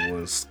 This one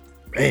was,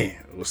 man,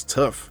 it was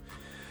tough.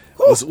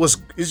 It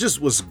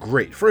was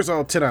great. First of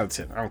all, 10 out of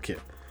 10. I don't care.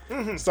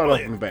 Start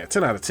off from the back.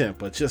 10 out of 10,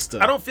 but just...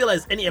 I don't feel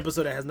there's any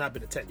episode that has not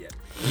been a 10 yet.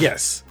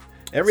 Yes.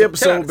 Every So 10 out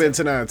episode of been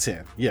 10 out of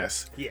 10.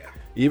 Yes. Yeah.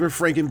 Even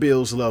Frank and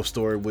Bill's love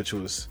story, which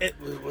was... It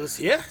was,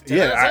 10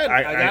 Yeah, out of 10.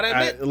 I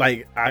gotta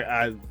admit.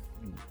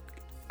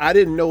 I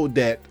didn't know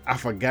that. I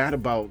forgot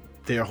about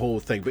their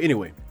whole thing. But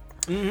anyway.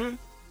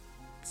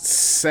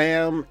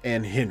 Sam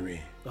and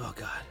Henry. Oh,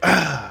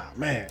 God.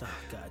 Man. Oh,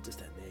 God, just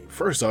that name.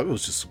 First off, it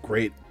was just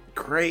great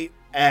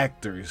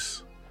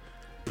actors.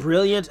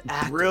 Brilliant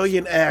actors.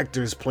 Brilliant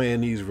actors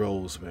playing these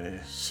roles, man.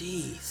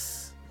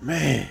 Jeez.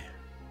 Man.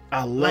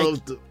 I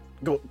loved...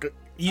 Go.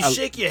 You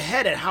shake your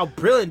head at how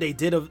brilliant they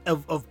did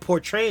of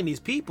portraying these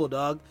people,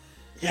 dog.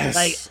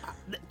 Yes.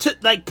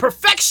 Like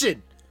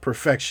perfection.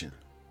 Perfection.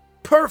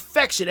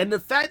 And the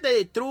fact that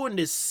they threw in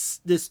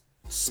this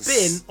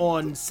spin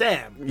on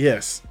Sam.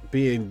 Yes.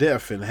 Being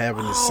deaf and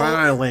having the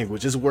sign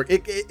language is work.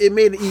 It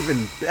made it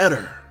even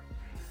better.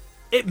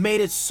 It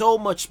made it so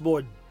much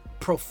more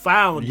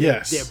profound.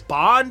 Yes. Their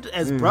bond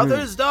as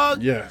brothers,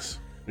 dog. Yes.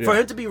 Yeah. For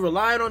him to be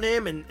relying on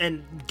him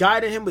and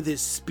guiding him with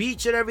his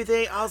speech and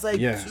everything, I was like,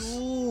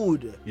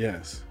 dude.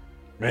 Yes.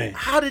 Man.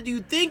 How did you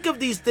think of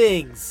these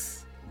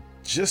things?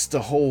 Just the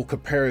whole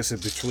comparison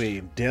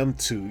between them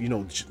two,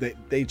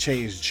 they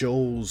changed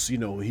Joel's,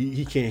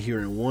 he can't hear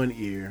in one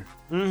ear.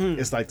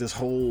 It's like this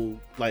whole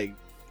like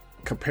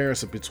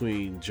comparison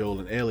between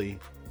Joel and Ellie.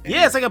 And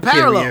it's like a Henry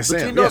parallel and Sam.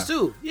 between those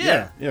two.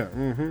 Yeah.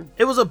 Mm-hmm.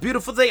 It was a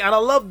beautiful thing, and I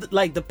love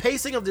like the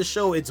pacing of this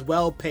show. It's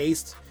well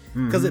paced.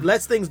 because it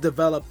lets things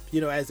develop,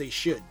 as they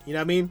should. You know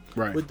what I mean?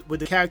 Right. With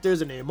the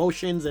characters and the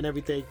emotions and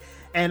everything.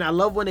 And I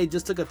love when they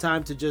just took a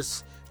time to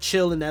just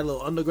chill in that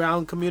little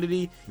underground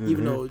community,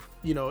 even though,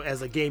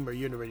 as a gamer,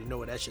 you already know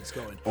where that shit's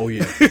going. Oh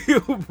yeah.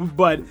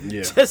 But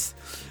just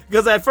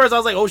because at first I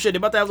was like, oh shit, they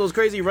about to have those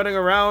crazy running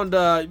around,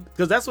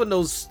 because that's when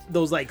those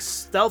like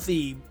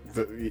stealthy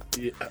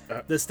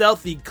the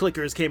stealthy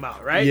clickers came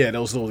out, right? Yeah,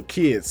 those little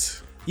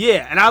kids.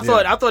 Yeah, and I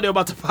thought they were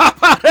about to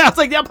pop out. I was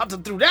like, they're about to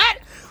do that?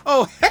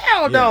 Oh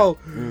hell no!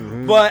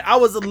 But I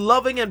was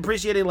loving and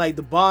appreciating like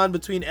the bond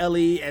between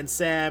Ellie and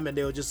Sam, and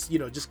they were just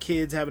just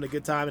kids having a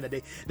good time,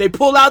 and they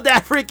pull out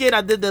that freaking,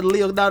 I did the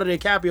Leonardo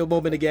DiCaprio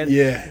moment again.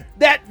 Yeah,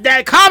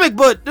 that comic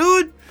book,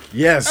 dude.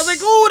 Yes. I was like,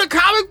 oh, the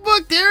comic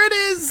book, there it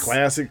is.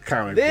 Classic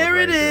comic book. There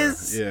right it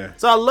is. There. Yeah.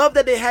 So I love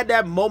that they had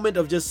that moment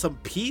of just some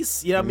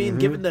peace, you know what I mean?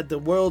 Given that the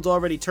world's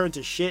already turned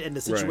to shit and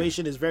the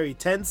situation is very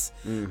tense.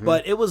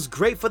 But it was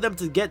great for them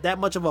to get that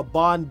much of a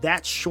bond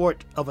that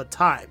short of a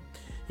time.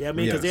 You know what I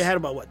mean? Because they had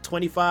about,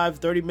 25,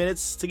 30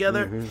 minutes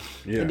together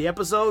in the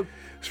episode.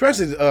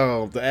 Especially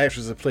the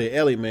actress that played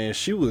Ellie, man,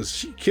 she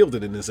killed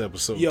it in this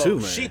episode too,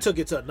 man. She took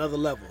it to another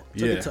level.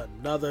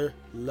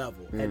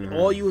 And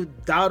all you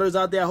doubters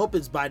out there, I hope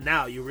it's by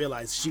now you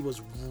realize she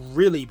was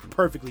really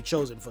perfectly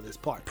chosen for this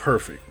part.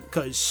 Perfect.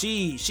 Because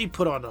she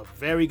put on a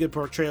very good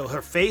portrayal.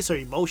 Her face, her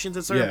emotions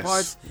in certain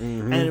parts,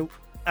 and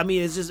I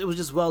mean, it was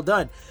just well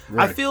done.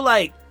 Right. I feel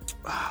like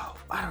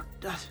I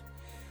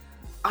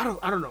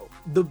don't know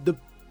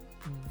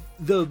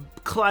the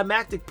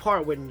climactic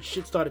part when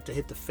shit started to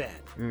hit the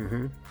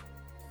fan.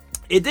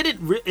 It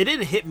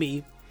didn't hit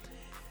me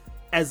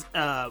as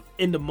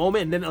in the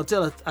moment, and then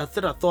until I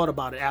thought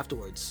about it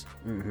afterwards.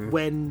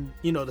 When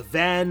the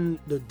van,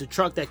 the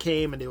truck that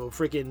came, and they were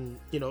freaking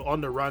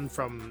on the run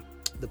from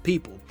the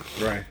people,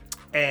 right?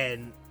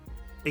 And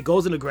it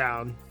goes in the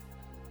ground,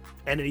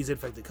 and then these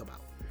infected come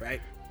out, right?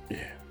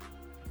 Yeah.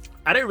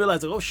 I didn't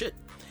realize, like, oh shit.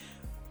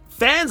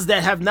 Fans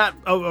that have not,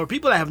 or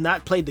people that have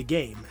not played the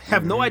game,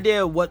 have no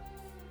idea what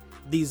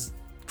these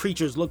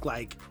creatures look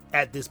like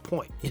at this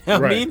point. You know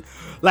what I mean?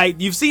 Like,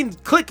 you've seen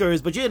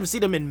clickers, but you didn't see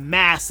them in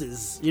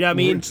masses. You know what I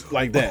mean?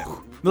 Like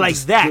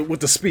that.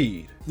 With the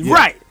speed. Yeah.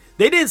 Right.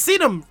 They didn't see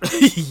them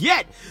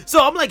yet.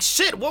 So I'm like,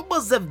 shit, what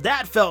must have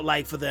that felt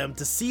like for them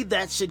to see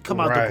that shit come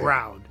out the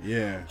ground?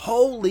 Yeah.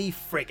 Holy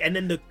frick. And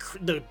then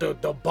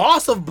the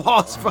boss of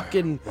boss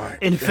fucking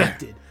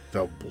infected.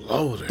 The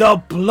bloater.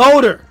 The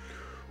bloater.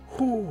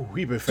 Whew,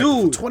 he been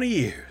infected for 20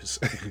 years.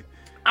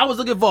 I was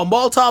looking for a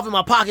Molotov in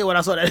my pocket when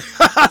I saw that.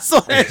 I saw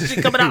that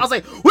shit coming out. I was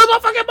like, "Where's my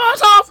fucking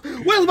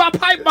Molotov? Where's my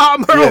pipe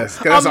bomb, bro?" Yes,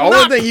 that's the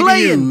only thing you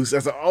can use.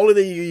 That's the only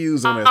thing you can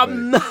use on that thing.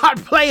 I'm not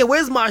playing.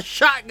 Where's my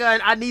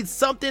shotgun? I need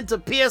something to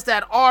pierce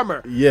that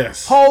armor.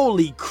 Yes.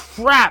 Holy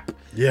crap.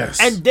 Yes.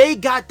 And they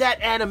got that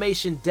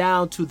animation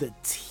down to the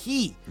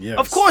T. Yes.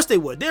 Of course they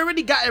would. They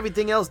already got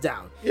everything else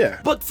down.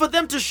 Yeah. But for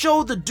them to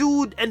show the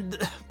dude, and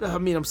I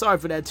mean, I'm sorry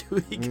for that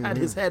dude. He got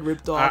his head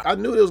ripped off. I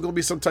knew there was going to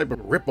be some type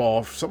of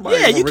rip-off. Somebody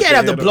you can't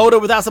have the bloater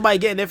without somebody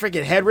getting their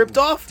freaking head ripped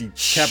off.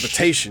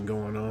 Decapitation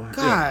going on.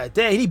 God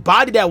damn, he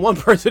bodied that one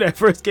person that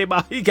first came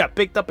out. He got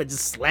picked up and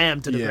just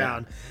slammed to the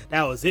ground.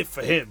 That was it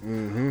for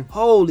him.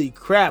 Holy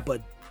crap.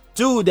 But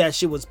dude, that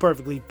shit was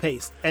perfectly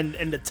paced. And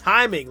the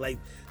timing, like,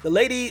 the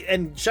lady,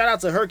 and shout out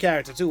to her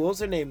character too. What was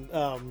her name?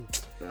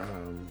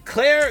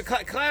 Claire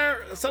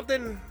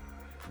something,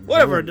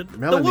 whatever.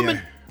 The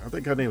woman. I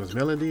think her name was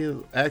Melody.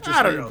 Actress.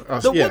 I don't know.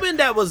 The woman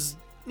that was,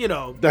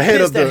 the head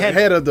of the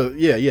head of the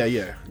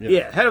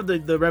head of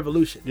the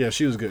revolution. Yeah,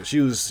 she was good. She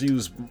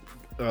was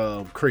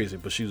crazy,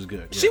 but she was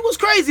good. Yeah. She was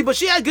crazy, but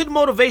she had good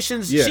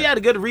motivations. Yeah. She had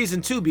a good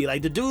reason to be.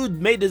 Like, the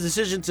dude made the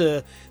decision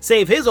to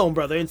save his own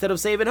brother instead of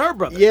saving her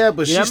brother. Yeah,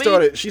 but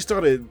she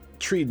started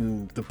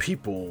treating the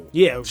people.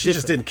 Yeah, she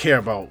just didn't care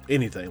about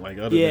anything. Like,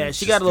 other than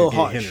she got a little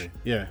harsh. Henry.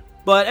 Yeah,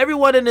 but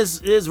everyone in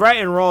his right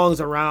and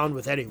wrongs around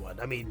with anyone.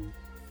 I mean,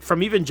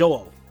 from even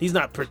Joel, he's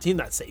not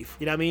safe.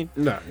 You know what I mean?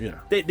 No, yeah.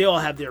 They all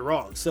have their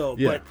wrongs. So,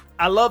 but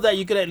I love that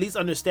you could at least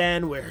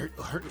understand where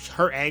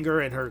her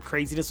anger and her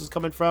craziness was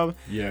coming from.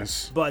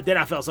 Yes. But then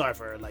I felt sorry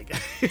for her, like,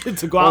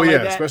 to go out like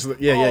that. Especially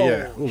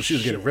yeah. Oh, she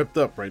was getting ripped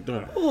up right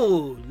there.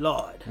 Oh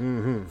Lord.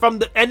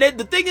 And then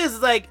the thing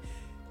is, like,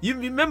 you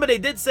remember they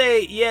did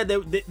say,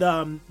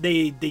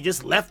 they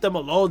just left them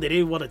alone. They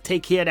didn't want to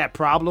take care of that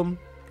problem.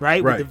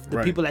 Right? With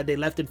the people that they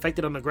left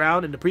infected on the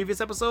ground in the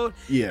previous episode.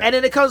 Yeah. And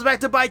then it comes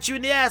back to bite you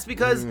in the ass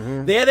because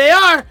there they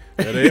are.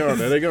 There they are.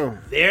 There they go.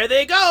 There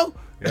they go.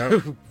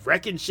 Yeah.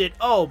 Wrecking shit.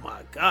 Oh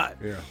my God.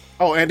 Yeah.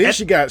 Oh, and then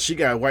she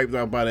got wiped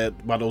out by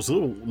those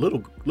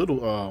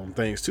little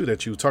things too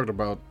that you talked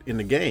about in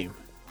the game.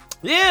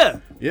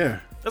 Yeah. Yeah.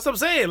 That's what I'm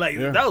saying. Like,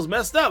 that was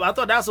messed up. I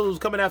thought that's what was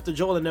coming after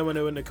Joel and them when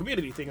they were in the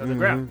community thing on the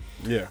ground.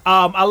 Yeah.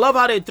 I love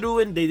how they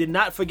did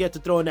not forget to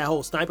throw in that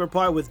whole sniper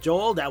part with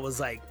Joel. That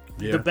was like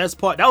the best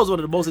part. That was one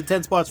of the most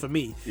intense parts for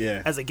me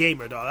as a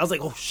gamer, dog. I was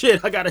like, oh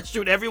shit, I gotta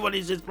shoot everyone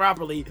these shit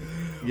properly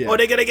or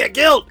they're gonna get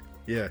killed.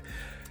 Yeah.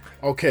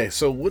 Okay,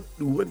 so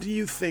what do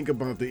you think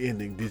about the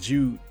ending? Did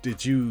you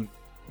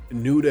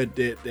knew that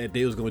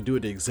they was gonna do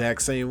it the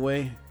exact same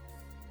way?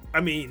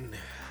 I mean,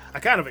 I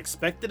kind of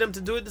expected them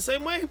to do it the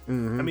same way.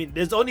 Mm-hmm. I mean,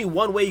 there's only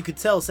one way you could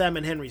tell Sam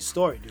and Henry's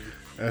story, dude.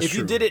 That's if you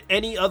true. did it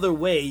any other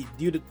way,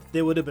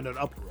 there would have been an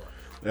uproar.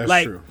 That's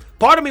like, true.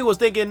 part of me was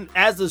thinking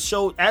as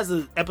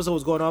the episode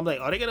was going on, I'm like,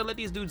 are they gonna let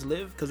these dudes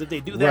live? Because if they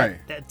do that, Right.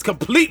 that's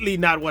completely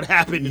not what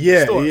happened. In the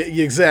Yeah, story.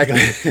 yeah,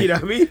 exactly. You know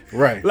what I mean?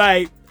 Right.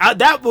 Like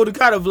that would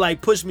kind of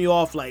like push me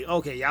off. Like,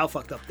 okay, y'all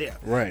fucked up there.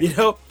 Right. You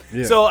know.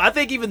 Yeah. So I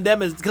think even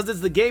them is because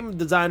it's the game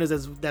designers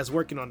that's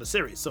working on the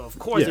series. So of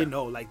course Yeah. they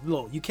know. Like,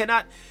 no, you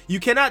cannot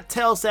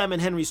tell Sam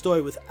and Henry's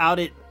story without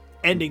it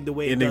ending the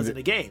way it Ending does the- in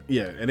the game.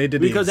 Yeah, and they did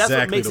Because that's what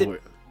exactly makes the it. way.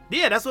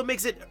 Yeah, that's what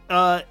makes it.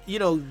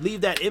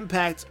 Leave that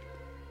impact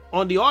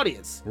on the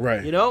audience.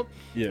 Right. You know.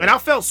 Yeah. And I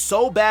felt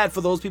so bad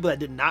for those people that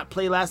did not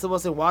play Last of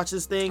Us and watch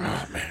this thing.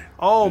 Oh man.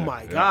 Oh Yeah,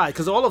 my yeah. god!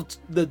 Because all of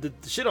the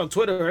shit on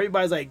Twitter,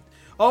 everybody's like,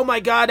 "Oh my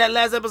god, that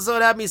last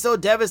episode had me so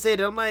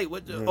devastated." I'm like,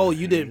 "What? Oh,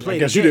 you didn't play? I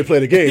guess you didn't play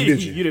the game,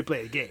 did you? You didn't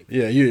play the game."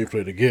 Yeah, you didn't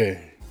play the game.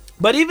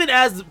 But even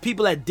as the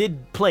people that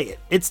did play it,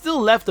 it still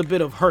left a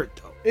bit of hurt,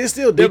 though. It's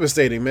still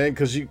devastating, man,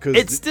 because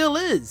It still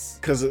is.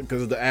 because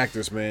of the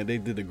actors, man. They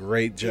did a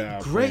great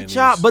job. Great playing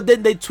job. this. But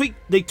then they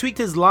tweaked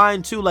his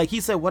line too. Like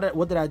he said, "What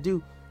did I do?"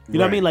 You know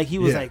what I Right. mean? Like he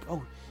was Yeah. like,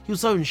 "Oh." He was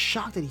so in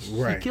shock that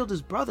he Right. killed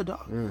his brother,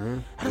 dog. Mm-hmm.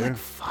 I was Yeah. like,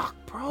 "Fuck,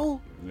 bro!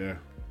 Yeah.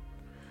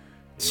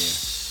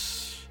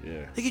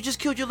 Yeah. Like you just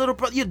killed your little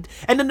brother."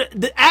 And then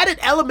the added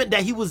element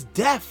that he was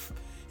deaf.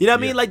 You know what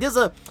I mean? Yeah. Like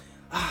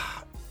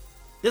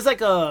there's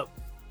like a,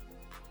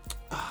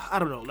 I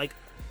don't know, like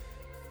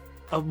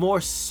a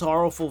more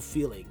sorrowful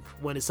feeling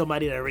when it's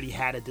somebody that already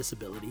had a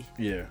disability,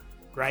 Yeah.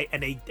 right?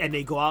 And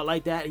they go out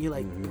like that, and you're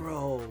like, Mm-hmm.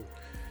 bro,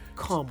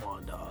 come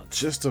on, dog.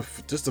 Just the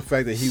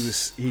fact that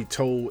he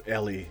told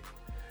Ellie,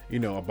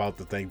 about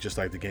the thing, just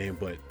like the game,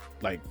 but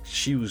like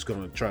she was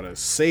gonna try to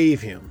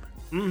save him.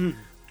 Mm-hmm.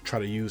 Try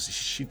to use.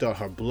 She thought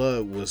her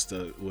blood was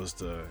the Was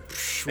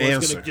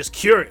answer. gonna just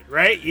cure it,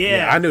 right?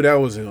 Yeah. I knew that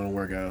wasn't gonna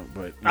work out,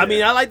 but I mean,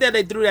 yeah. I like that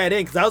they threw that in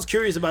because I was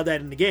curious about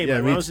that in the game. Yeah,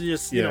 Like, me- why don't you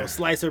just yeah.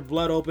 slice her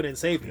blood open and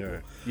save people?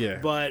 yeah.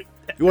 But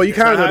Well, you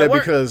that's kind of not know how it that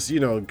works.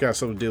 because got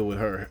something to deal with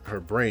her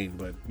brain,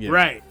 but yeah.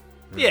 Right.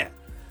 Yeah.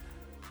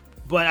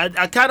 But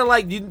I kind of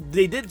like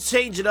they did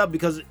change it up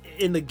because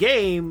in the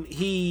game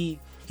he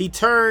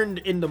turned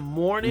in the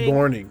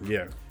morning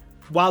Yeah.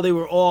 while they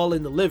were all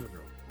in the living room.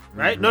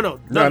 Right? Mm-hmm.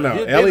 No.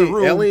 No. they're in the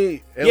room.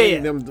 Ellie Yeah.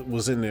 and them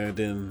was in there,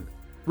 then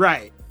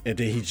Right. and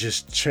then he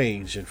just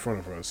changed in front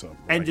of her or something.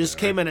 And like just that,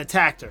 came and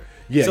attacked her.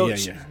 Yeah, so yeah,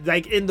 she- yeah.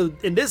 like in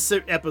this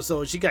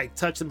episode, she like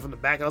touched him from the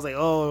back. I was like,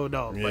 oh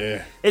no. But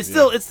Yeah, it's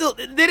still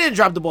they didn't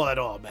drop the ball at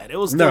all, man. It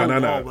was still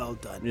No. all well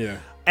done. Yeah.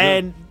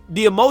 And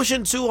the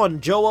emotion too on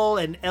Joel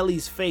and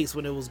Ellie's face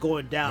when it was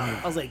going down,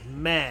 I was like,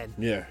 man,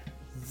 Yeah.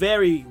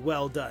 very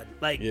well done.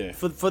 Like Yeah.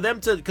 for them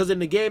to, because in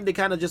the game they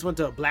kind of just went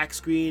to a black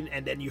screen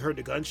and then you heard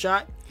the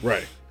gunshot,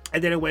 Right.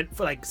 and then it went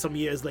for like some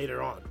years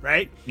later on,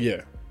 right?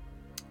 Yeah.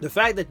 The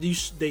fact that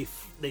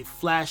they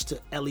flashed to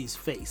Ellie's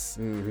face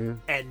Mm-hmm.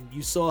 and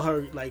you saw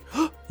her like,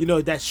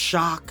 that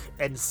shock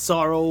and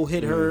sorrow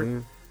hit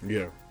her,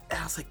 Yeah. and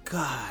I was like,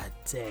 God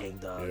dang,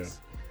 dogs.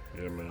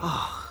 Yeah, man.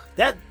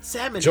 That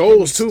Sam and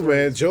Joel's Henry too,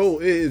 man.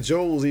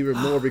 Joel's even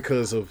more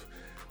because of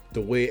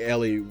the way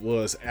Ellie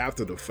was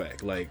after the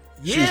fact. Like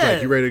she was Yeah.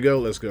 like, "You ready to go?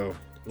 Let's go."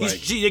 He's-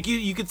 Like, she, like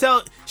you could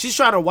tell she's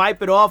trying to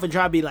wipe it off and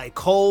try to be like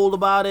cold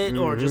about it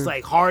or just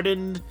like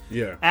hardened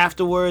Yeah.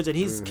 afterwards, and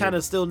he's kind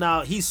of still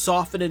now he's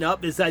softening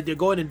up. It's like they're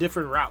going in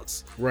different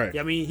routes. Right.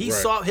 I mean,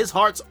 Right. his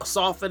heart's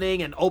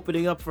softening and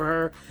opening up for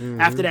her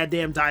after that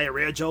damn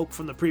diarrhea joke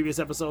from the previous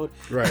episode.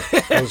 right.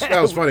 That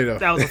was funny though.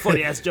 That was a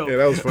funny ass joke. Yeah,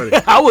 that was funny.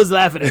 I was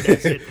laughing at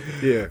that shit.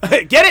 Yeah.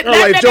 Get it? I was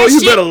Laugh like, at Joe, that you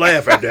shit. better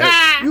laugh at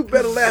that. You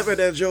better laugh at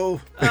that, Joe.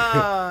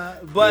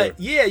 But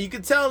yeah, you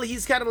can tell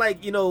he's kind of like,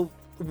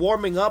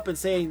 warming up and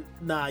saying,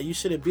 nah, you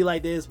shouldn't be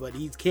like this, but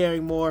he's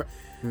caring more.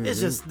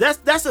 It's just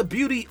that's the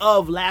beauty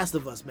of Last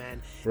of Us,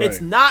 man. It's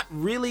Right. not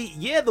really,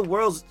 the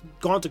world's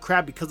gone to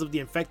crap because of the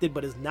infected,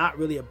 but it's not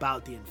really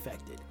about the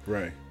infected.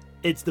 Right.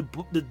 It's the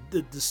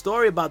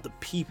story about the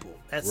people.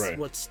 That's Right.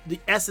 what's the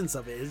essence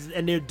of it.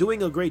 And they're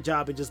doing a great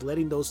job in just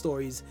letting those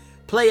stories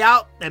play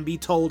out and be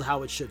told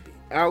how it should be.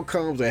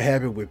 Outcomes that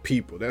happen with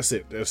people. That's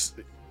it. That's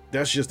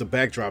just the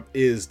backdrop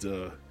is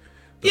the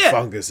Yeah.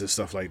 fungus and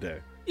stuff like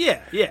that. Yeah.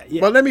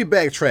 But let me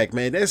backtrack,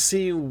 man. That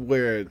scene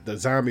where the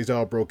zombies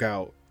all broke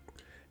out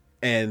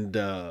and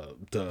the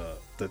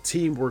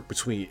teamwork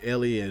between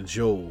Ellie and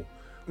Joel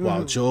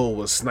while Joel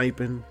was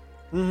sniping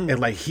and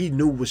like he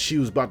knew what she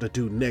was about to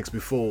do next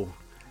before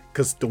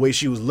because the way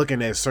she was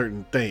looking at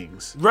certain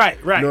things. Right.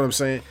 You know what I'm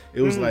saying?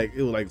 It was like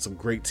some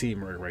great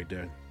teamwork right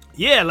there.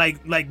 Yeah, like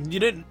you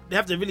didn't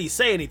have to really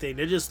say anything.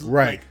 They're just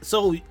Right. like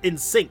so in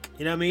sync.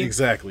 You know what I mean?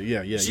 Exactly.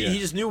 Yeah. He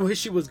just knew where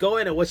she was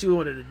going and what she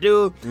wanted to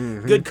do.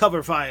 Good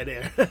cover fire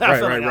there. I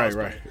felt like that was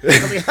Right.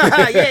 funny.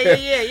 I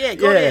mean, yeah.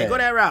 Go Yeah. there, go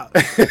that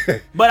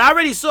route. But I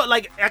already saw,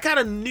 like, I kind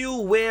of knew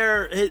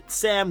where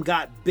Sam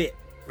got bit,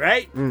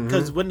 right?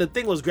 Because when the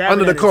thing was grabbing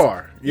Under the at his-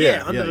 car.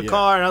 under the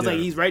car, and I was like,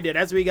 Yeah. he's right there.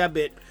 That's where he got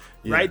bit,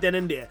 right Yeah. then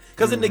and there.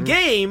 Because in the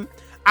game,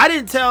 I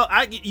didn't tell.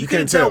 You couldn't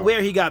couldn't tell tell.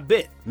 where he got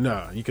bit.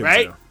 Nah, you can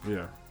Right? tell.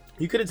 Yeah.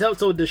 You couldn't tell.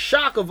 So the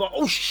shock of,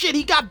 oh shit,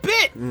 he got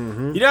bit. You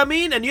know what I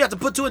mean? And you have to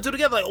put two and two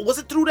together. Like, was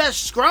it through that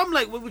scrum?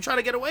 Like, when we trying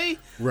to get away?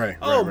 Right.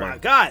 Oh my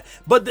god!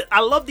 But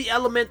I love the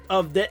element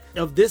of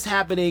this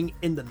happening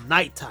in the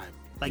nighttime.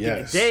 Like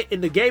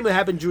in the game, it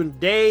happened during the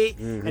day,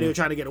 and they were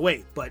trying to get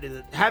away. But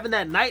having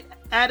that night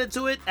added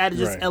to it, added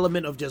just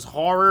element of just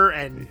horror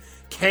and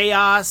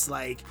chaos.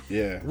 Like,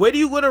 where do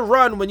you want to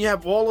run when you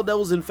have all of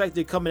those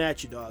infected coming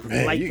at you, dog?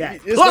 Man, like that.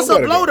 it's Plus a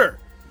nowhere to go. bloater.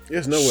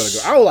 There's nowhere to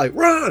go. I was like,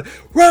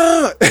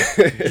 run.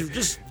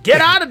 Just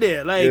get out of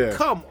there. Like,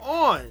 come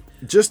on.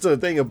 Just the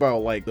thing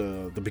about like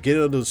the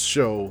beginning of the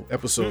show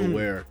episode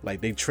where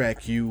like they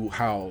track you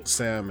how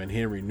Sam and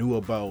Henry knew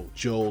about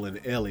Joel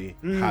and Ellie,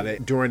 how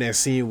that during that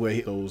scene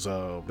where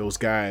those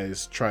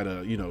guys try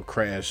to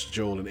crash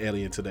Joel and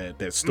Ellie into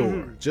that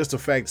store. Just the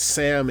fact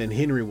Sam and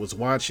Henry was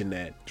watching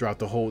that throughout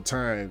the whole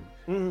time,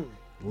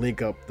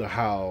 link up the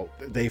how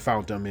they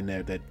found them in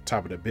that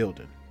top of the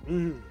building.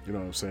 You know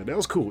what I'm saying? That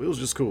was cool. It was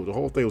just cool. The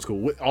whole thing was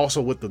cool.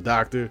 Also with the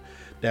doctor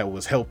that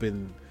was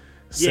helping.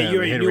 Sam, you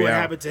already knew what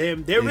happened to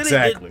him. They're really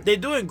they're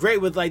doing great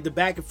with like the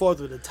back and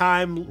forth with the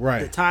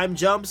time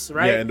jumps,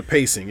 right? Yeah, and the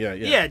pacing,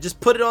 yeah. Just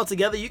put it all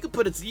together. You can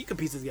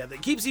piece it together.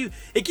 It keeps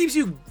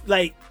you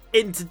like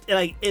into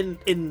like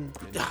in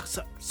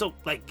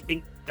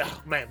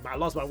oh man, I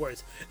lost my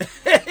words.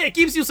 It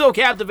keeps you so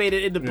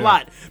captivated in the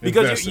plot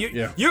because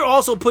you're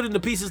also putting the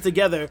pieces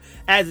together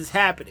as it's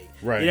happening.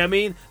 Right. You know what I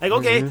mean? Like,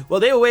 okay,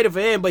 well they were waiting for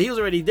him, but he was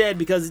already dead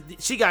because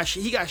he got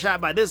shot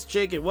by this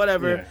chick and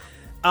whatever. Yeah.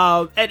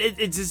 And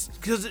it's just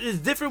because it's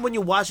different when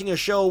you're watching a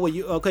show where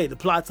the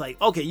plot's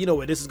like, okay, you know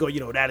where this is going, you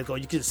know where that is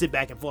going. You can sit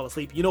back and fall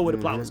asleep. You know where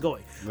the plot was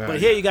going. Right. But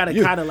here you got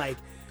to kind of like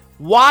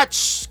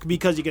watch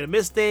because you're gonna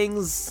miss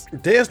things.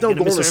 There's no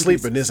going to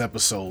sleep in this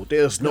episode.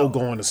 There's no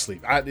going to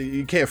sleep.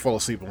 You can't fall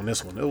asleep on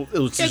this one. It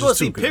was can't just go to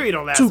too sleep. good. Period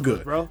on that. Too one,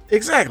 good, bro.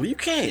 Exactly. You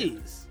can't.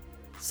 Jeez.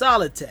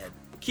 Solid 10.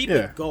 Keep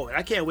it going.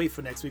 I can't wait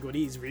for next week when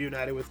he's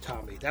reunited with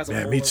Tommy. That's a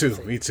whole me other too.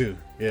 thing. Me too.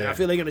 Yeah. And I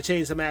feel they're gonna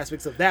change some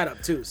aspects of that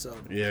up too. So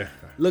yeah,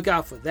 look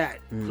out for that.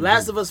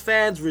 Last of Us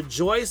fans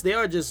rejoice.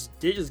 They're just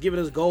giving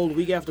us gold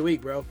week after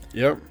week, bro.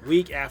 Yep.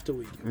 Week after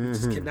week. We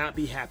just cannot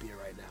be happier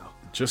right now.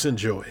 Just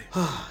enjoy.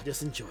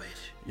 Just enjoy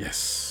it.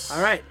 Yes.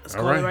 All right, let's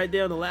call it right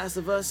there on The Last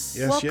of Us.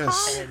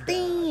 Yes. And,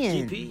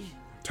 GP,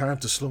 Time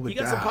to slow it down. you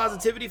got some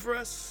positivity for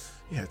us?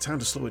 Yeah, time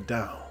to slow it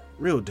down.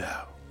 Real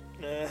down.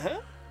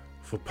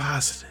 For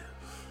positive.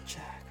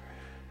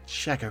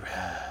 Chakra.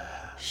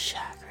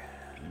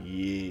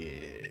 Yeah.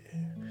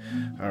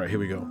 All right, here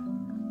we go.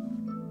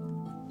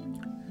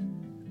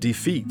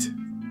 Defeat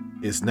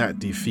is not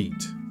defeat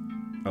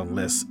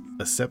unless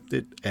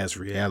accepted as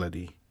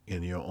reality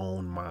in your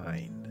own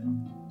mind.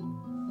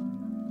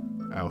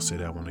 I'll say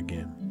that one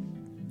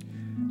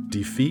again.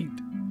 Defeat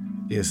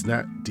is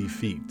not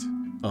defeat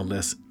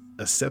unless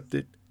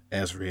accepted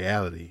as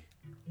reality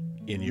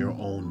in your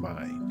own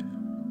mind.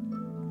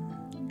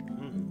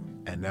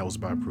 And that was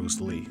by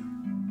Bruce Lee.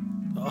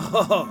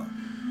 Oh.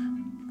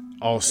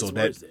 Also,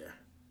 Nice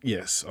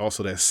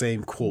also that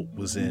same quote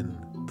was in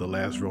The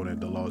Last Ronin,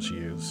 the Lost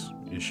Years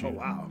issue. Oh,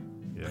 wow.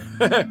 Yeah.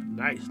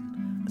 Nice.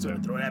 So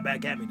throw that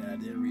back at me that I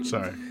didn't read it.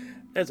 Sorry.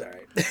 That's all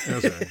right.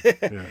 That's right.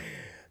 Yeah.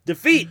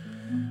 Defeat,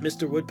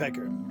 Mr.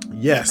 Woodpecker.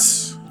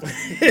 Yes.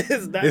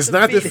 It's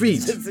not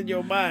defeat. It's in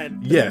your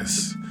mind.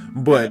 Yes.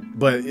 But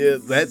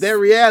that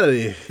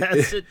reality.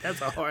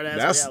 That's a hard ass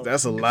reality.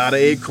 That's a lot of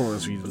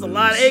acorns for you to lose. That's a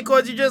lot of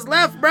acorns you just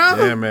left, bro.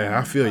 Yeah, man,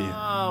 I feel you.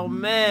 Oh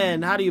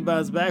man, how do you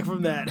bounce back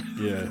from that?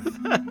 Yeah.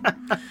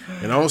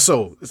 And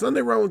also, there's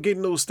nothing wrong with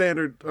getting those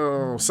standard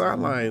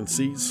sideline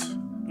seats.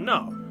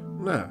 No.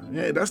 Nah,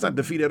 yeah, that's not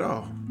defeat at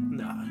all.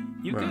 Nah,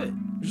 you good.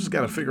 You just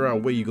got to figure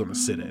out where you're gonna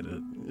sit at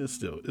it.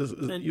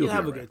 You'll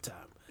have a good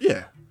time.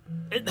 Yeah.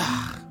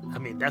 I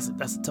mean, that's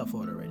a tough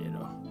order right there,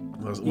 though.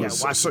 You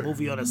gotta watch the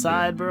movie on the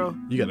side, bro.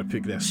 You gotta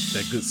pick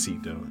that good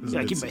seat, though. You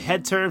gotta keep my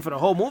head turned for the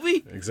whole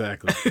movie.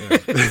 Exactly.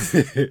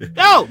 Yeah.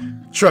 No.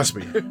 Trust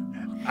me,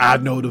 I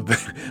know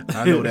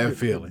that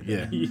feeling.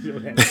 Yeah. You know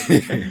that.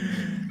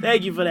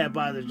 Thank you for that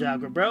positive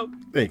chakra, bro.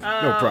 Thank you.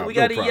 No problem. We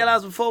got any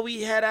yell-outs before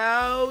we head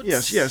out?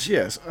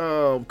 Yes.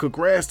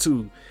 Congrats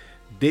to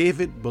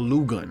David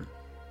Belugan.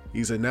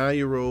 He's a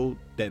 9-year-old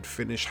that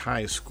finished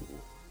high school.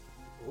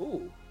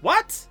 Ooh.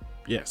 What?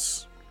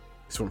 Yes.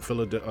 He's from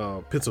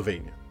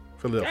Pennsylvania.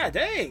 Philadelphia. God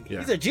dang. Yeah.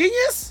 He's a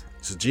genius?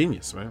 He's a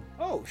genius, man.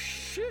 Oh,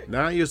 shit.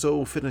 9 years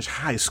old, finished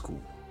high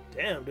school.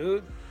 Damn,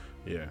 dude.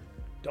 Yeah.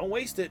 Don't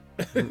waste it.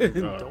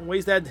 Don't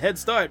waste that head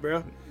start,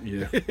 bro.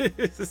 Yeah.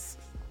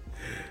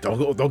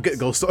 Don't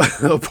go start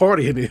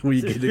partying when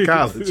you get to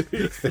college.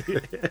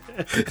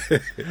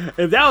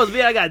 If that was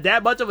me, I got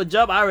that much of a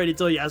jump. I already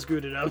told you I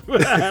screwed it up.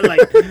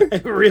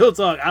 Like, real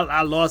talk,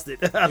 I lost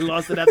it. I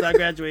lost it after I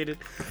graduated.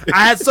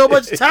 I had so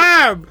much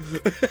time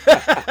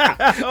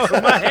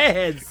on my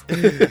hands.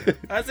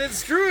 I said,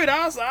 screw it.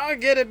 I'll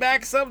get it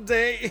back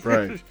someday.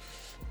 Right.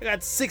 I got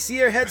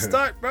 6-year head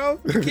start, bro.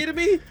 You kidding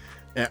me?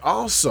 And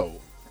also,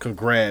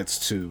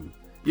 congrats to,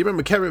 you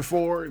remember Kevin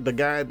Ford, the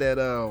guy that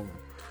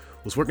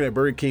was working at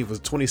Burger King for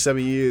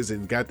 27 years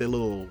and got that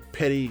little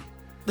petty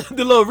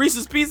The little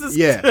Reese's Pieces?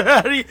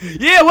 Yeah.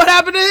 Yeah, what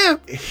happened to him?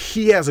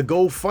 He has a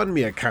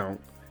GoFundMe account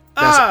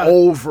that's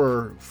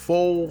over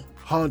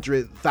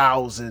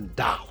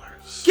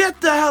 $400,000.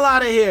 Get the hell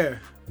out of here.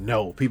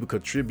 No, people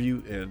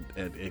contribute and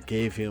it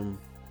gave him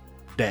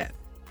that.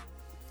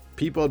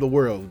 People of the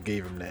world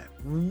gave him that.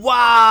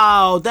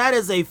 Wow, that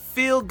is a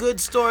feel-good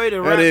story to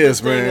wrap this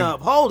thing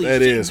up. Holy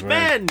shit, is,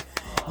 man.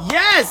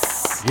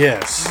 Yes.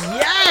 Yes.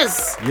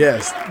 Yes.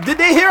 Yes. Did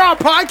they hear our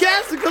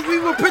podcast? Because we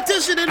were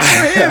petitioning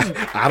for him.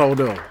 I don't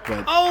know,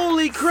 but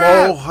holy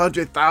crap.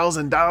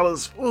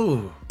 $400,000.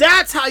 Ooh.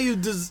 That's how you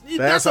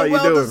that's how a you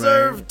do it,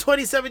 well-deserved man.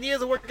 27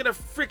 years of working at a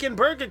freaking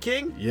Burger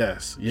King.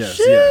 Yes.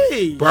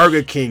 Sheesh.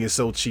 Burger King is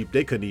so cheap,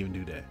 they couldn't even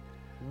do that.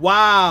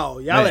 Wow.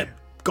 Y'all Man. let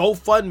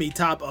GoFundMe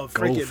top of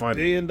freaking GoFundMe.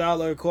 $1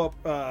 billion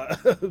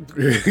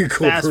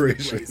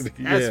Corporation.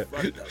 That's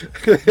fucked up.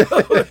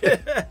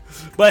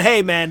 But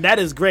hey, man, that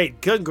is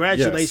great.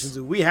 Congratulations.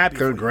 Yes. We happy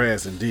for you.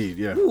 Congrats, indeed.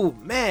 Yeah. Ooh,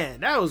 man,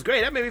 that was great.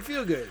 That made me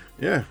feel good.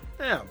 Yeah.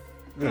 Damn.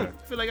 I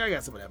feel like I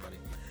got some of that money.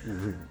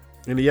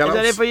 Any yellows?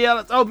 Is that it for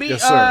yellows? Oh, me.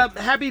 Yes, sir.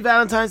 Happy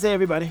Valentine's Day,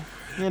 everybody.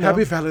 You know,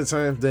 Happy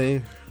Valentine's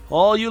Day.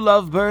 all you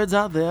lovebirds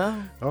out there.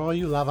 Oh,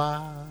 you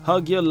lover.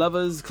 Hug your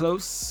lovers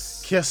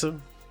close. Kiss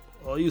him.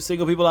 All you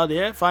single people out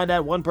there, find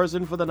that one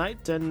person for the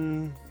night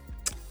and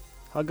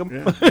hug them.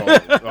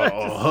 Yeah.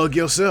 Or hug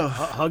yourself.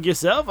 Hug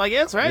yourself, I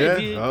guess, right? Yeah,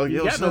 If you hug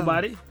got yourself.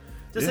 nobody.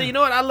 Just say, Yeah. you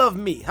know what? I love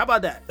me. How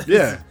about that?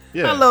 Yeah.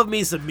 Yeah. I love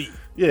me some me.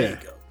 There Yeah. you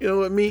go. You know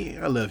what, me?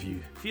 I love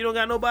you. If you don't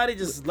got nobody,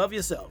 just love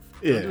yourself.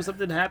 Yeah. Do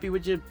something happy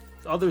with your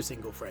other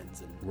single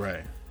friends, and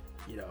Right.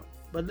 you know.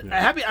 But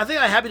I think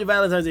happy to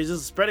Valentine's Day is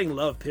just spreading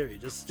love.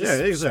 Period. Just Yeah,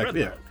 exactly. spread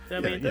Yeah. love. You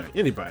know what I mean? Yeah. You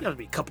Anybody. don't have to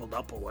be coupled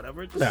up or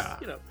whatever. Just, Nah.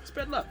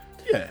 spread love.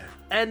 Yeah.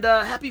 And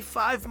happy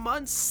 5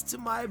 months to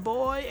my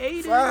boy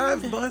Aiden.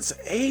 5 months,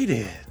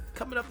 Aiden.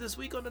 Coming up this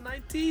week on the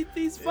 19th.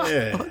 He's 5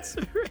 Yeah. months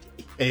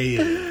already.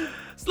 Aiden.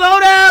 Slow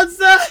down,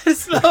 son.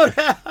 Slow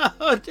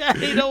down.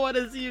 Daddy don't want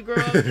to see you grow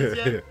up just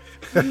yet.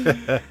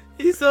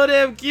 He's so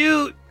damn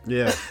cute.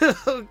 Yeah.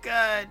 Oh,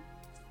 God.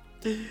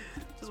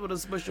 Just want to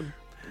smush him.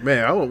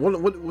 Man,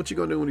 what you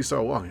gonna do when you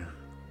start walking?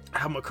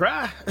 I'm going to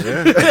cry.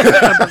 Yeah.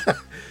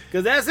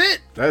 Because that's it.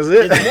 That's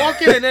it. It's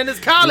walking and then it's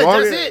college.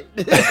 Walking.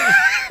 That's it.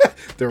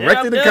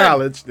 Directed to done.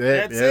 college.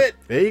 That's it.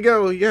 There you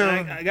go.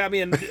 Yeah. I got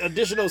me an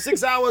additional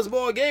 6 hours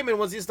more gaming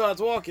once he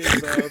starts walking.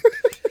 So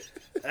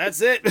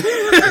that's it.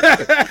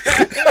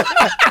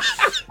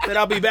 Then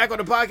I'll be back on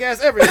the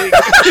podcast every week.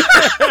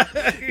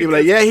 You be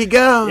like, yeah, he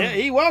go. Yeah,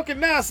 he walking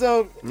now.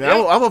 So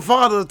Man, I'm a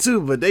father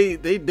too, but they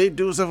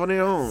do stuff on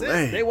their own. that's it.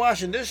 Man. They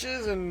washing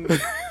dishes and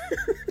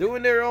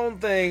doing their own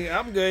thing.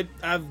 I'm good.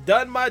 I've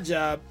done my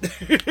job.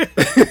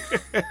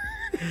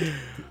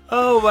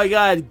 Oh my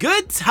God.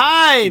 Good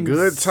times.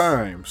 Good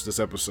times this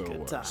episode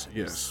was. times.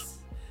 Yes.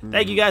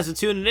 Thank you guys for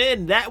tuning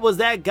in. That was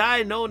that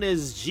guy known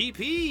as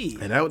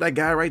GP. And that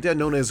guy right there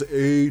known as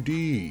AD.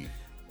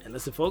 And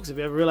listen, folks, if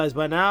you ever realized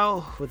by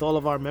now, with all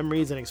of our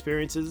memories and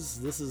experiences,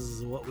 this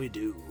is what we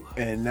do.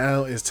 And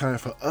now it's time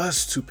for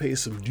us to pay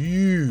some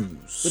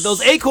dues. With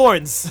those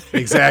acorns.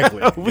 Exactly.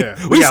 Yeah.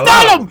 We got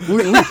stole a lot. them!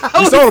 We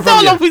stole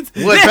them from you.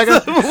 What,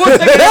 Pekka?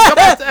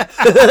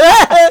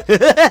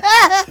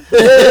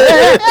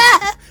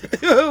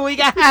 We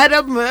got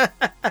them.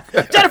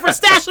 Jennifer,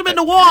 stash them in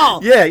the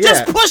wall. Yeah.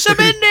 Just push them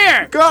in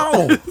there.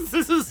 Go.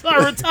 This is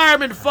our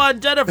retirement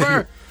fund,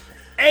 Jennifer.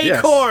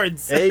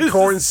 Acorns. Yes.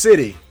 Acorn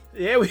City.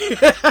 Yeah, we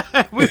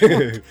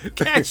will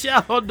catch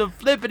y'all on the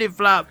flippity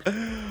flop.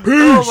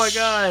 Oh my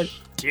God.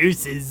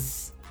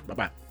 Deuces.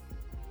 Bye-bye.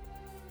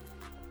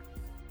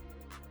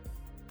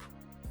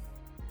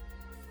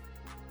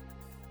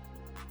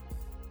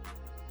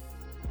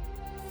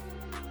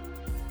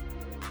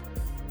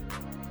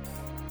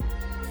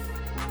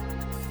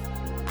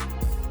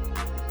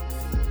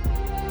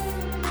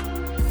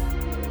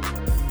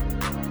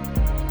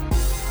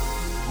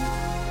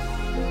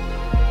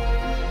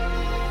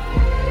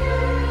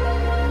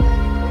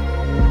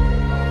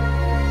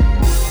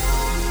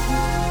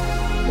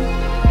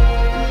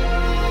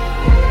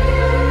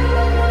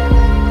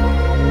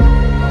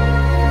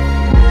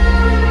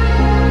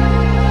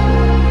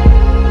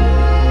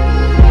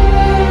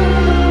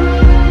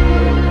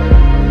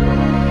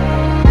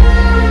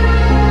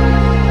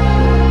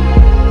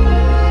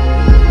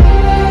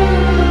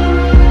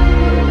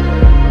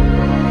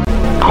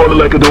 Call it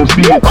like I don't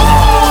see it.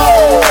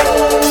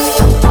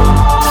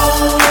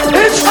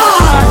 It's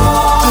hot.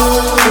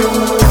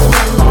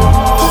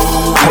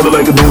 Call it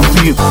like I don't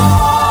see it.